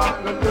la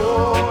la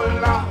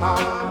Lola.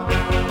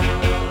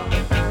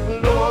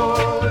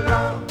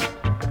 Lola,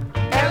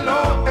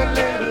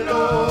 L-O-L-A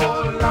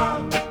Lola,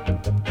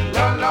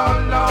 la la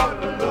la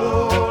la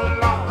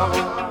Lola.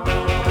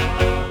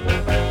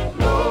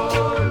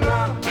 Lola,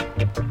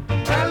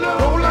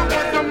 Lola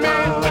was a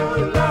man,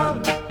 Lola,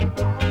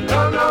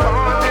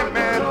 Lola,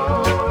 man.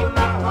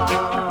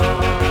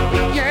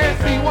 Yes,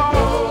 he was.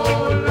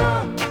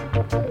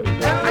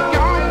 I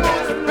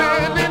almost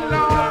fell in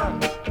love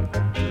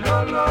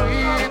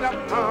with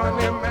upon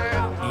him,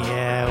 man.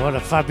 Yeah, what a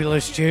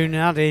fabulous tune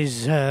that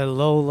is,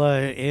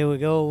 Lola. Here we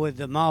go with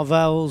the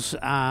Marvels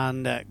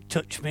and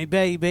Touch Me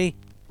Baby.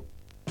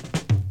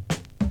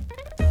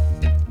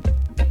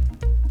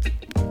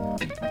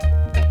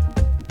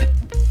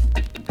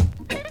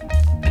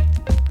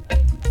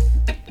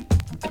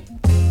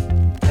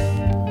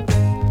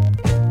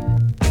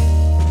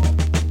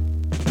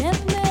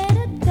 Never met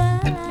a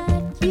guy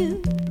like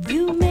you.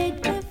 You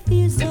make me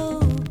feel so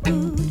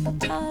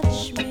good.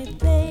 Touch me,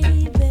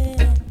 baby.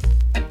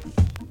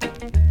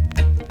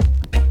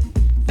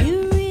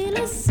 You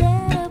really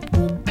set up a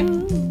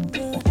groove.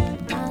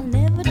 I'll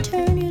never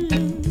turn you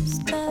loose.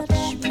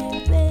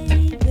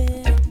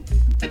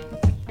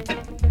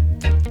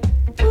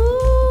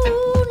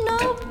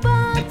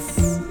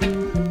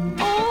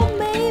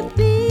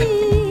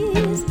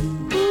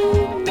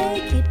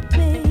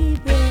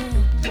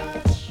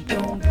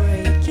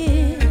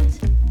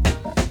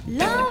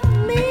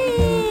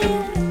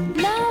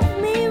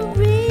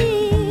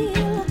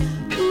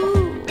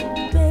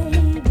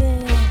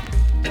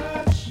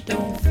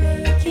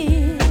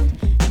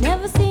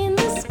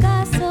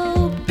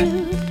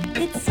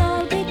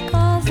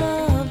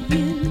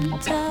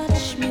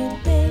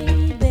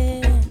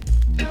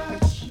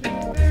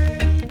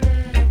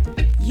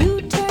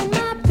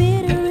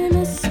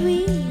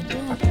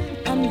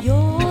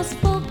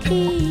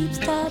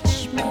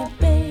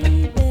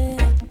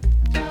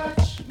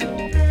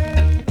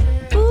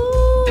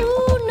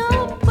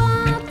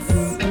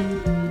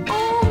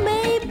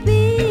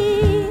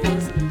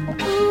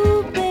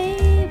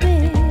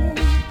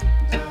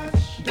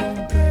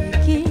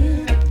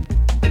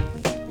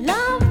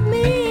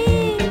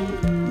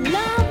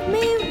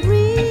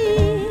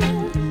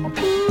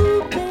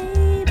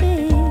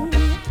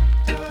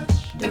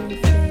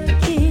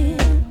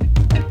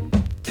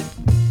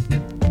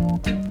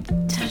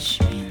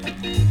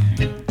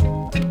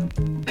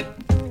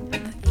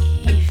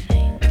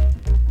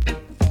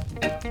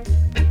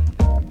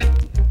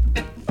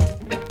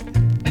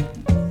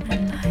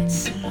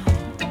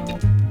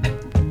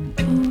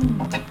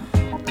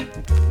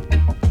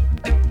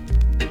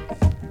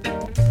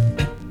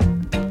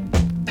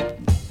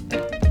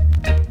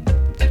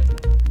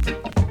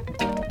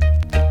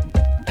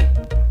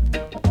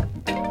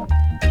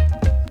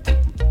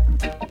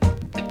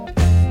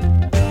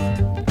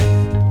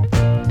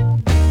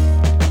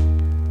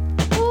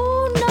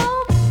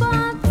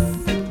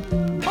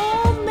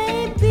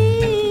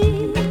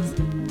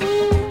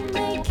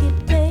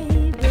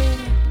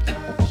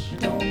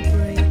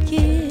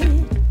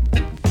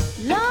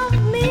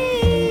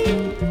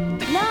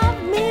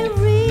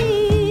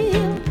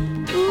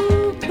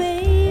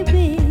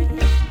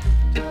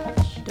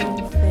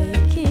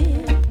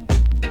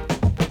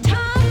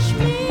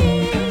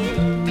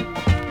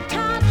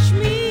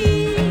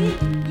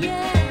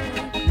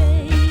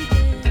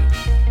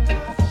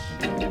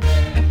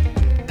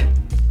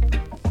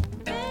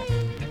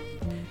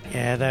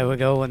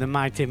 the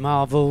Mighty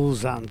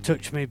Marvels and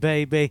Touch Me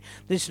Baby.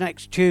 This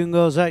next tune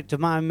goes out to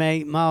my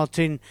mate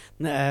Martin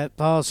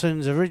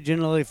Parsons,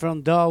 originally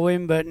from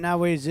Darwin, but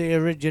now he's the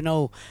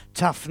original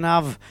Taff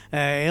Nav.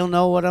 He'll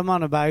know what I'm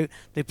on about.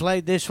 They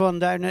played this one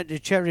down at the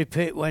Cherry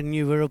Pit when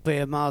you were up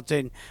here,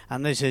 Martin,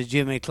 and this is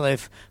Jimmy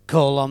Cliff,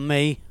 Call on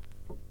Me.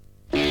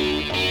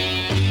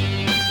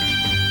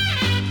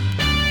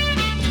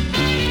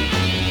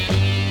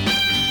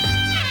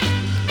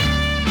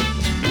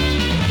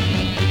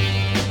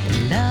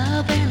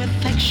 Love and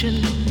affection,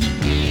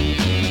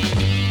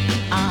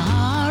 a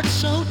heart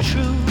so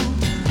true.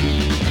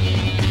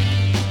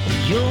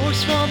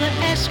 Yours for the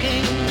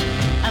asking,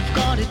 I've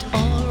got it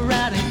all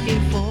right here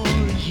for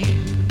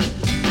you.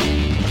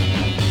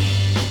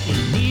 You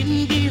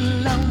needn't be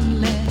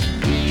lonely,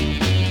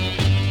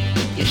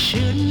 you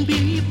shouldn't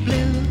be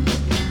blue.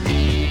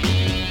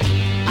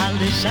 I'll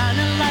design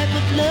a life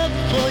of love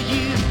for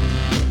you,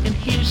 and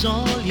here's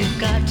all you've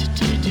got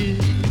to do.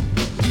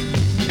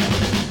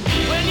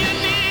 When you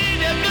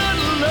need a good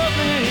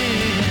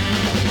loving,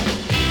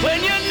 when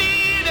you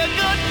need a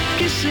good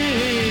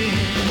kissing,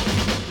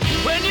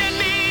 when you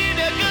need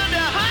a good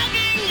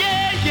hugging,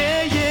 yeah,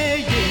 yeah, yeah,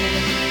 yeah.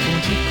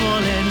 Won't you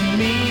call on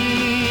me,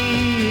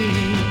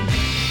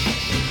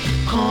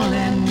 call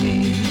on me.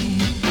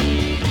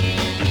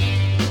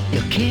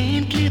 You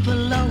can't live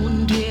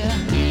alone, dear,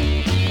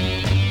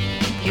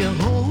 your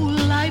whole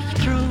life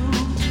through.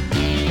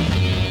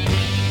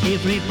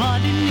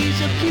 Everybody needs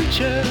a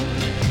future,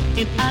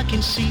 and I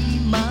can see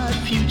my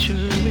future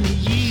in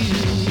you.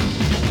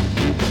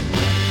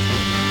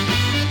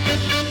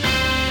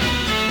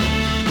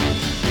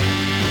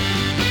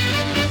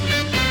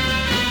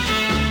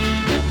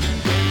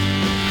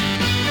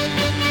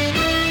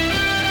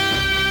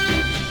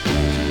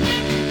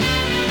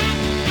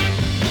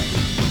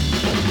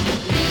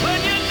 When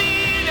you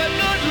need a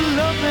good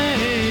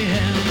loving,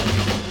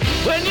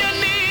 when you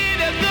need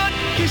a good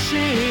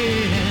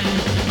kissing,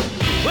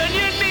 when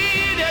you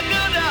need a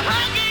good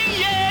hugging,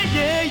 yeah,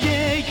 yeah,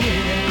 yeah,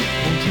 yeah.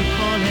 Won't you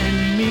call on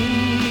me,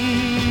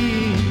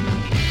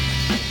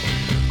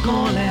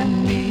 call on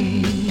me.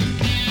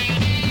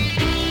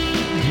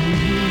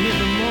 In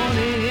the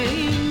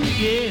morning,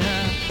 yeah.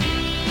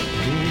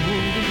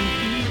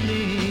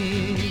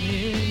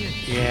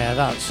 Yeah,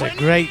 that's a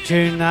great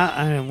tune, that.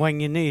 And when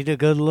you need a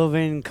good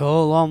loving,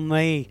 call on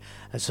me.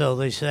 So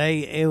they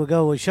say. Here we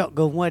go with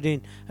Shotgun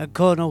Wedding at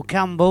Colonel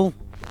Campbell.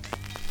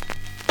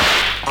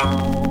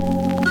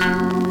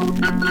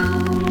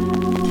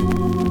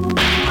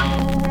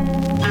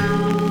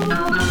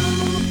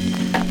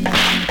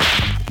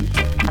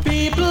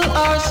 People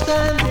are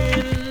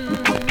standing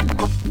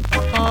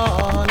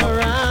all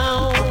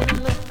around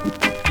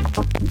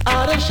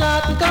at a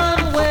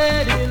shotgun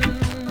wedding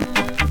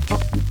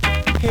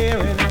here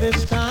in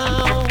this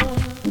town,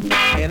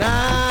 and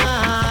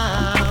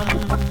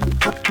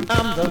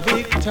I'm the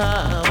big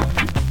town.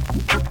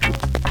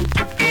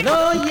 And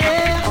oh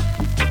yeah,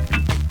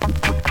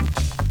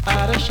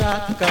 at a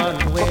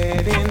shotgun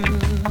wedding,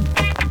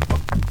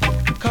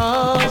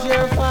 'cause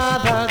your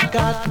father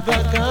got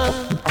the gun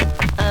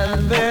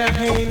and there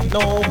ain't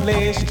no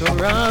place to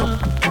run.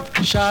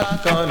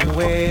 Shotgun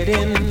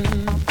wedding,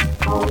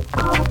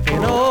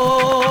 and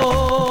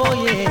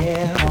oh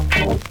yeah,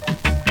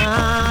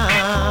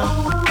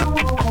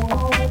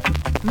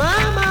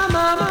 mama,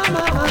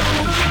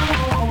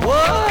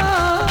 whoa,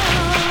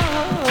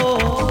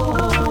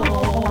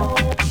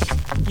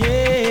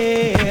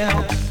 yeah,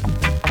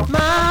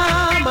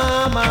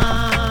 mama,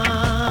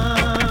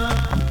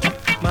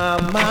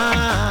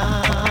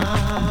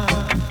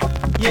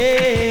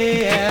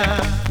 yeah.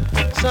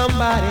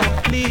 Somebody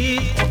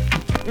please,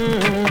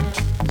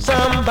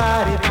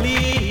 somebody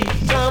please,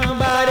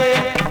 somebody,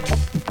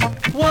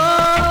 whoa,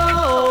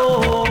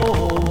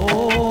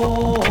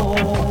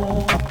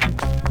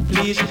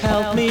 please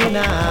help me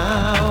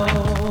now,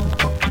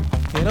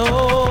 you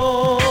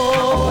know,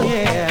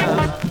 yeah.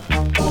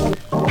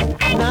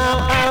 Now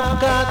I've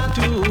got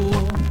to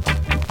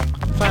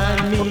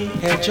find me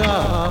a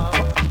job,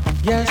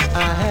 yes I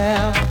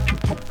have,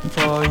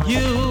 for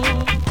you,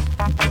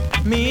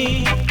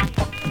 me,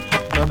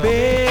 my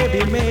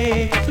baby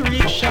make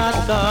 3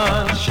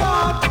 shotguns,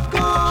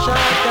 shotgun,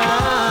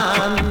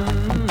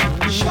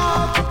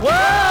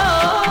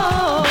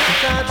 whoa,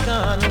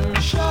 shotgun,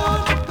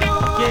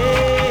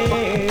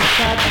 yeah,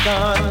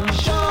 shotgun,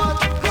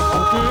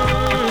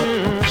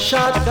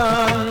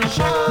 shotgun,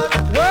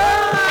 whoa,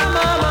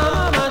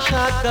 mama,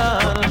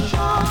 shotgun,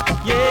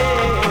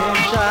 yeah,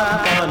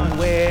 shotgun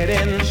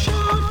wedding,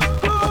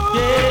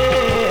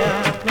 yeah,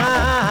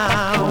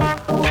 now.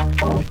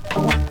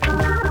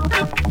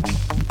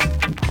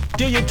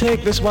 Do you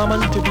take this woman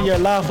to be your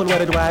lawful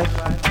wedded wife?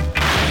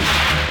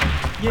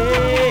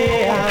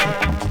 Yeah,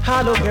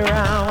 I look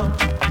around,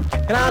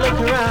 and I look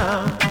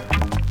around,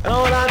 and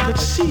all I could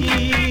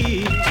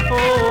see,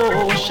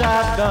 oh,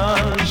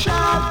 shotgun,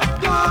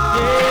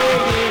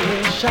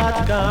 yeah,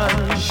 shotgun,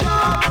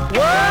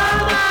 whoa,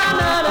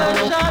 another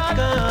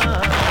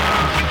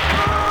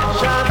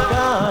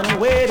shotgun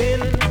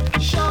wedding,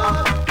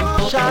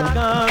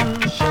 shotgun,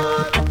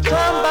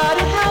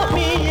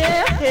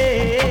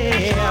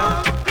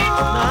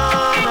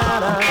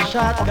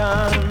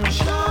 Yeah,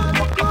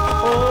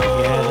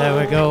 there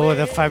we go with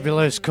the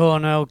fabulous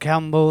Cornell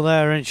Campbell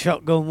there and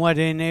Shotgun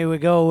Wedding. Here we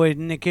go with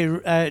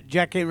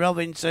Jackie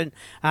Robinson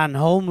and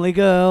Homely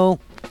Girl.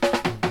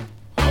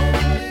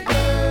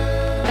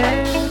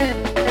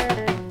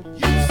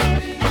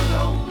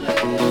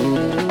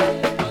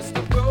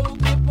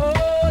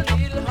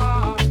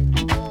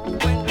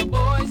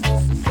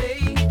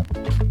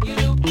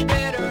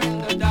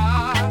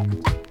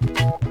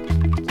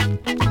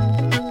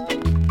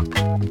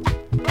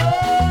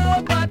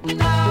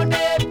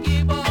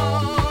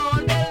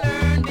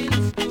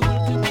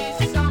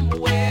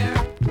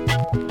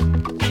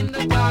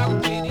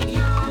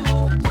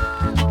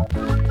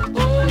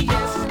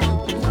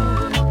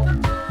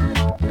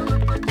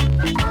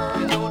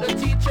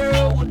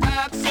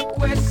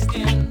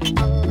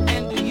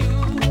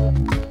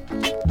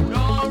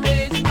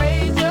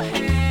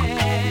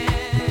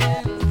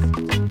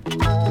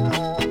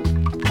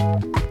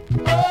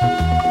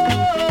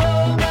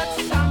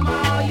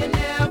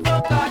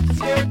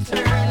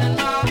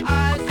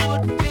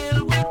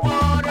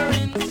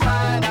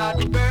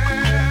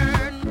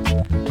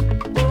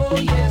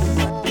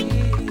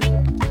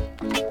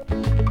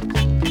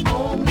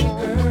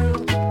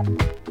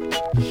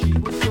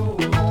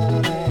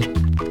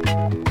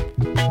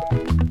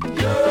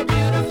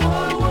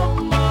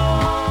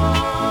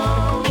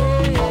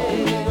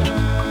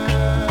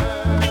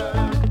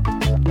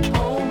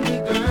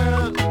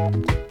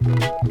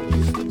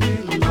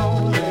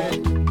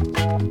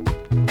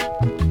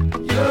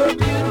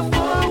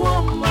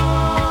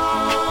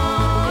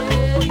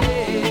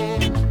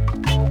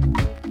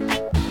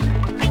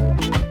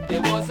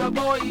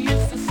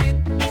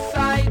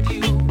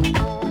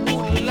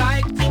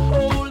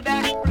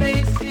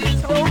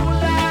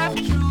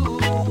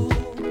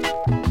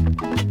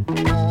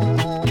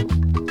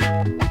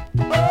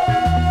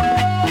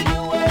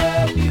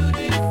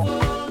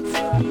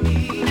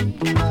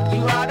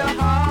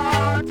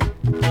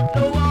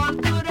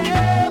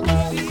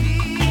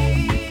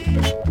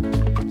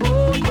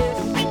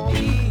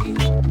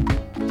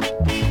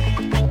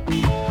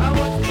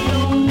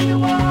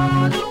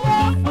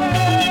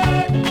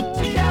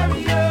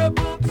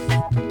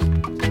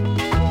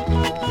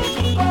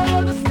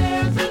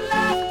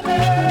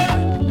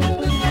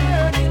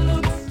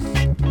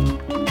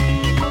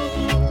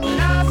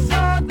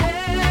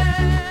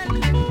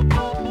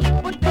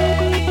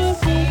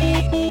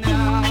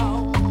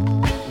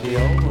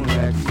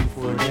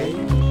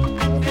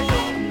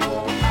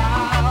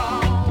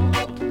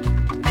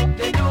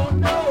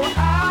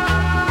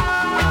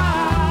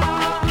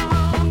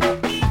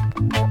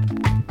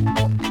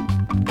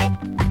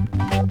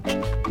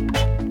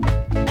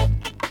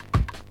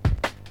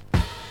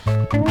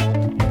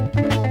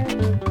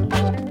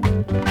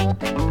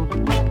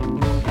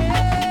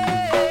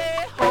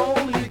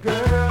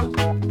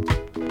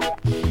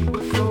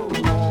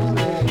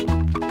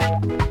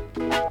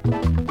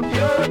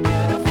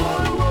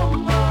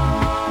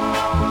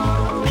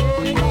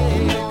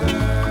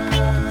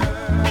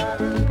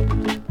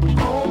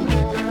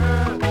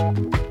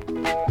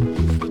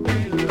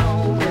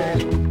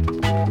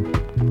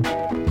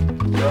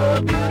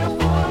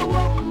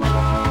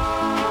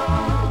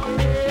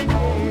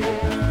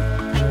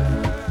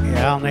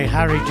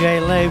 Harry J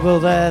label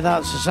there.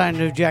 That's the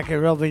sound of Jackie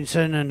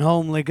Robinson and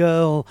Homely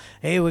Girl.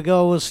 Here we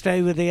go. We'll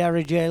stay with the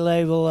Harry J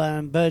label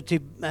and Bertie,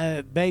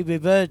 Baby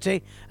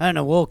Bertie and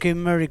A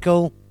Walking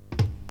Miracle.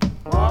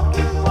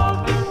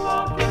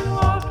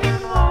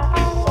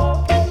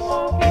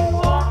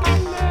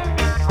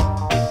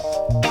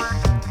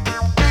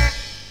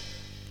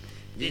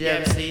 Did you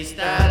ever see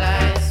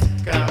starlights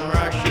come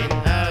rushing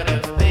out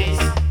of space?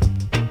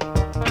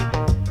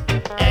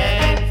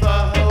 And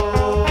for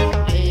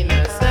holding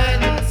a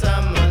sight in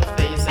someone's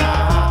face,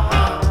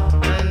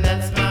 and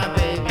that's my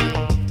baby.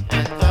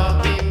 And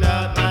talking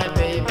about my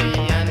baby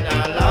and I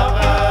love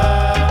her.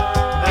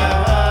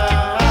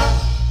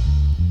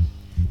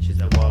 She's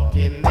a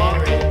walking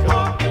miracle.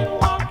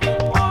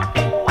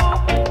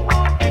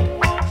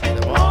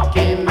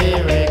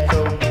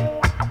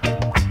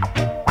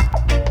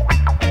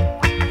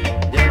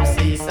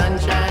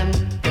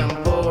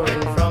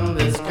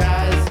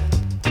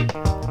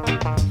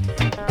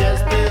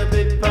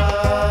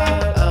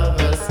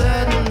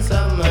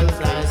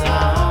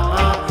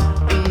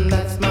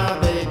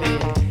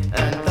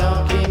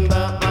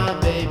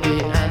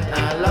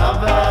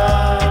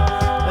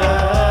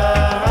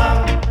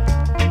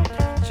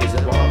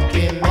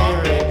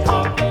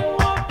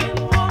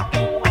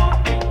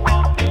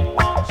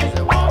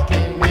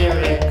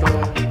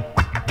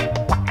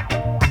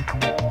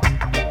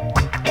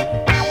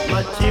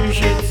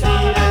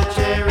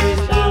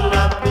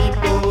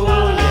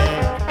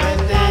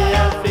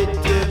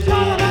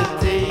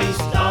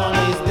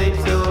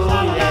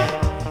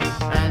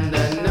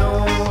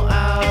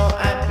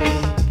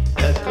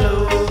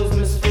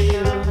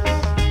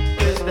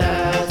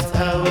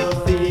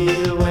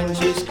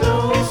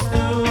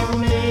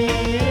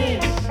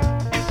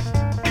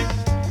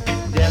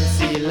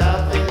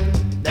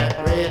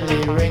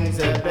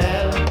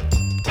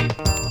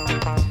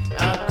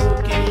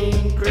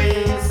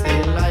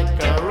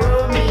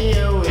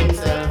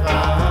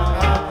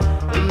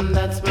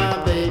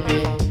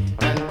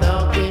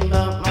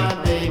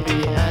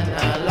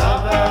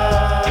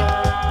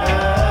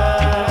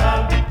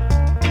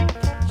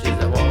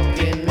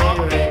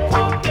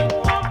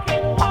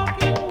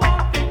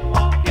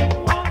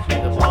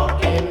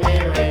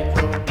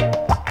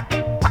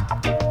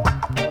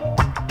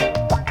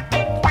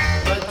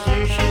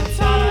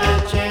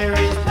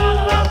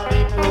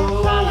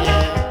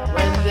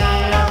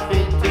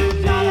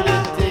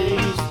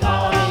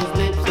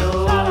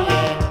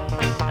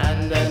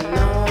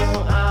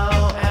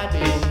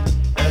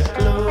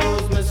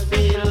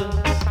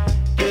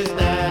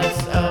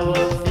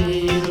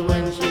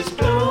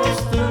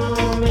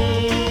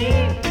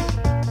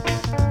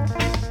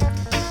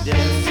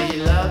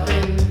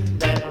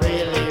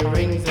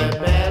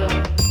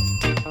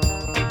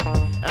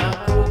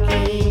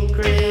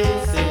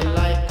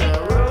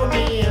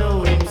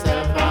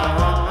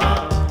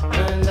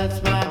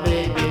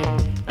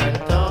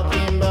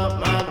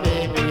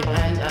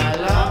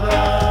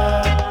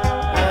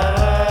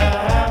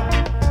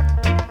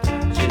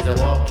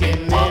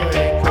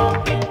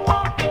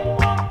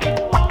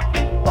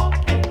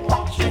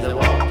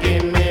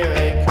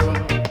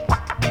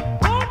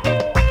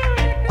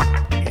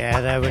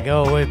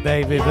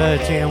 Davey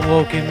Bertie and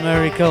Walking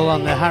Miracle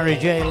on the Harry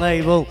J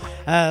label,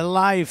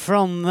 live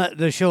from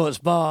the Shorts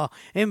Bar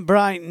in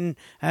Brighton.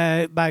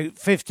 About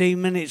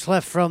 15 minutes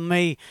left from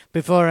me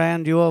before I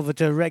hand you over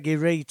to Reggae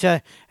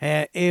Rita.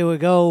 Here we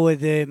go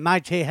with the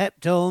Mighty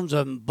Heptones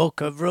and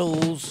Book of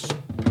Rules.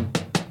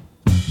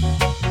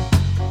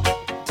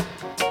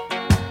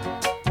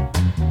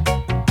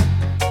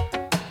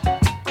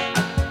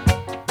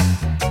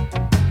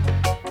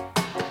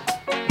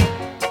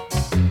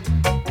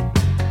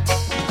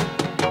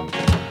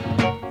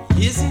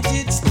 Isn't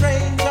it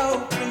strange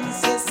how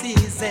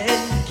princesses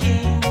and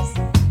kings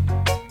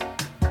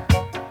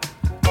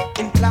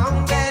in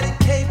clown daddy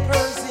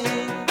capers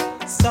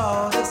in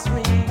sawdust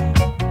ring?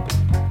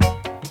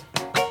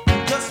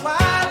 Just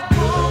while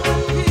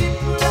common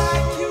people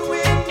like you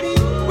and me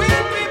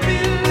will be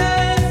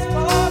villains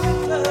for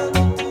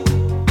eternity.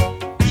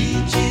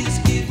 Each is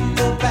given a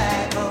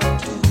bag of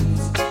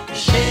tools, a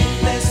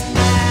shapeless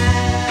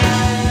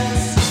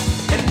mass,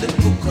 and the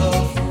book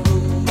of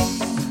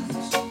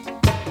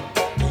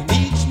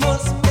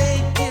must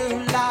make your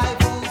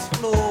life is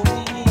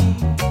flowing.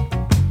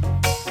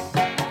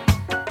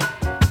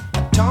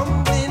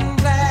 Tumbling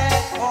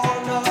black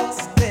on a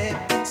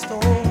stepping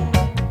stone.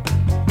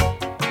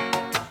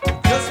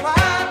 Just why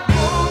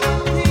common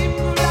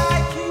people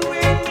like you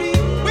and me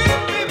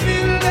will be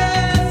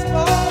villains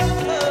for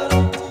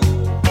eternity.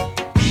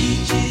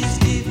 Each is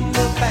given a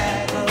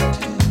bag of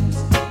tools,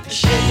 a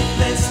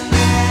shapeless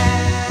mask,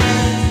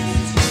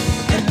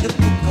 and the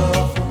book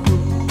of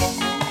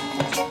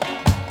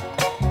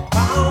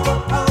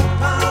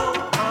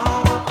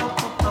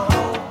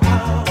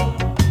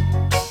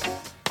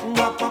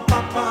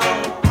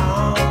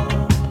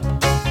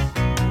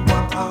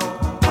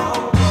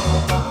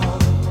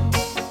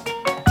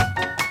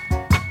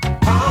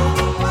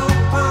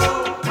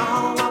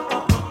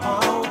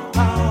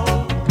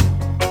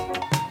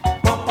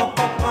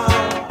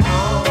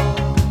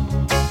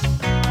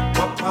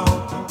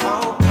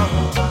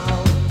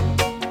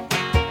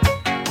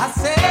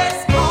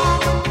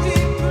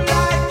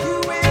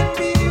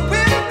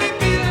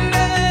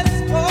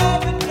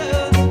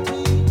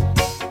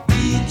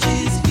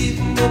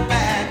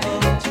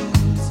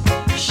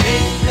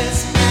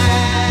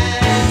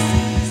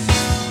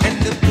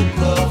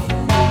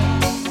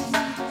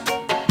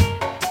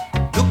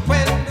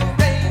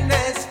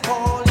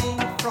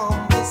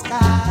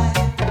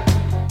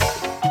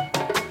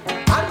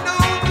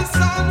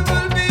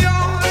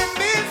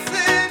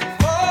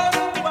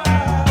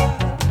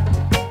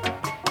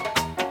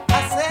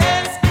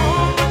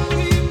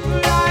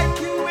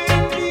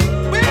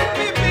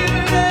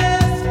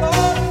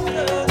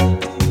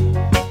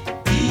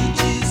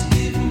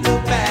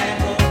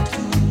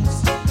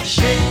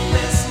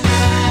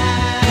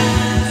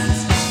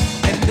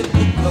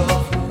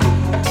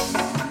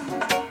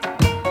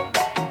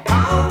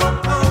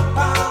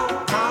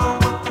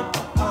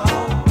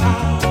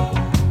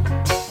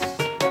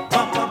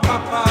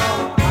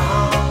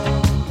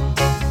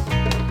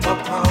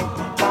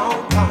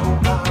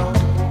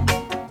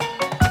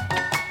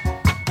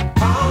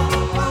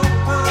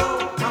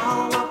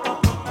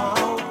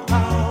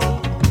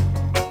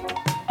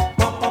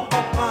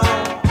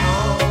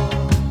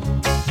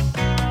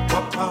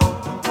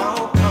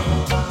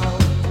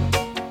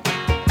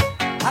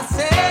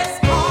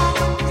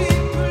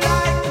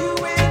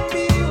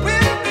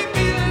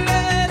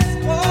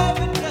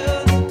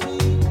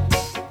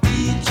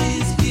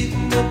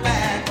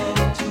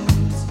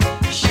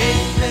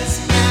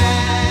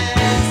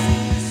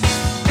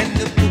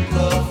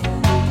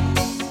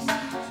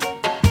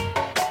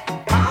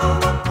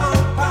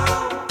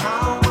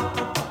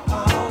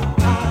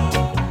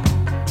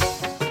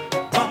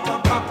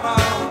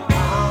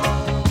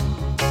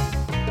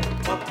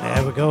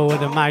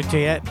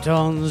Mighty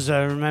Heptones.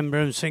 I remember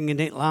him singing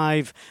it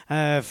live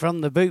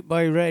from the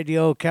Bootboy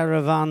Radio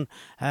Caravan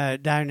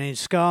down in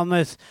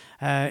Skarmouth.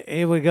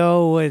 Here we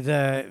go with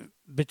a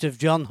bit of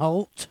John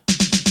Holt.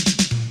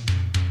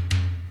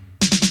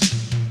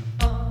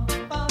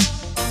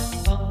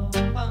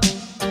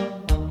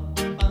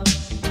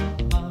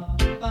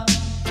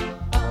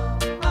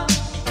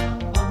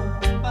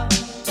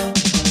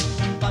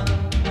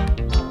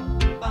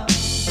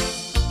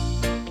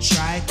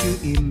 Try to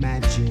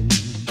imagine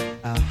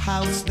a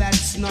house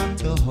that's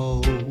not a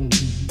home.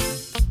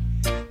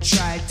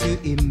 Try to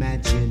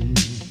imagine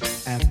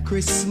a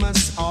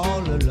Christmas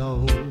all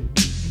alone.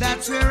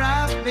 That's where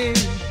I've been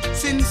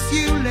since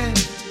you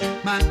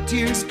left. My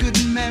tears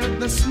couldn't melt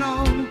the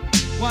snow.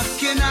 What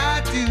can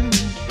I do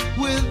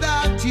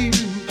without you?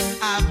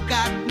 I've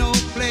got no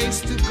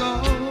place to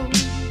go.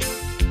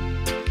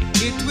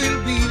 It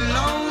will be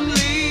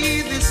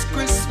lonely this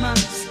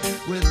Christmas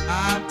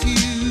without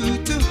you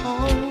to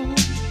hold.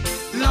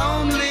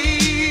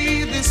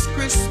 Lonely this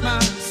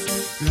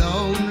Christmas,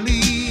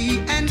 lonely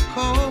and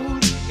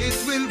cold. It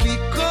will be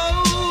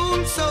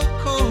cold, so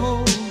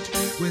cold,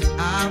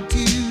 without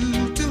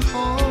you to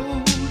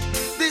hold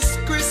this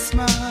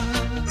Christmas.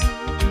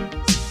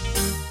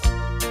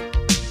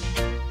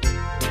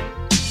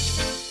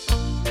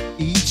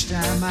 Each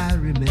time I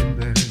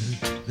remember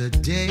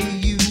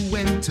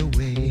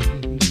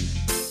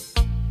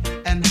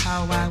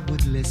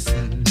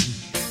listen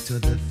to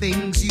the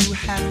things you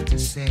have to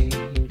say.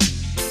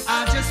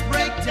 I just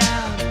break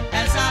down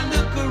as I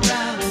look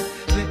around.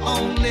 The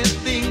only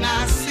thing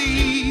I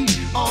see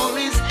all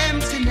is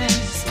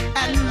emptiness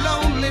and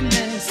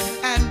loneliness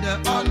and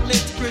an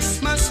unlit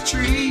Christmas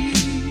tree.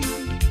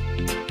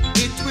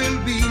 It will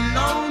be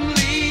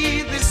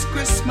lonely this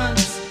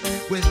Christmas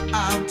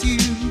without you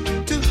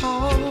to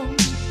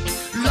hold.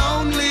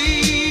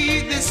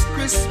 Lonely this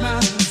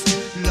Christmas,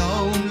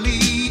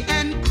 lonely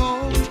and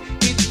cold.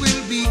 It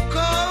will be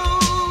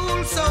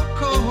cold, so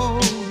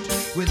cold,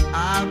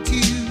 without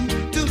you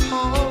to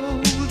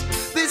hold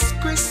this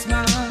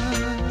Christmas.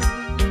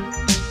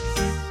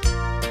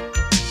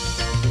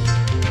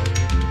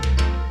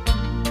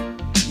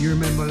 You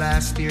remember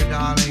last year,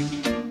 darling,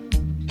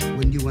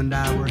 when you and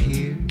I were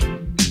here?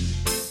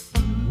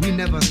 We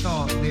never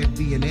thought there'd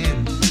be an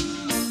end.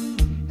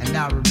 And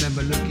I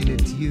remember looking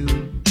at you,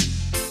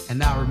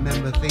 and I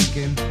remember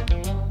thinking,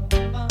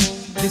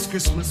 this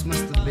Christmas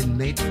must have been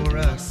made for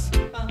us.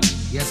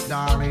 Yes,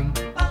 darling,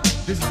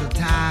 this is the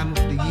time of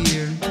the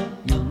year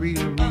you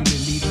really, really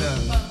need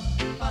love.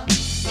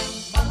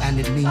 And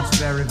it means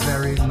very,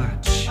 very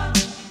much.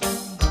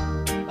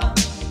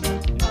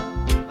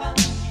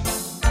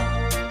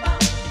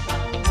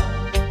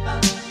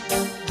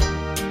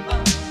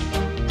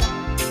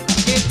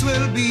 It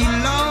will be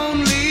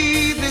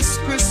lonely this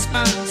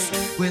Christmas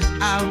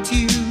without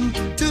you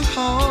to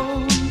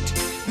hold.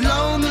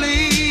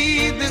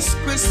 Lonely this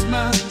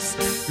Christmas,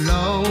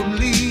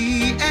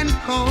 lonely and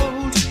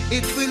cold.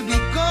 It will be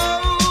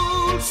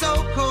cold,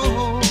 so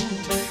cold,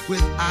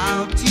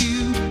 without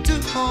you to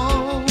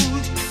hold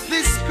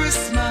this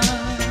Christmas.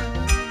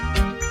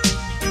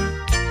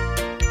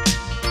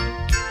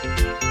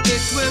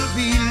 It will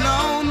be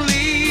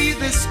lonely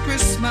this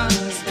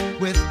Christmas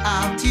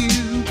without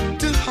you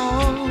to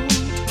hold.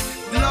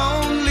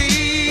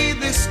 Lonely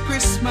this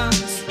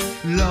Christmas,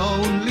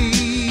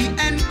 lonely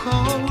and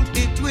cold.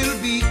 It will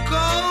be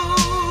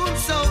cold,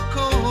 so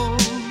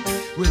cold,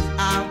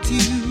 without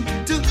you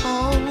to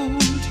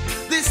hold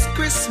this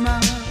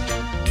Christmas.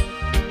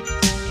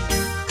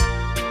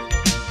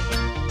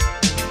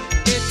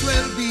 It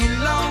will be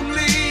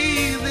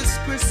lonely this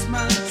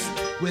Christmas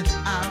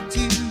without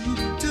you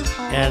to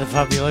hold. Yeah, the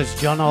fabulous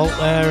John Holt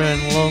there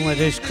and Lonely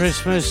This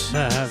Christmas.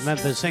 I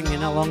remember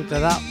singing along to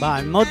that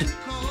by Mud.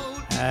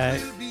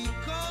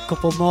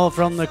 Couple more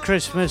from the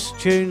Christmas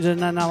tunes and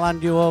then I'll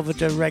hand you over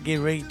to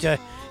Reggae Rita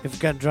if we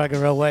can drag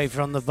her away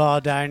from the bar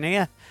down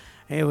here.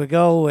 Here we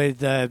go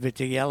with a bit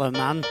of Yellow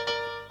Man.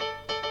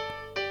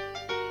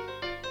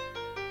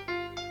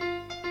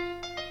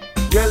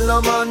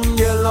 Yellow man,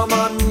 yellow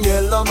man,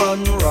 yellow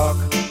man rock.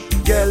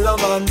 Yellow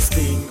man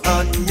sting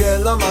and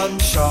yellow man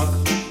shock.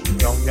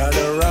 Young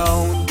gather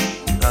round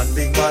and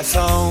dig my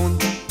sound.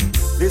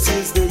 This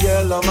is the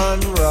yellow man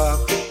rock.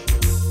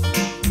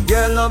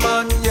 Yellow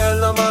man,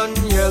 yellow man,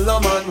 yellow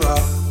man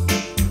rock.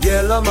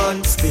 Yellow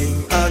man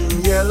sting and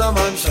yellow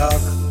man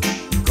shock.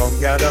 Come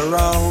gather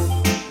round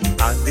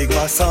and dig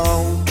my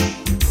sound.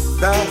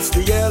 That's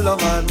the yellow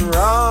man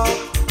rock.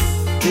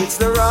 It's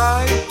the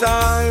right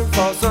time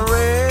for some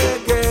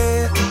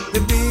reggae.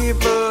 The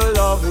people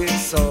love it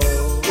so.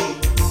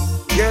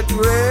 Get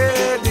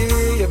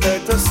ready, you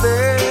better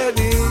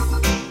steady,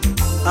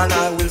 and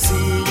I will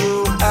see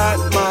you at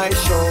my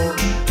show.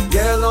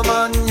 Yellow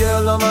man,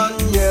 yellow man,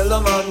 yellow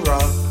man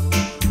rock.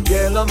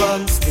 Yellow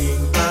man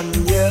sting and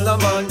yellow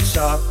man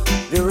shock.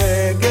 The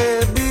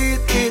reggae beat,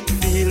 it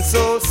feels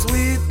so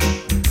sweet.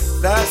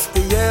 That's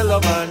the yellow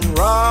man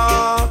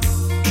rock.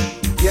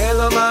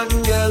 Yellow man,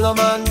 yellow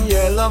man,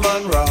 yellow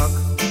man rock.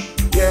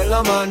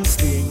 Yellow man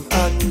sting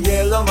and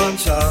yellow man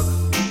shock.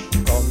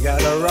 Come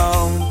gather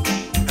round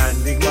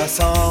and dig my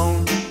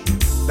sound.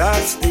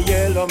 That's the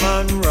yellow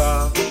man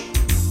rock.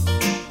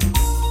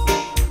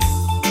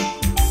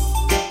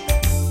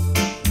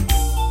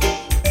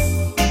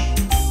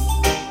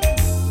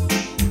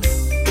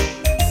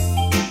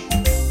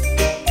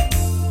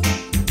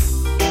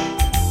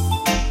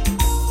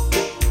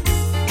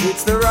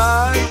 It's the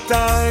right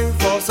time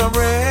for some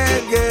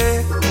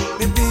reggae.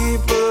 The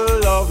people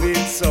love it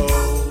so.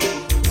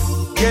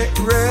 Get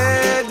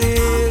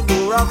ready,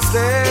 do rock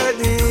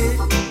steady,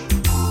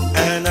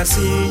 and I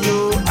see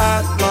you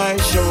at my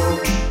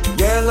show.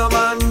 Yellow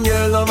man,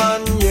 yellow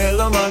man,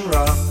 yellow man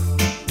rock.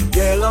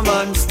 Yellow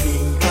man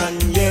sting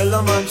and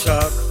yellow man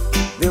shock.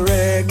 The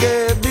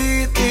reggae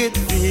beat, it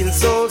feels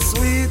so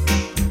sweet.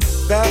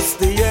 That's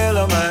the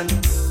yellow man,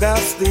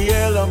 that's the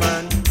yellow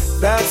man.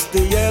 That's the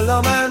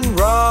yellow man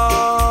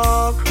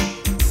rock.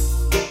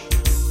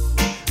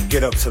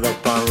 Get up, sit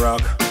up and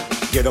rock.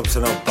 Get up,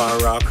 sit up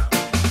and rock.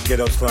 Get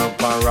up, sit up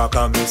and rock.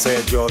 And me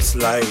say just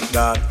like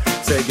that.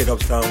 Say get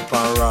up, sit up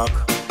and rock.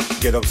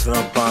 Get up, sit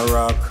up and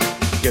rock.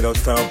 Get up,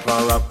 sit up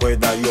and rock.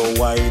 Whether you're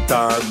white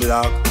or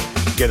black.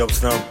 Get up,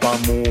 sit up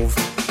and move.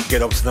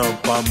 Get up, sit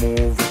up and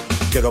move.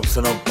 Get up,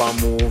 sit up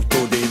and move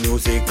to the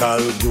musical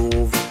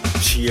groove.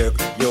 Shake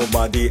your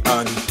body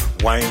and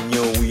wind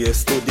your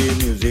waist to the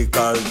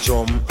musical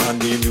drum and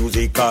the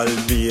musical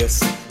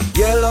bass.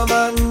 Yellow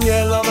man,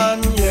 yellow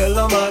man,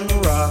 yellow man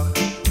rock.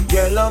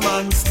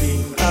 man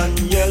Sting and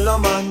yellow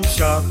man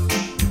Shock.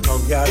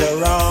 Come gather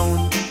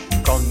round,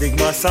 come dig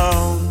my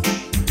sound.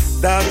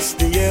 That's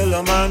the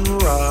yellow man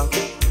rock.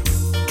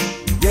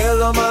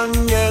 Yellow man,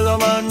 yellow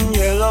man,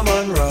 yellow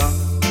man rock.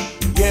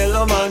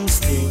 Yellow man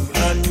Sting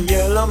and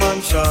yellow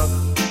man Shock.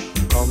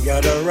 Come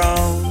gather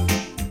round.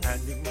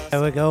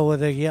 There we go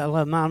with the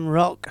Yellow Man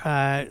Rock.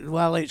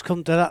 Well, it's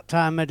come to that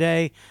time of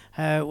day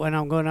when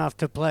I'm going to have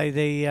to play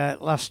the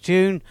last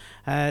tune.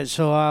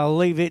 So I'll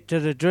leave it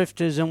to the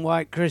Drifters and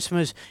White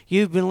Christmas.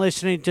 You've been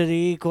listening to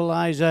the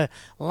Equaliser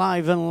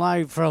live and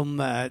live from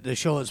the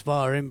Shorts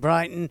Bar in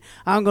Brighton.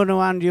 I'm going to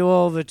hand you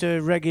over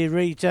to Reggae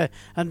Rita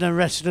and the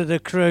rest of the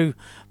crew.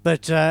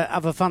 But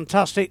have a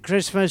fantastic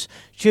Christmas.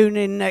 Tune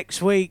in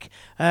next week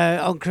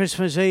on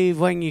Christmas Eve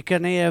when you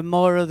can hear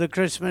more of the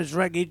Christmas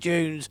reggae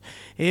tunes.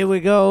 Here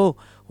we go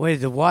with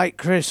the White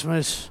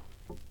Christmas.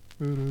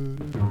 I'm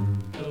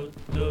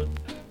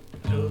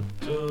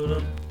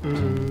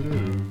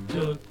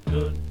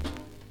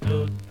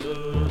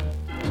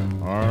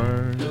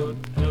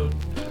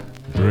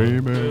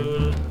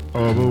dreaming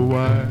of a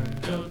white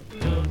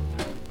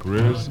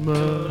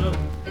Christmas,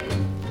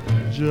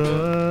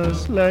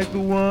 just like the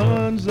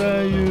ones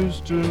I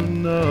used to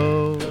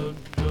know,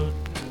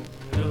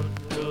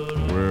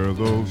 where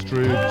those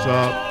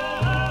treetops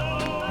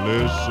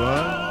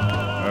listen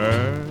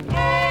and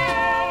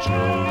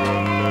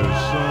children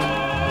listen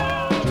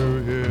to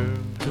hear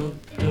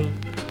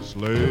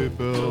sleigh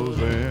bells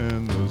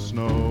in the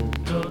snow,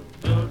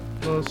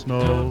 the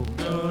snow.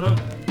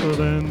 But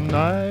then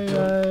I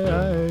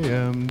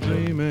am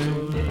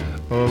dreaming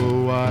of a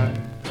white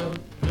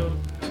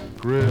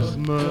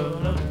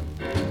Christmas,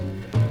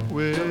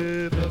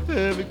 with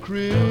every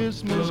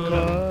Christmas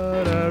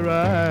card I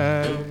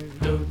write.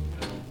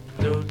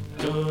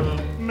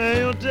 May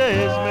your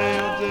days, may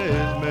your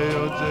days, may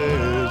your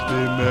days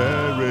be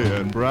merry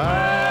and bright,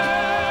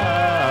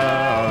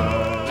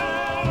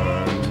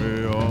 and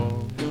may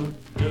all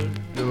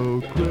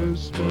your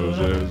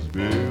Christmases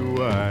be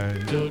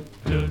white.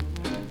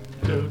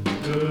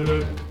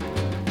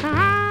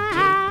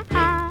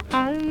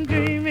 I'm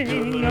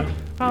dreaming of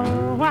a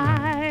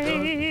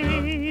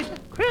white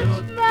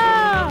Christmas,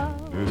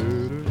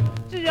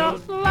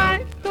 just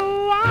like the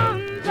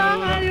ones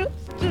I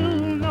used to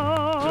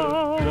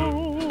know,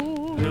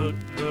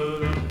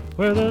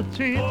 where the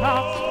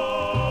treetops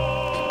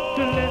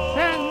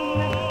glisten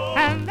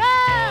and the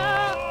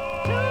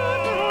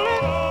children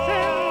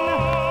listen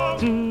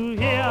to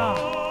hear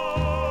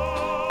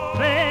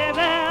sleigh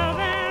bells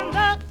in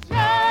the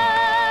snow.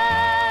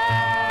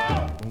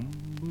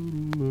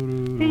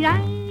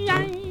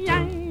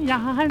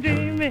 I'm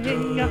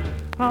dreaming of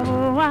a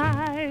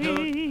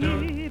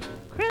white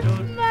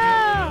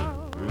Christmas,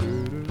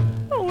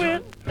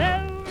 with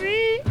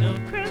every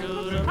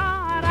Christmas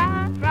card I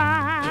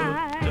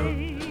write.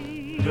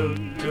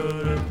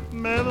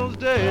 May those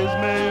days,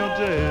 may your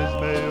days,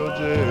 may your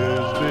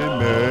days be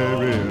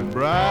merry and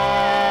bright,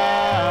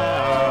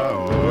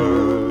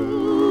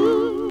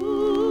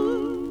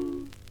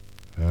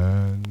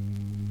 and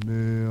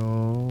may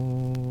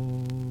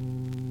all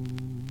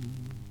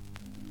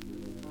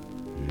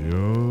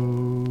your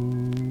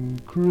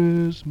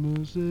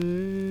Christmases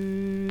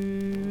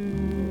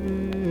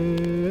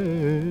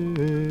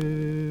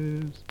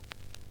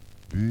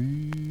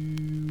be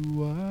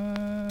white.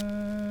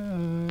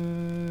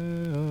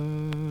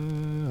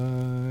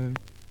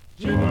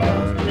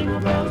 Jingle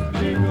bells,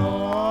 jingle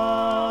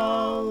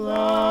all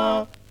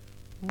the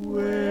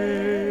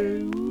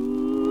way.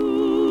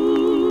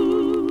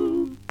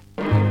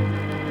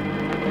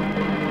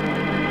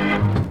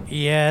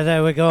 Yeah,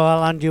 there we go.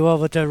 I'll hand you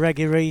over to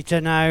Reggae Rita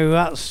now.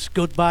 That's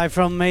goodbye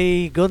from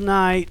me. Good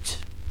night.